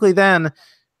technically then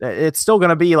it's still going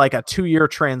to be like a 2-year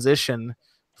transition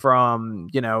from,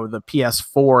 the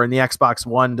PS4 and the Xbox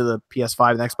One to the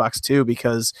PS5 and the Xbox 2,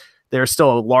 because there's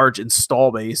still a large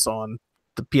install base on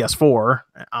the PS4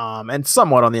 and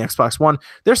somewhat on the Xbox One.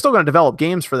 They're still going to develop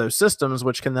games for those systems,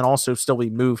 which can then also still be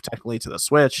moved technically to the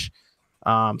Switch. So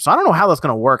I don't know how that's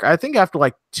going to work. I think after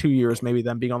like 2 years, maybe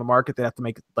them being on the market, they have to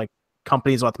make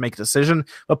companies will have to make a decision.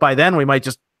 But by then we might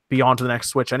just be on to the next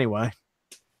Switch anyway.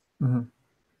 Mm-hmm.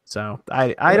 So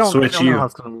I don't know how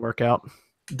it's going to work out.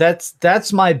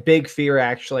 That's my big fear,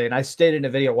 actually. And I stated in a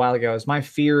video a while ago, is my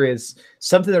fear is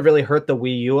something that really hurt the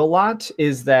Wii U a lot,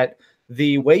 is that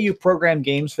the way you program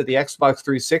games for the Xbox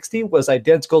 360 was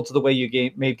identical to the way you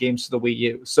made games for the Wii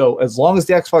U. So as long as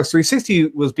the Xbox 360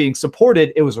 was being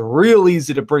supported, it was real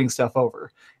easy to bring stuff over.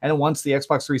 And once the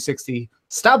Xbox 360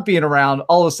 stopped being around,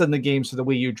 all of a sudden the games for the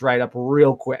Wii U dried up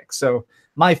real quick. So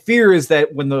My fear is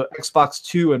that when the Xbox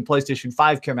 2 and PlayStation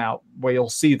 5 come out, where you'll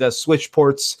see the Switch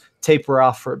ports taper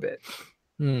off for a bit.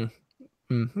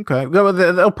 Okay,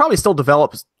 they'll probably still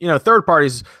develop. Third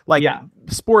parties like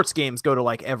sports games go to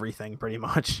like everything pretty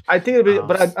much. I think,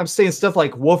 but I'm saying stuff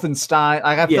like Wolfenstein.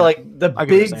 I feel like the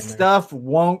big stuff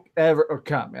won't ever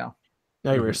come. Yeah.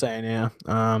 Yeah, you were saying, yeah.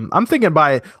 I'm thinking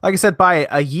by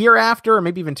a year after, or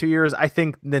maybe even 2 years, I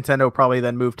think Nintendo probably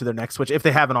then move to their next Switch if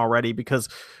they haven't already, because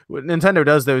Nintendo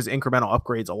does those incremental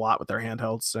upgrades a lot with their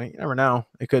handhelds. So you never know.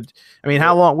 It could. I mean,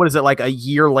 how long? What is it, like a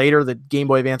year later? The Game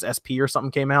Boy Advance SP or something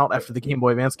came out after the Game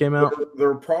Boy Advance came out.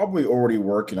 They're probably already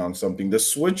working on something. The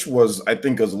Switch I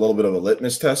think, was a little bit of a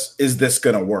litmus test. Is this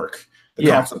going to work? The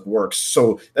concept works.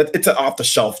 So it's an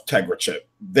off-the-shelf Tegra chip.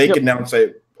 They can now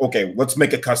say, okay, let's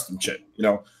make a custom chip.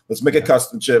 Let's make a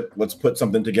custom chip. Let's put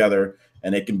something together,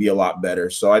 and it can be a lot better.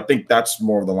 So I think that's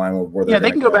more of the line where they're. Yeah, they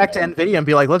can go back to NVIDIA and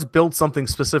be like, let's build something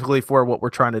specifically for what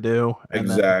we're trying to do. And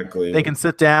exactly. They can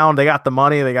sit down. They got the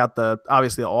money. They got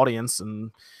obviously the audience, and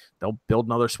they'll build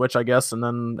another Switch, I guess, and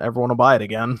then everyone will buy it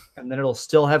again. And then it'll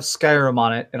still have Skyrim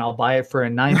on it, and I'll buy it for a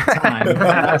ninth time.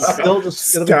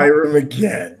 Skyrim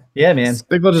again. Yeah, man. I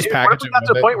think they'll just package it. Got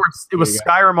to a point where it was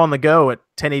Skyrim on the go at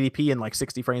 1080p and like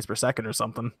 60 frames per second or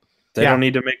something. They don't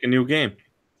need to make a new game.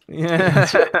 Yeah.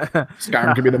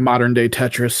 Skyrim could be the modern day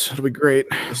Tetris. It'll be great.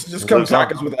 This just comes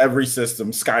packaged with every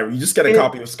system. Skyrim. You just get a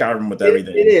copy of Skyrim with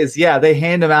everything. It is. Yeah, they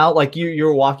hand them out like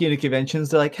you're walking into conventions.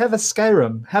 They're like, have a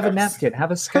Skyrim, have a napkin,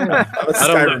 have a Skyrim. Have a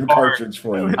Skyrim cartridge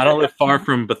for you. I don't live far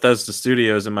from Bethesda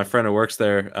Studios, and my friend who works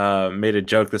there made a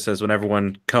joke that says when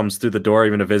everyone comes through the door,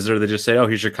 even a visitor, they just say, "Oh,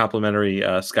 here's your complimentary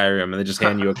Skyrim," and they just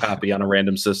hand you a copy on a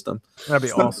random system. That'd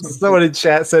be awesome. Someone in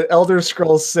chat said Elder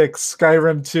Scrolls 6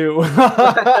 Skyrim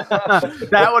 2.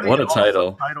 That would be what a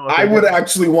title! I would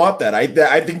actually want that. I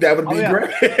think that would be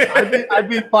great. I'd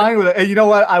be fine with it. And you know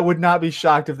what? I would not be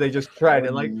shocked if they just tried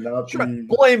it. Like,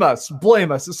 blame us.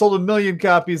 It sold 1 million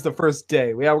copies the first day.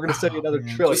 Yeah, we're gonna send you another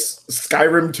trillion. Just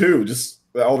Skyrim 2. Just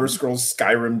the Elder Scrolls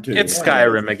Skyrim 2. It's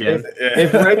Skyrim again.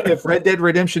 If Red Dead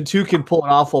Redemption 2 can pull it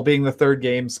off while being the third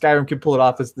game, Skyrim can pull it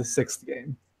off as the sixth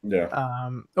game.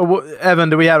 Yeah. Evan,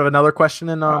 do we have another question?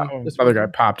 This other guy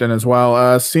popped in as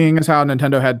well. Seeing as how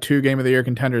Nintendo had 2 Game of the Year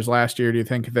contenders last year, do you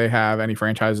think they have any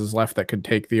franchises left that could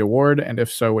take the award? And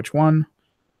if so, which one?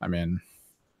 I mean,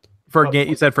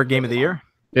 you said for Game of the Year?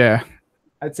 Yeah.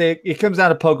 I'd say it comes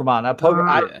down to Pokemon.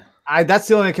 That's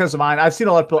the only thing that comes to mind. I've seen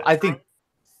a lot of people. I think.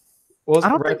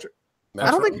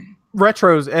 I don't think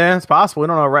Retro's. It's possible. We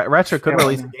don't know. Retro could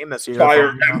release a game this year.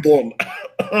 Fire Emblem.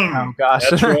 Oh gosh.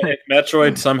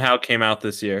 Metroid somehow came out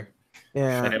this year.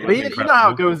 Yeah, but you know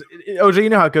how it goes. OJ, you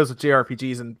know how it goes with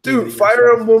JRPGs and dude.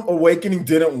 Fire Emblem Awakening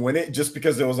didn't win it just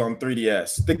because it was on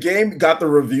 3DS. The game got the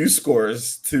review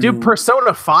scores to. Dude,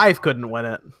 Persona 5 couldn't win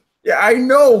it. Yeah, I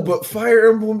know, but Fire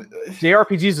Emblem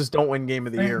JRPGs just don't win Game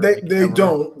of the Year. They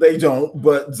don't.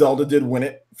 But Zelda did win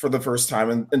it for the first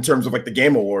time in terms of like the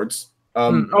Game Awards.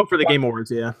 For the Game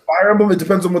Awards, yeah. Fire Emblem, it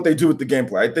depends on what they do with the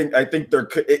gameplay. I think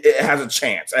it has a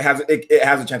chance. It has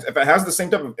a chance. If it has the same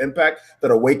type of impact that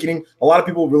Awakening, a lot of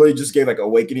people really just gave like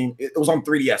Awakening. It was on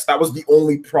 3DS. That was the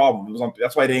only problem.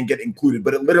 That's why it didn't get included.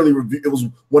 But it literally it was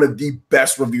one of the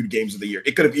best reviewed games of the year.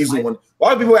 It could have easily won. A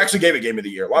lot of people actually gave it Game of the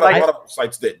Year. A lot of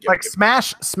sites did. Like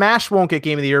Smash won't get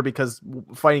Game of the Year because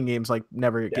fighting games like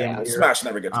never get Game of the Year. Smash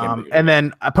never gets Game of the Year. And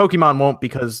then Pokemon won't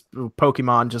because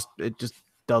Pokemon just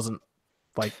doesn't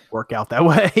like work out that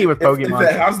way with Pokemon. If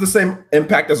it has the same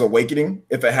impact as Awakening,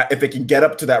 if it can get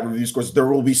up to that review scores, there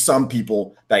will be some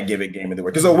people that give it Game of the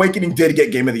Year because Awakening did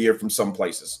get Game of the Year from some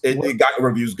places. It got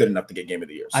reviews good enough to get Game of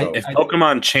the Year. So if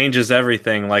Pokemon changes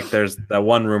everything, like there's that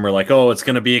one rumor, like it's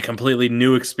going to be a completely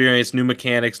new experience, new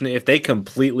mechanics. If they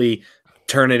completely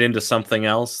turn it into something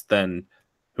else, then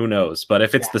who knows? But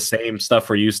if it's the same stuff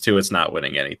we're used to, it's not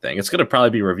winning anything. It's going to probably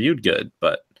be reviewed good,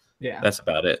 but that's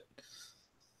about it.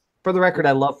 For the record,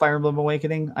 I love Fire Emblem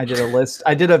Awakening. I did a list.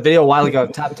 I did a video a while ago,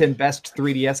 top 10 best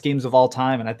 3DS games of all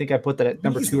time, and I think I put that at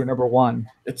number 2 or number 1.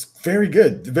 It's very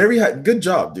good. Very good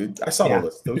job, dude. I saw the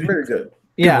list. It was very good.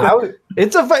 Yeah,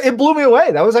 it blew me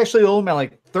away. That was actually my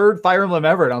third Fire Emblem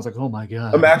ever, and I was like, oh my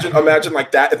god. Imagine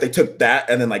like that if they took that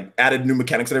and then like added new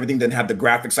mechanics and everything, then had the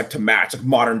graphics like to match like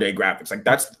modern day graphics. Like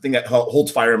that's the thing that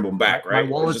holds Fire Emblem back, right?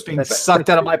 My wallet's being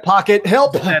sucked out of my pocket.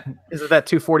 Help! Is it that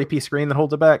 240p screen that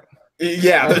holds it back?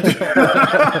 Yeah.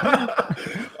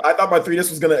 I thought my 3DS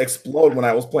was gonna explode when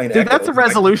I was playing. Dude, Echo. that's a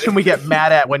resolution we get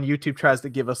mad at when YouTube tries to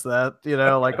give us that, you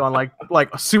know, like on like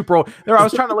a super. There, I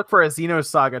was trying to look for a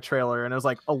Xenosaga trailer, and it was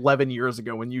like 11 years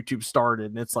ago when YouTube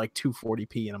started, and it's like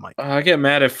 240p, and I'm like, I get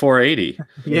mad at 480.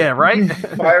 yeah, right.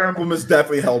 Fire Emblem is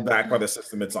definitely held back by the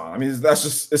system it's on. I mean,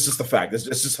 it's just a fact. It's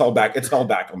just held back. It's held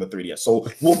back on the 3DS. So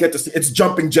we'll get to see. It's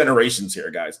jumping generations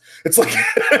here, guys. It's like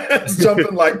it's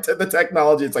jumping like the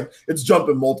technology. It's like it's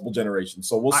jumping multiple generations.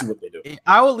 So we'll see what they do.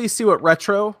 I'll at least see what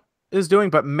Retro is doing,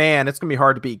 but man, it's gonna be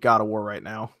hard to beat God of War right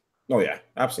now. Oh yeah,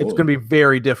 absolutely. It's gonna be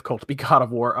very difficult to beat God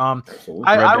of War. Absolutely.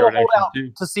 I will Red Dead hold out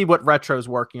Redemption 2. to see what Retro's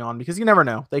working on, because you never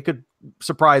know. They could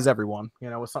surprise everyone, you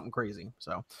know, with something crazy.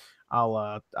 So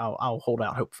I'll hold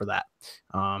out hope for that.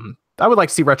 I would like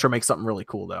to see Retro make something really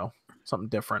cool though, something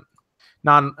different.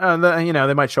 You know,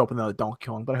 they might show up in the Donkey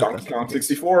Kong, but I hope Donkey Kong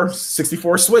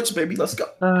 64 Switch, baby. Let's go.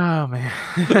 oh man,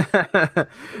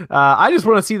 I just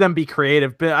want to see them be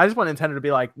creative. But I just want Nintendo to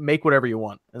be like, make whatever you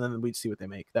want, and then we'd see what they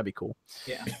make. That'd be cool.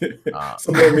 Yeah.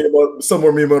 Somewhere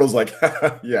Miyamoto's like,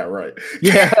 yeah, right.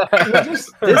 Yeah. I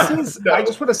just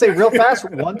want to say real fast,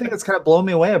 one thing that's kind of blown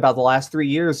me away about the last 3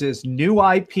 years is new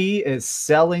IP is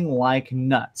selling like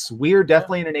nuts. We're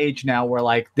definitely in an age now where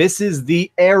like this is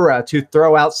the era to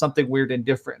throw out something weird and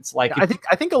different. Like I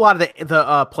think a lot of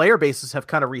the player bases have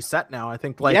kind of reset now. I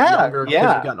think like younger kids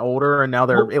have gotten older, and now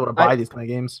they're able to buy these kind of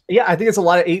games. yeah, I think it's a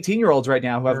lot of 18-year-olds right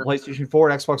now who have a PlayStation 4,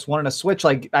 an Xbox One, and a Switch.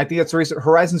 Like I think that's the reason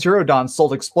Horizon Zero Dawn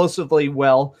sold explosively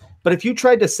well. But if you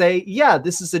tried to say, yeah,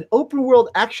 this is an open world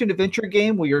action adventure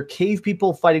game where you're cave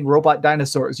people fighting robot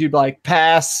dinosaurs, you'd be like,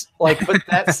 pass. Like, but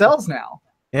that sells now.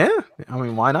 Yeah, I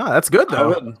mean, why not? That's good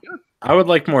though. I would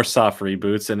like more soft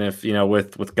reboots, and if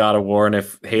with God of War, and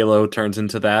if Halo turns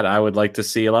into that, I would like to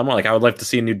see a lot more. Like I would like to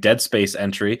see a new Dead Space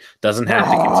entry. Doesn't have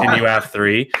to continue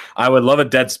F3. I would love a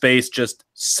Dead Space, just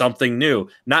something new.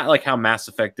 Not like how Mass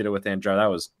Effect did it with Andromeda.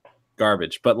 That was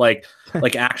garbage, but like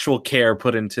actual care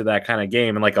put into that kind of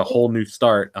game, and like a whole new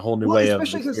start, a whole new way of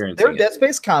experiencing there are Dead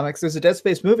Space comics. There's a Dead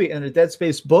Space movie and a Dead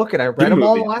Space book, and I read them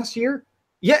all last year.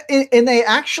 Yeah, and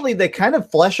they kind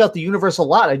of flesh out the universe a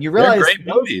lot, and you realize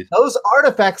those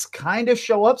artifacts kind of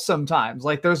show up sometimes.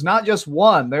 Like there's not just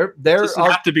one. There doesn't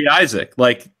have to be Isaac.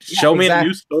 Like show me a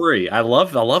new story. I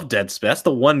love Dead Space. That's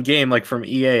the one game like from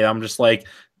EA. I'm just like,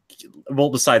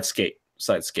 well, besides Skate,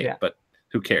 yeah. But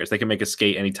who cares? They can make a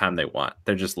Skate anytime they want.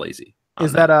 They're just lazy.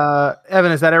 Is that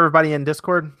Evan? Is that everybody in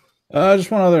Discord?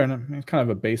 Just one other, and it's kind of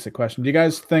a basic question. Do you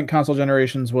guys think console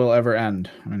generations will ever end?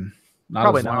 I mean, not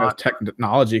Probably as long not. as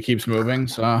technology keeps moving.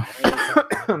 So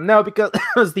No, because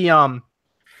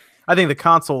I think the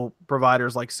console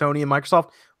providers like Sony and Microsoft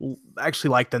actually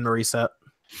like them to reset.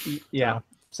 Yeah,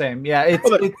 same. Yeah, it's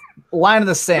line in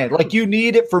the sand. Like you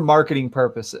need it for marketing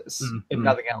purposes, if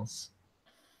nothing else.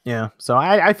 Yeah, so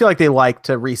I feel like they like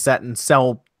to reset and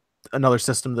sell another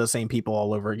system to the same people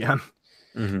all over again.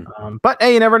 But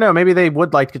hey, you never know. Maybe they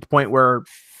would like to get to the point where,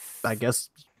 I guess,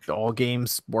 all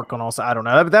games work on all sides. I don't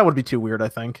know. That would be too weird, I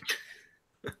think,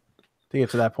 to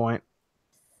get to that point.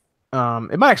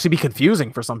 It might actually be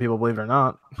confusing for some people, believe it or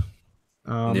not.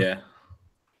 Yeah.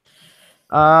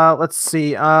 Let's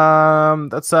see.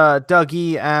 That's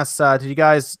Dougie asks, did you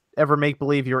guys ever make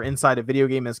believe you were inside a video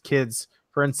game as kids?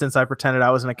 For instance, I pretended I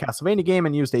was in a Castlevania game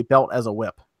and used a belt as a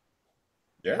whip.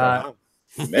 Yeah.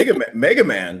 Mega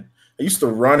Man. I used to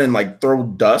run and like throw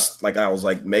dust like I was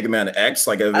like Mega Man X,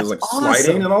 like it was like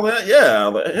sliding and all that.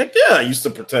 Yeah, heck yeah, I used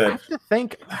to pretend. I have to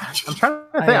think. I'm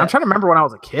trying to remember when I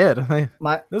was a kid. This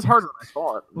is harder than I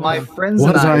thought. My friends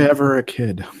was and I ever a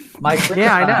kid?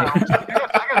 Yeah, I know.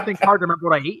 I gotta think hard to remember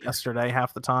what I ate yesterday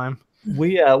half the time.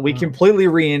 We completely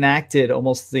reenacted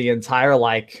almost the entire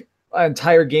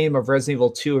game of Resident Evil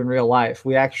 2 in real life.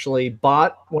 We actually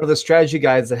bought one of the strategy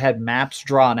guides that had maps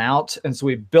drawn out, and so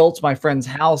we built my friend's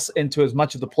house into as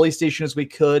much of the police station as we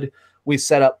could. We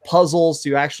set up puzzles. So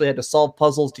you actually had to solve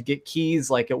puzzles to get keys.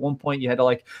 Like at one point you had to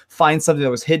like find something that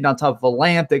was hidden on top of a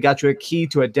lamp that got you a key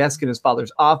to a desk in his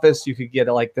father's office. You could get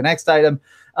like the next item.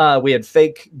 We had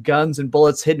fake guns and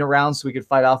bullets hidden around so we could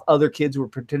fight off other kids who were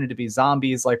pretending to be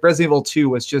zombies. Like Resident Evil 2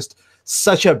 was just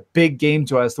such a big game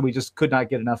to us that we just could not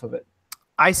get enough of it.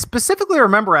 I specifically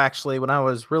remember actually when I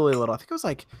was really little. I think it was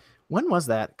like, when was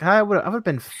that? I would have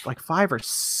been like 5 or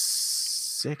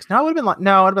 6. No, it would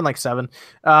have been like 7.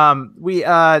 We you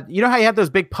know how you have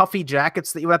those big puffy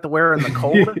jackets that you have to wear in the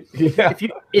cold? Yeah.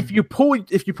 If you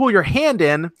pull your hand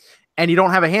in and you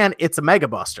don't have a hand, it's a Mega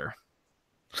Buster.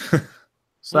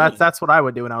 So that's what I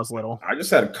would do when I was little. I just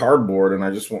had cardboard and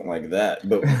I just went like that.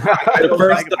 But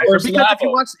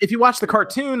because if you watch the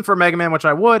cartoon for Mega Man, which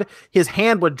I would, his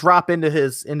hand would drop into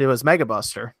his Mega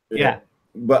Buster. Yeah.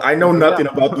 but I know nothing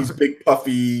about these big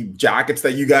puffy jackets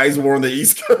that you guys wore on the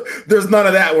East Coast. There's none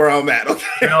of that where I'm at. Okay.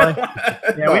 Really? Yeah,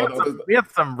 No, we have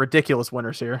some ridiculous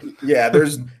winters here. yeah,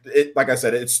 like I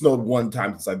said, it snowed one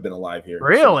time since I've been alive here.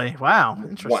 Really? Wow.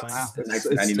 Interesting. Once. Wow. in It's-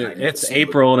 1999. It's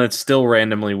April and it's still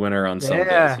randomly winter on some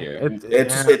Yeah. days here.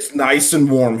 It's nice and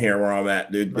warm here where I'm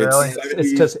at, dude. Really?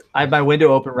 It's just I have my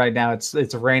window open right now. It's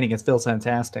raining. It feels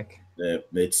fantastic.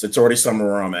 It's already summer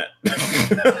where I'm at.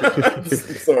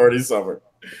 It's already summer.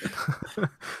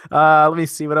 Let me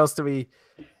see. What else do we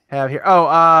have here?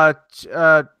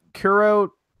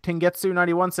 Kuro Tengetsu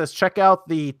 91 says, check out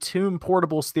the Tomb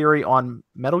Portables theory on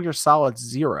Metal Gear Solid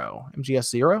Zero, MGS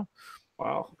Zero.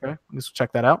 Wow. Okay, let's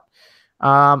check that out.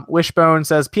 Wishbone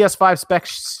says PS5 spec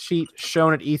sheet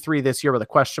shown at E3 this year with a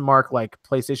question mark, like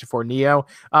PlayStation 4 Neo.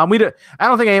 I don't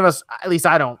think any of us, at least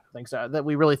I don't think so, that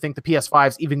we really think the PS5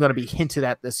 is even going to be hinted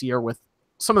at this year with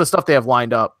some of the stuff they have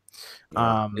lined up.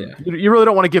 You really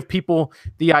don't want to give people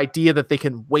the idea that they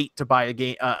can wait to buy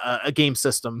a game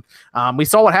system. We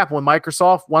saw what happened with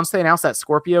Microsoft. Once they announced that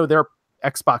Scorpio, their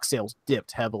Xbox sales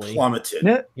dipped heavily.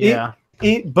 Plummeted. Yeah.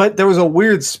 But there was a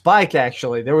weird spike,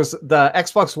 actually. There was the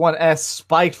Xbox One S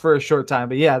spiked for a short time,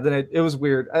 but yeah, then it was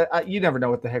weird. You never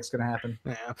know what the heck's going to happen.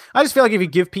 Yeah, I just feel like if you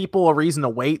give people a reason to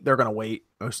wait, they're going to wait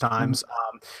most times.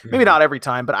 Maybe not every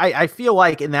time, but I feel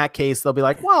like in that case, they'll be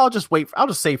like, well, I'll just wait. I'll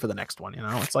just save for the next one. You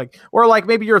know, it's like, or like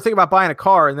maybe you're thinking about buying a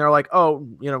car and they're like, oh,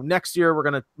 next year we're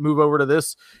going to move over to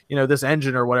this, this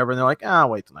engine or whatever. And they're like, I'll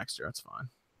wait till next year. It's fine.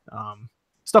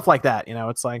 Stuff like that.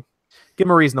 It's like, give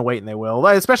them a reason to wait and they will.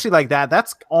 Especially like that.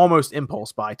 That's almost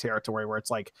impulse buy territory where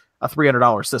it's like a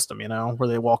 $300 system, where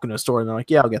they walk into a store and they're like,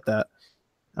 yeah, I'll get that.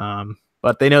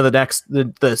 But they know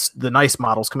the nice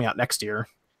model's coming out next year.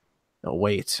 They'll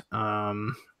wait.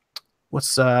 Thomas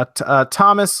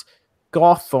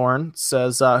Gawthorne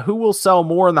says, who will sell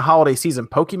more in the holiday season,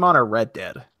 Pokemon or Red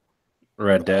Dead?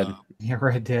 Red Dead. Yeah,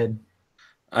 Red Dead.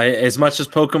 As much as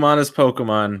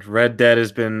Pokemon, Red Dead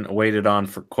has been waited on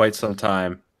for quite some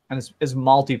time. And it's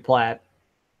multi-plat.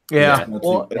 Yeah.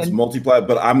 It's multiplat,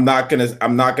 but I'm not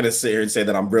gonna sit here and say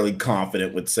that I'm really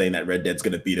confident with saying that Red Dead's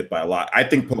gonna beat it by a lot. I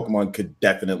think Pokemon could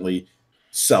definitely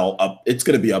sell up. It's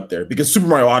gonna be up there because Super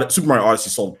Mario Odyssey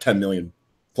sold 10 million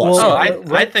plus. Well,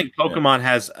 I think Pokemon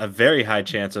has a very high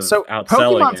chance of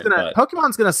outselling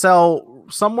Pokemon's gonna sell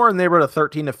somewhere in the neighborhood of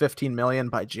 13 to 15 million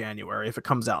by January if it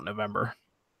comes out in November.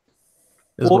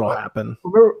 What will happen?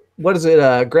 Remember, what is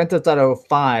it? Grand Theft Auto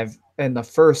 5 in the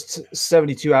first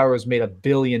 72 hours made $1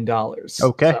 billion. Okay,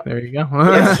 so. There you go.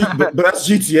 but that's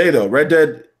GTA though. Red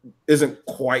Dead isn't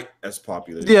quite as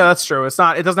popular. Yeah, that's true. It's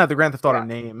not. It doesn't have the Grand Theft Auto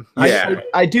name. Yeah,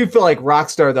 I do feel like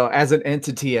Rockstar though, as an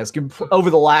entity,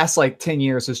 over the last 10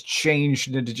 years, has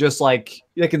changed into just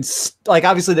they can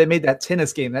obviously they made that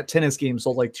tennis game. That tennis game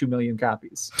sold 2 million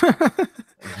copies.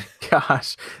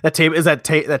 Gosh, that table tennis.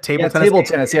 Table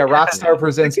tennis. Yeah, Rockstar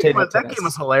presents table tennis. That game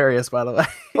was hilarious, by the way.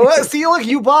 See, look,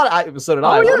 you bought it. So did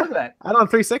I. Yeah. Look at that. I don't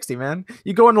 360, man.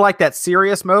 You go into that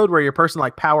serious mode where your person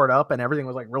powered up and everything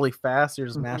was really fast. You're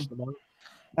just mashing the button.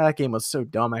 That game was so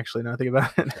dumb, actually. Now I think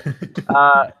about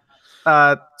it.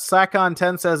 Sakon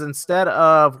 10 says instead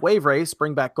of Wave Race,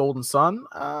 bring back Golden Sun.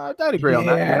 I'd agree on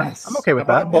that. Yeah. I'm okay with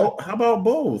that. How about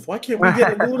both? Why can't we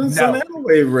get a Golden Sun and a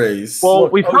Wave Race? Well,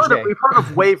 we've heard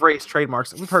of Wave Race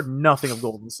trademarks. We've heard nothing of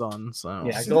Golden Sun. So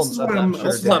yeah, Golden Sun.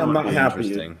 I'm not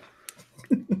happy.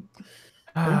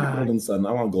 Golden Sun.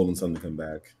 I want Golden Sun to come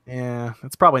back. Yeah,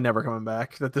 it's probably never coming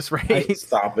back at this rate.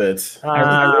 Stop it.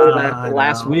 I wrote that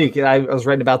last week, and I was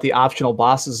writing about the optional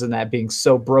bosses and that being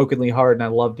so brokenly hard, and I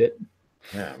loved it.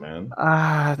 Yeah, man.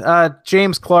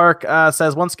 James Clark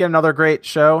says, once again, another great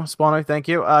show. Spawner, thank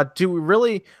you. Do we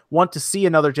really want to see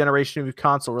another generation of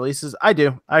console releases? I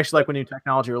do. I actually like when new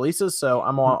technology releases, so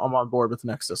I'm on board with the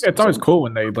next system. It's always cool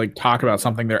when they talk about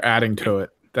something they're adding to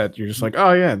it that you're just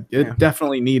oh yeah, it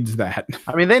definitely needs that.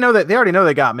 I mean, they already know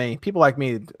they got me. People like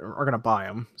me are gonna buy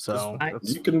them. So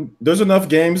there's enough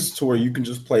games to where you can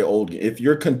just play old. If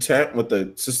you're content with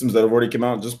the systems that have already come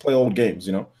out, just play old games.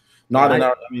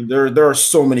 There are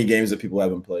so many games that people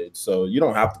haven't played, so you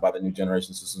don't have to buy the new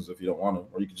generation systems if you don't want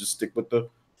to, or you can just stick with the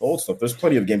old stuff. There's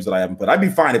plenty of games that I haven't played. I'd be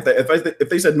fine if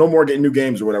they said no more new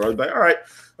games or whatever. I'd be like, all right,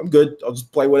 I'm good. I'll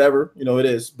just play whatever it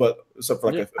is. But except for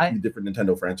a few different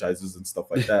Nintendo franchises and stuff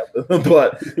like that.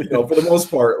 But for the most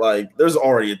part, there's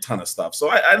already a ton of stuff. So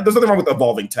there's nothing wrong with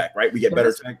evolving tech, right? We get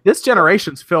better tech. This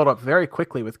generation's filled up very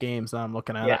quickly with games that I'm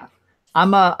looking at. Yeah.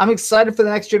 I'm excited for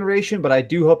the next generation, but I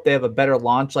do hope they have a better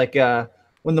launch.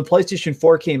 When the PlayStation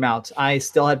 4 came out, I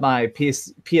still had my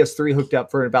PS3 hooked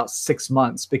up for about 6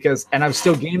 months and I was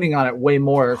still gaming on it way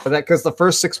more for that because the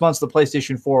first 6 months of the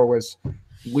PlayStation 4 was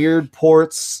weird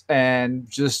ports and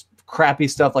just crappy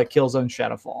stuff like Killzone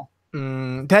Shadowfall.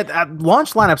 That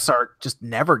launch lineups are just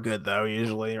never good though.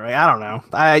 Usually, right? I don't know.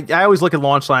 I always look at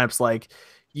launch lineups like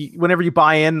whenever you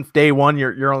buy in day one,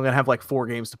 you're only gonna have like 4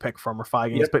 games to pick from or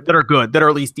 5 games, but that are good, that are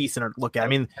at least decent to look at. I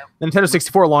mean, Nintendo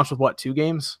 64 launched with what, 2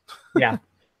 games? Yeah,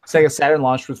 Sega Saturn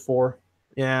launched with 4.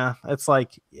 Yeah, it's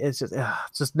like it's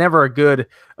just never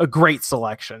a great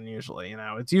selection. Usually,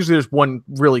 it's usually just one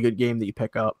really good game that you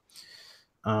pick up.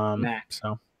 Knack.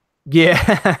 So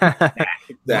yeah,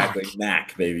 Exactly.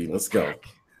 Knack, baby. Let's go.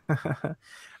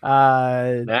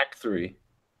 Knack 3.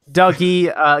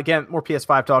 Dougie, again, more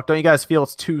PS5 talk. Don't you guys feel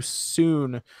it's too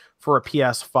soon for a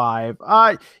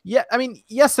PS5? Yeah, I mean,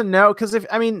 yes and no, because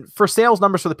for sales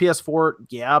numbers for the PS4,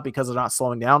 yeah, because they're not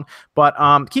slowing down. But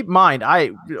keep in mind,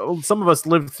 some of us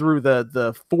lived through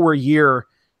the 4-year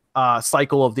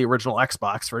cycle of the original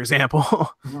Xbox, for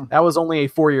example. That was only a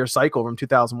 4-year cycle from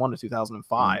 2001 to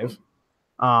 2005.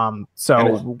 So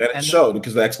and it showed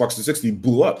because the Xbox 360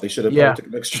 blew up. They should have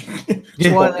taken an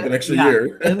extra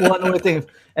year. And one other thing,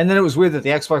 and then it was weird that the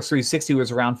Xbox 360 was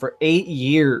around for 8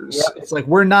 years. Yep. It's like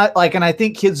we're not like, and I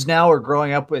think kids now are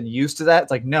growing up and used to that.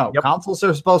 It's like no, consoles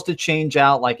are supposed to change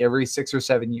out like every 6 or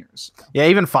 7 years. Yeah,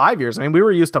 even 5 years. I mean, we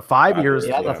were used to 5 years.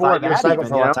 Yeah, the 4-year cycle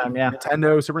for a long time. Yeah,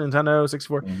 Nintendo, Super Nintendo,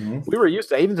 64. We were used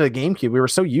to, even to the GameCube. We were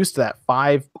so used to that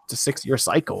 5 to 6 year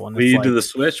cycle. And to the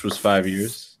Switch was 5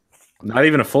 years. Not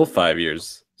even a full 5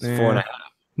 years. It's 4.5.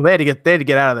 Well, they had to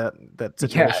get out of that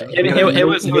situation. Yeah, it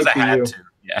was a had to.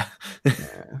 Yeah.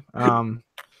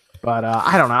 But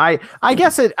I don't know. I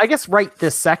guess right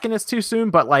this second is too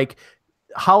soon, but like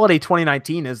holiday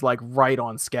 2019 is like right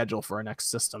on schedule for our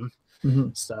next system.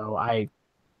 So I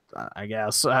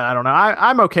guess I don't know.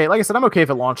 I'm okay. Like I said, I'm okay if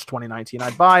it launched 2019.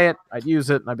 I'd buy it, I'd use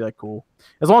it, and I'd be like, cool.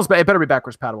 As long as it better be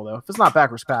backwards compatible though. If it's not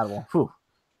backwards compatible,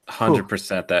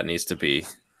 100% that needs to be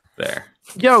there.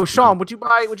 Yo, Sean, would you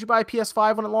buy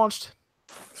PS5 when it launched?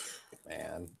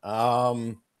 Man,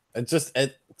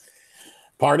 it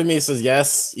part of me says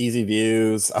yes, easy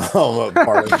views.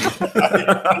 Part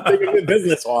of me,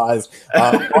 business wise,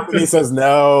 part of me says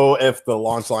no if the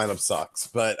launch lineup sucks.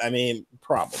 But I mean,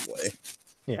 probably.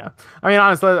 Yeah, I mean,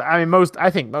 honestly, I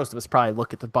think most of us probably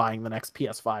look at buying the next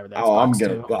PS5 or the Xbox. I'm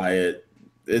gonna buy it.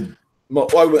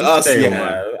 With us,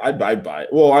 I'd buy it.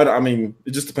 Well, I mean,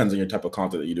 it just depends on your type of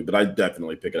content that you do, but I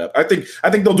definitely pick it up. I think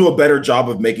they'll do a better job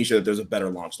of making sure that there's a better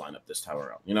launch lineup this time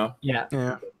around. Yeah.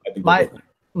 I think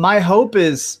my hope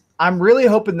is, I'm really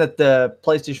hoping that the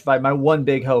PlayStation 5. My one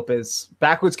big hope is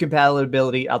backwards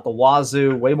compatibility out the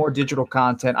wazoo, way more digital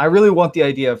content. I really want the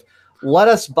idea of let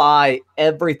us buy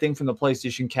everything from the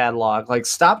PlayStation catalog. Like,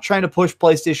 stop trying to push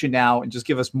PlayStation Now and just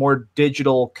give us more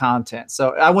digital content.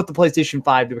 So I want the PlayStation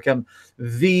 5 to become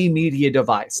the media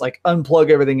device. Like, unplug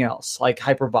everything else, like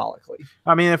hyperbolically.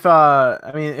 I mean,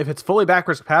 if it's fully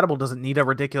backwards compatible, does it need a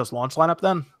ridiculous launch lineup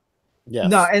then? Yes.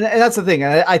 No, and that's the thing.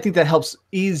 I think that helps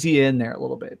ease you in there a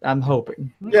little bit. I'm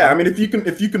hoping. Yeah, I mean, if you can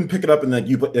pick it up and then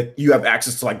you have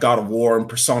access to like God of War and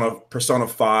Persona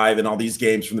 5 and all these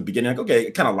games from the beginning, like, okay,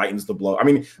 it kind of lightens the blow. I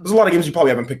mean, there's a lot of games you probably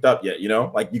haven't picked up yet.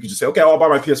 Like you could just say, okay, I'll buy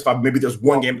my PS5. Maybe there's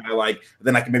one game that I like,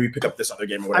 then I can maybe pick up this other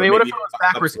game. Or whatever. I mean, what if it was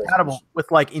backwards compatible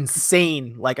with like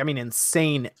insane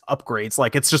upgrades?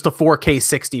 Like it's just a 4K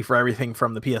 60 for everything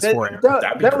from the PS4.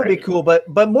 That would be cool. But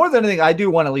more than anything, I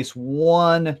do want at least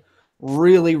one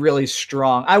really, really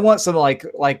strong. I want some like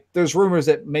there's rumors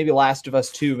that maybe Last of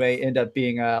Us 2 may end up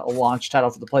being a launch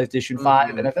title for the PlayStation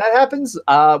 5. And if that happens,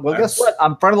 guess what?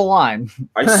 I'm front of the line.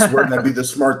 I swear that'd be the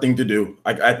smart thing to do.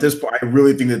 Like at this point, I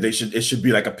really think that it should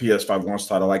be like a PS5 launch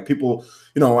title. Like people,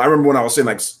 I remember when I was saying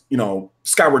like,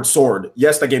 Skyward Sword.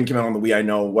 Yes, that game came out on the Wii. I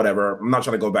know, whatever. I'm not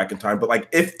trying to go back in time, but like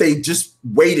if they just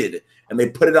waited and they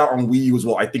put it out on Wii U as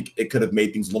well, I think it could have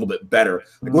made things a little bit better.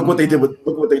 Like look what they did with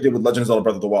Legend of Zelda: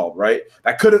 Breath of the Wild, right?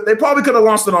 They probably could have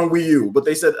launched it on Wii U, but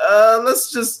they said,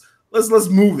 let's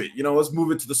move it. Let's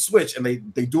move it to the Switch, and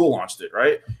they dual launched it,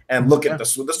 right? And look at the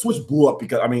Switch blew up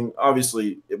because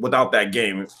obviously without that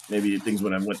game, maybe things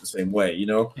wouldn't have went the same way,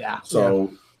 Yeah.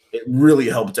 So it really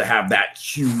helped to have that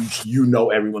huge,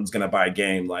 everyone's gonna buy a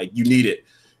game. Like you need it.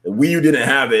 The Wii U didn't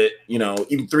have it,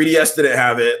 even 3DS didn't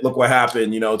have it. Look what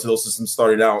happened, till those systems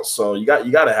started out. So you got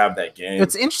to have that game.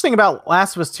 What's interesting about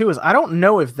Last of Us 2 is I don't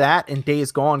know if that and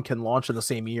Days Gone can launch in the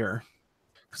same year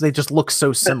because they just look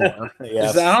so similar.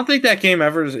 Yes. I don't think that game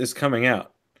ever is coming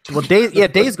out. Well,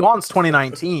 Days Gone's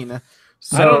 2019.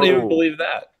 So I don't even believe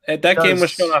that. That game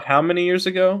was shown off how many years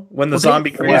ago when the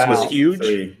zombie craze was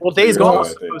huge? Well, Days Gone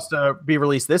was supposed to be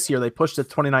released this year. They pushed it to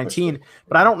 2019,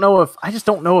 but I just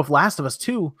don't know if Last of Us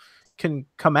 2 can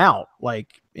come out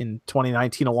like in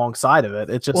 2019 alongside of it.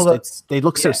 It's just Well, they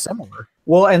look so similar.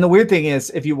 Well, and the weird thing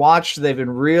is, if you watch, they've been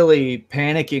really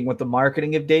panicking with the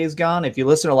marketing of Days Gone. If you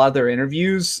listen to a lot of their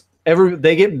interviews,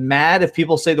 they get mad if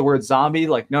people say the word zombie.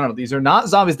 Like, no, these are not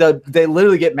zombies. They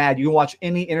literally get mad. You can watch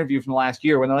any interview from the last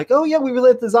year when they're like, oh yeah, we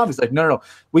relate to zombies. Like, no,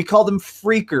 we call them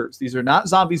freakers. These are not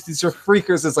zombies. These are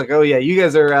freakers. It's like, oh yeah, you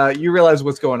guys are. You realize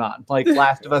what's going on. Like,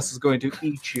 Last of Us is going to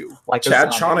eat you. Like Chad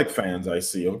Chonic fans, I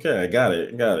see. Okay, I got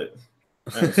it.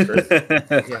 That's crazy.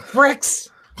 Yeah. Fricks.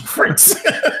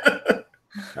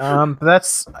 I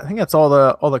think that's all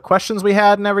the questions we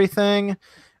had and everything.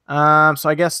 So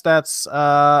I guess that's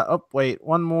oh wait,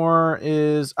 one more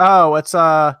is it's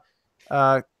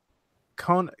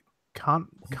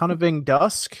Conniving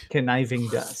Dusk. Conniving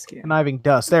Dusk. Yeah. Conniving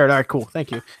Dusk. There. All right, cool.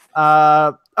 Thank you.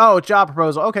 Job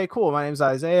proposal. Okay, cool. My name's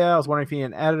Isaiah. I was wondering if you need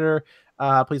an editor.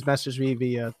 Please message me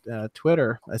via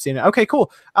Twitter. I seen it. Okay,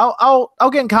 cool. I'll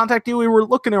get in contact with you. We were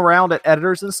looking around at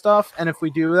editors and stuff, and if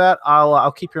we do that,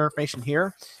 I'll keep your information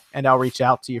here, and I'll reach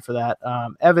out to you for that.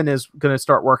 Evan is going to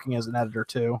start working as an editor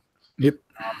too. Yep.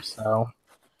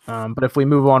 But if we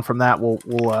move on from that, we'll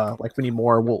like we need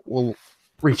more. We'll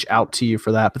reach out to you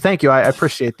for that. But thank you. I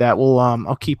appreciate that.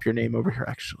 I'll keep your name over here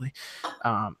actually.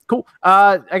 Cool.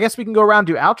 I guess we can go around,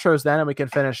 do outros then, and we can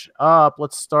finish up.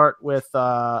 Let's start with one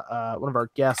of our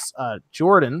guests,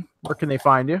 Jordan. Where can they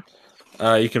find you?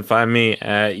 You can find me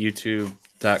at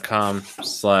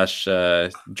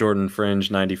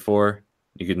youtube.com/JordanFringe94.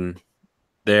 You can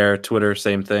there, Twitter,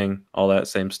 same thing, all that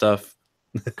same stuff.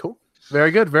 Cool. Very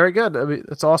good. Very good. I mean,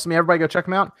 that's awesome. Everybody go check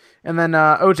him out. And then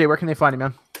OJ, where can they find you,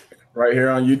 man? Right here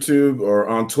on YouTube or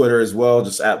on Twitter as well,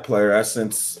 just at Player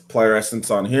Essence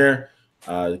on here.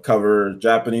 Cover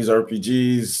Japanese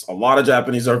RPGs, a lot of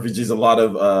Japanese RPGs, a lot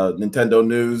of Nintendo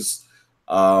news,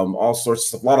 all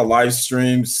sorts of, a lot of live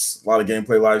streams, a lot of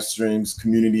gameplay live streams,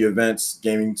 community events,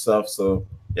 gaming stuff. So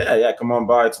yeah, come on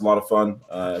by. It's a lot of fun.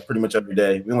 Pretty much every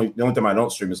day. The only time I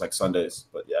don't stream is like Sundays,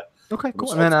 but yeah. Okay,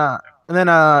 cool. And then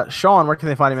Sean, where can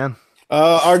they find you, man?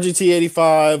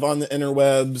 RGT85 on the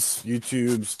interwebs,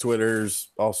 YouTubes, Twitters,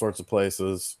 all sorts of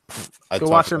places. Go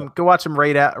watch him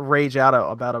rage out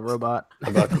about a robot.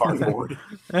 About cardboard.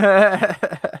 Max,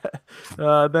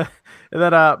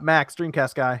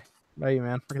 Dreamcast guy. How are you,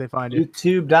 man? Where can they find you?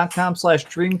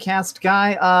 YouTube.com/Dreamcast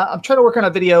guy. I'm trying to work on a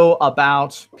video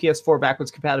about PS4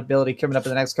 backwards compatibility coming up in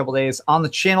the next couple days on the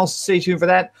channel. So stay tuned for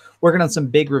that. Working on some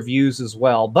big reviews as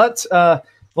well. But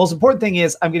most important thing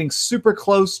is I'm getting super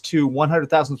close to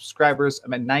 100,000 subscribers.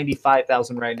 I'm at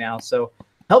 95,000 right now. So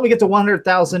help me get to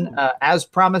 100,000. As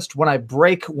promised, when I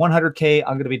break 100K,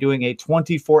 I'm going to be doing a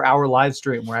 24-hour live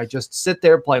stream where I just sit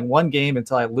there playing one game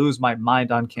until I lose my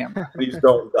mind on camera. Please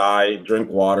don't die. Drink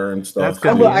water and stuff.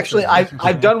 Well, actually,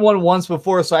 I've done one once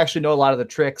before, so I actually know a lot of the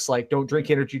tricks. Like, don't drink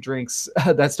energy drinks.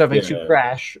 That stuff makes you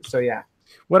crash. So yeah.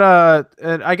 What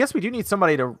I guess we do need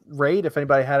somebody to raid if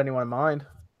anybody had anyone in mind.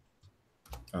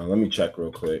 Let me check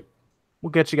real quick.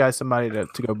 We'll get you guys somebody to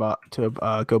go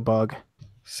bug.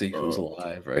 See who's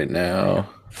alive right now.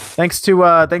 Thanks to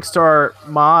our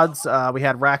mods, we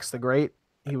had Rax the Great.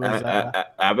 He was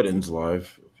Abaddon's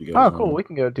live. If you guys cool. We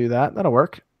can go do that. That'll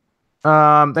work.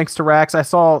 Thanks to Rax. I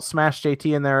saw Smash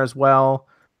JT in there as well.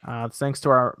 Thanks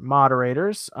to our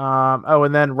moderators.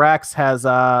 And then Rax has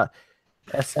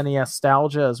SNES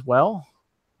Nostalgia as well.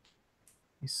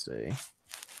 Let me see.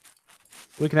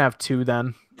 We can have two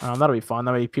then. That'll be fun.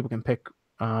 That way people can pick.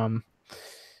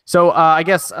 So I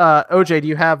guess OJ, do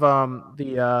you have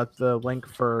the link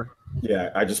for? Yeah,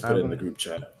 I just put it in the group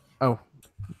chat. Oh,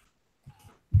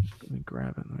 let me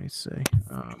grab it. Let me see.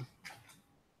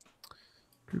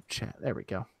 Group chat. There we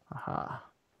go. Aha.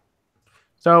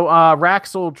 So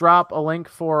Rax will drop a link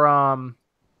for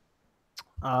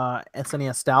SNES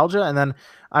Nostalgia, and then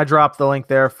I dropped the link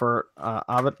there for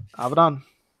Abaddon.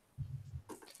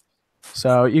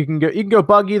 So you can go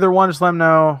bug either one. Just let them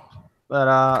know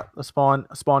that the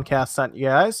Spawncast sent you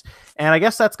guys. And I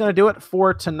guess that's going to do it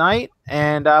for tonight.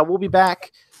 And we'll be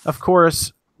back, of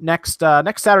course, next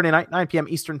Saturday night, 9 p.m.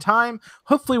 Eastern time,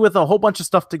 hopefully with a whole bunch of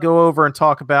stuff to go over and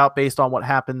talk about based on what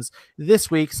happens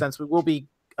this week, since we will be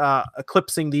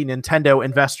eclipsing the Nintendo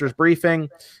investors briefing,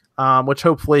 which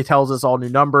hopefully tells us all new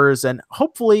numbers and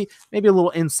hopefully maybe a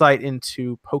little insight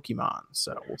into Pokemon.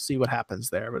 So we'll see what happens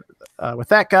there. But with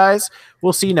that, guys,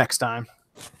 we'll see you next time.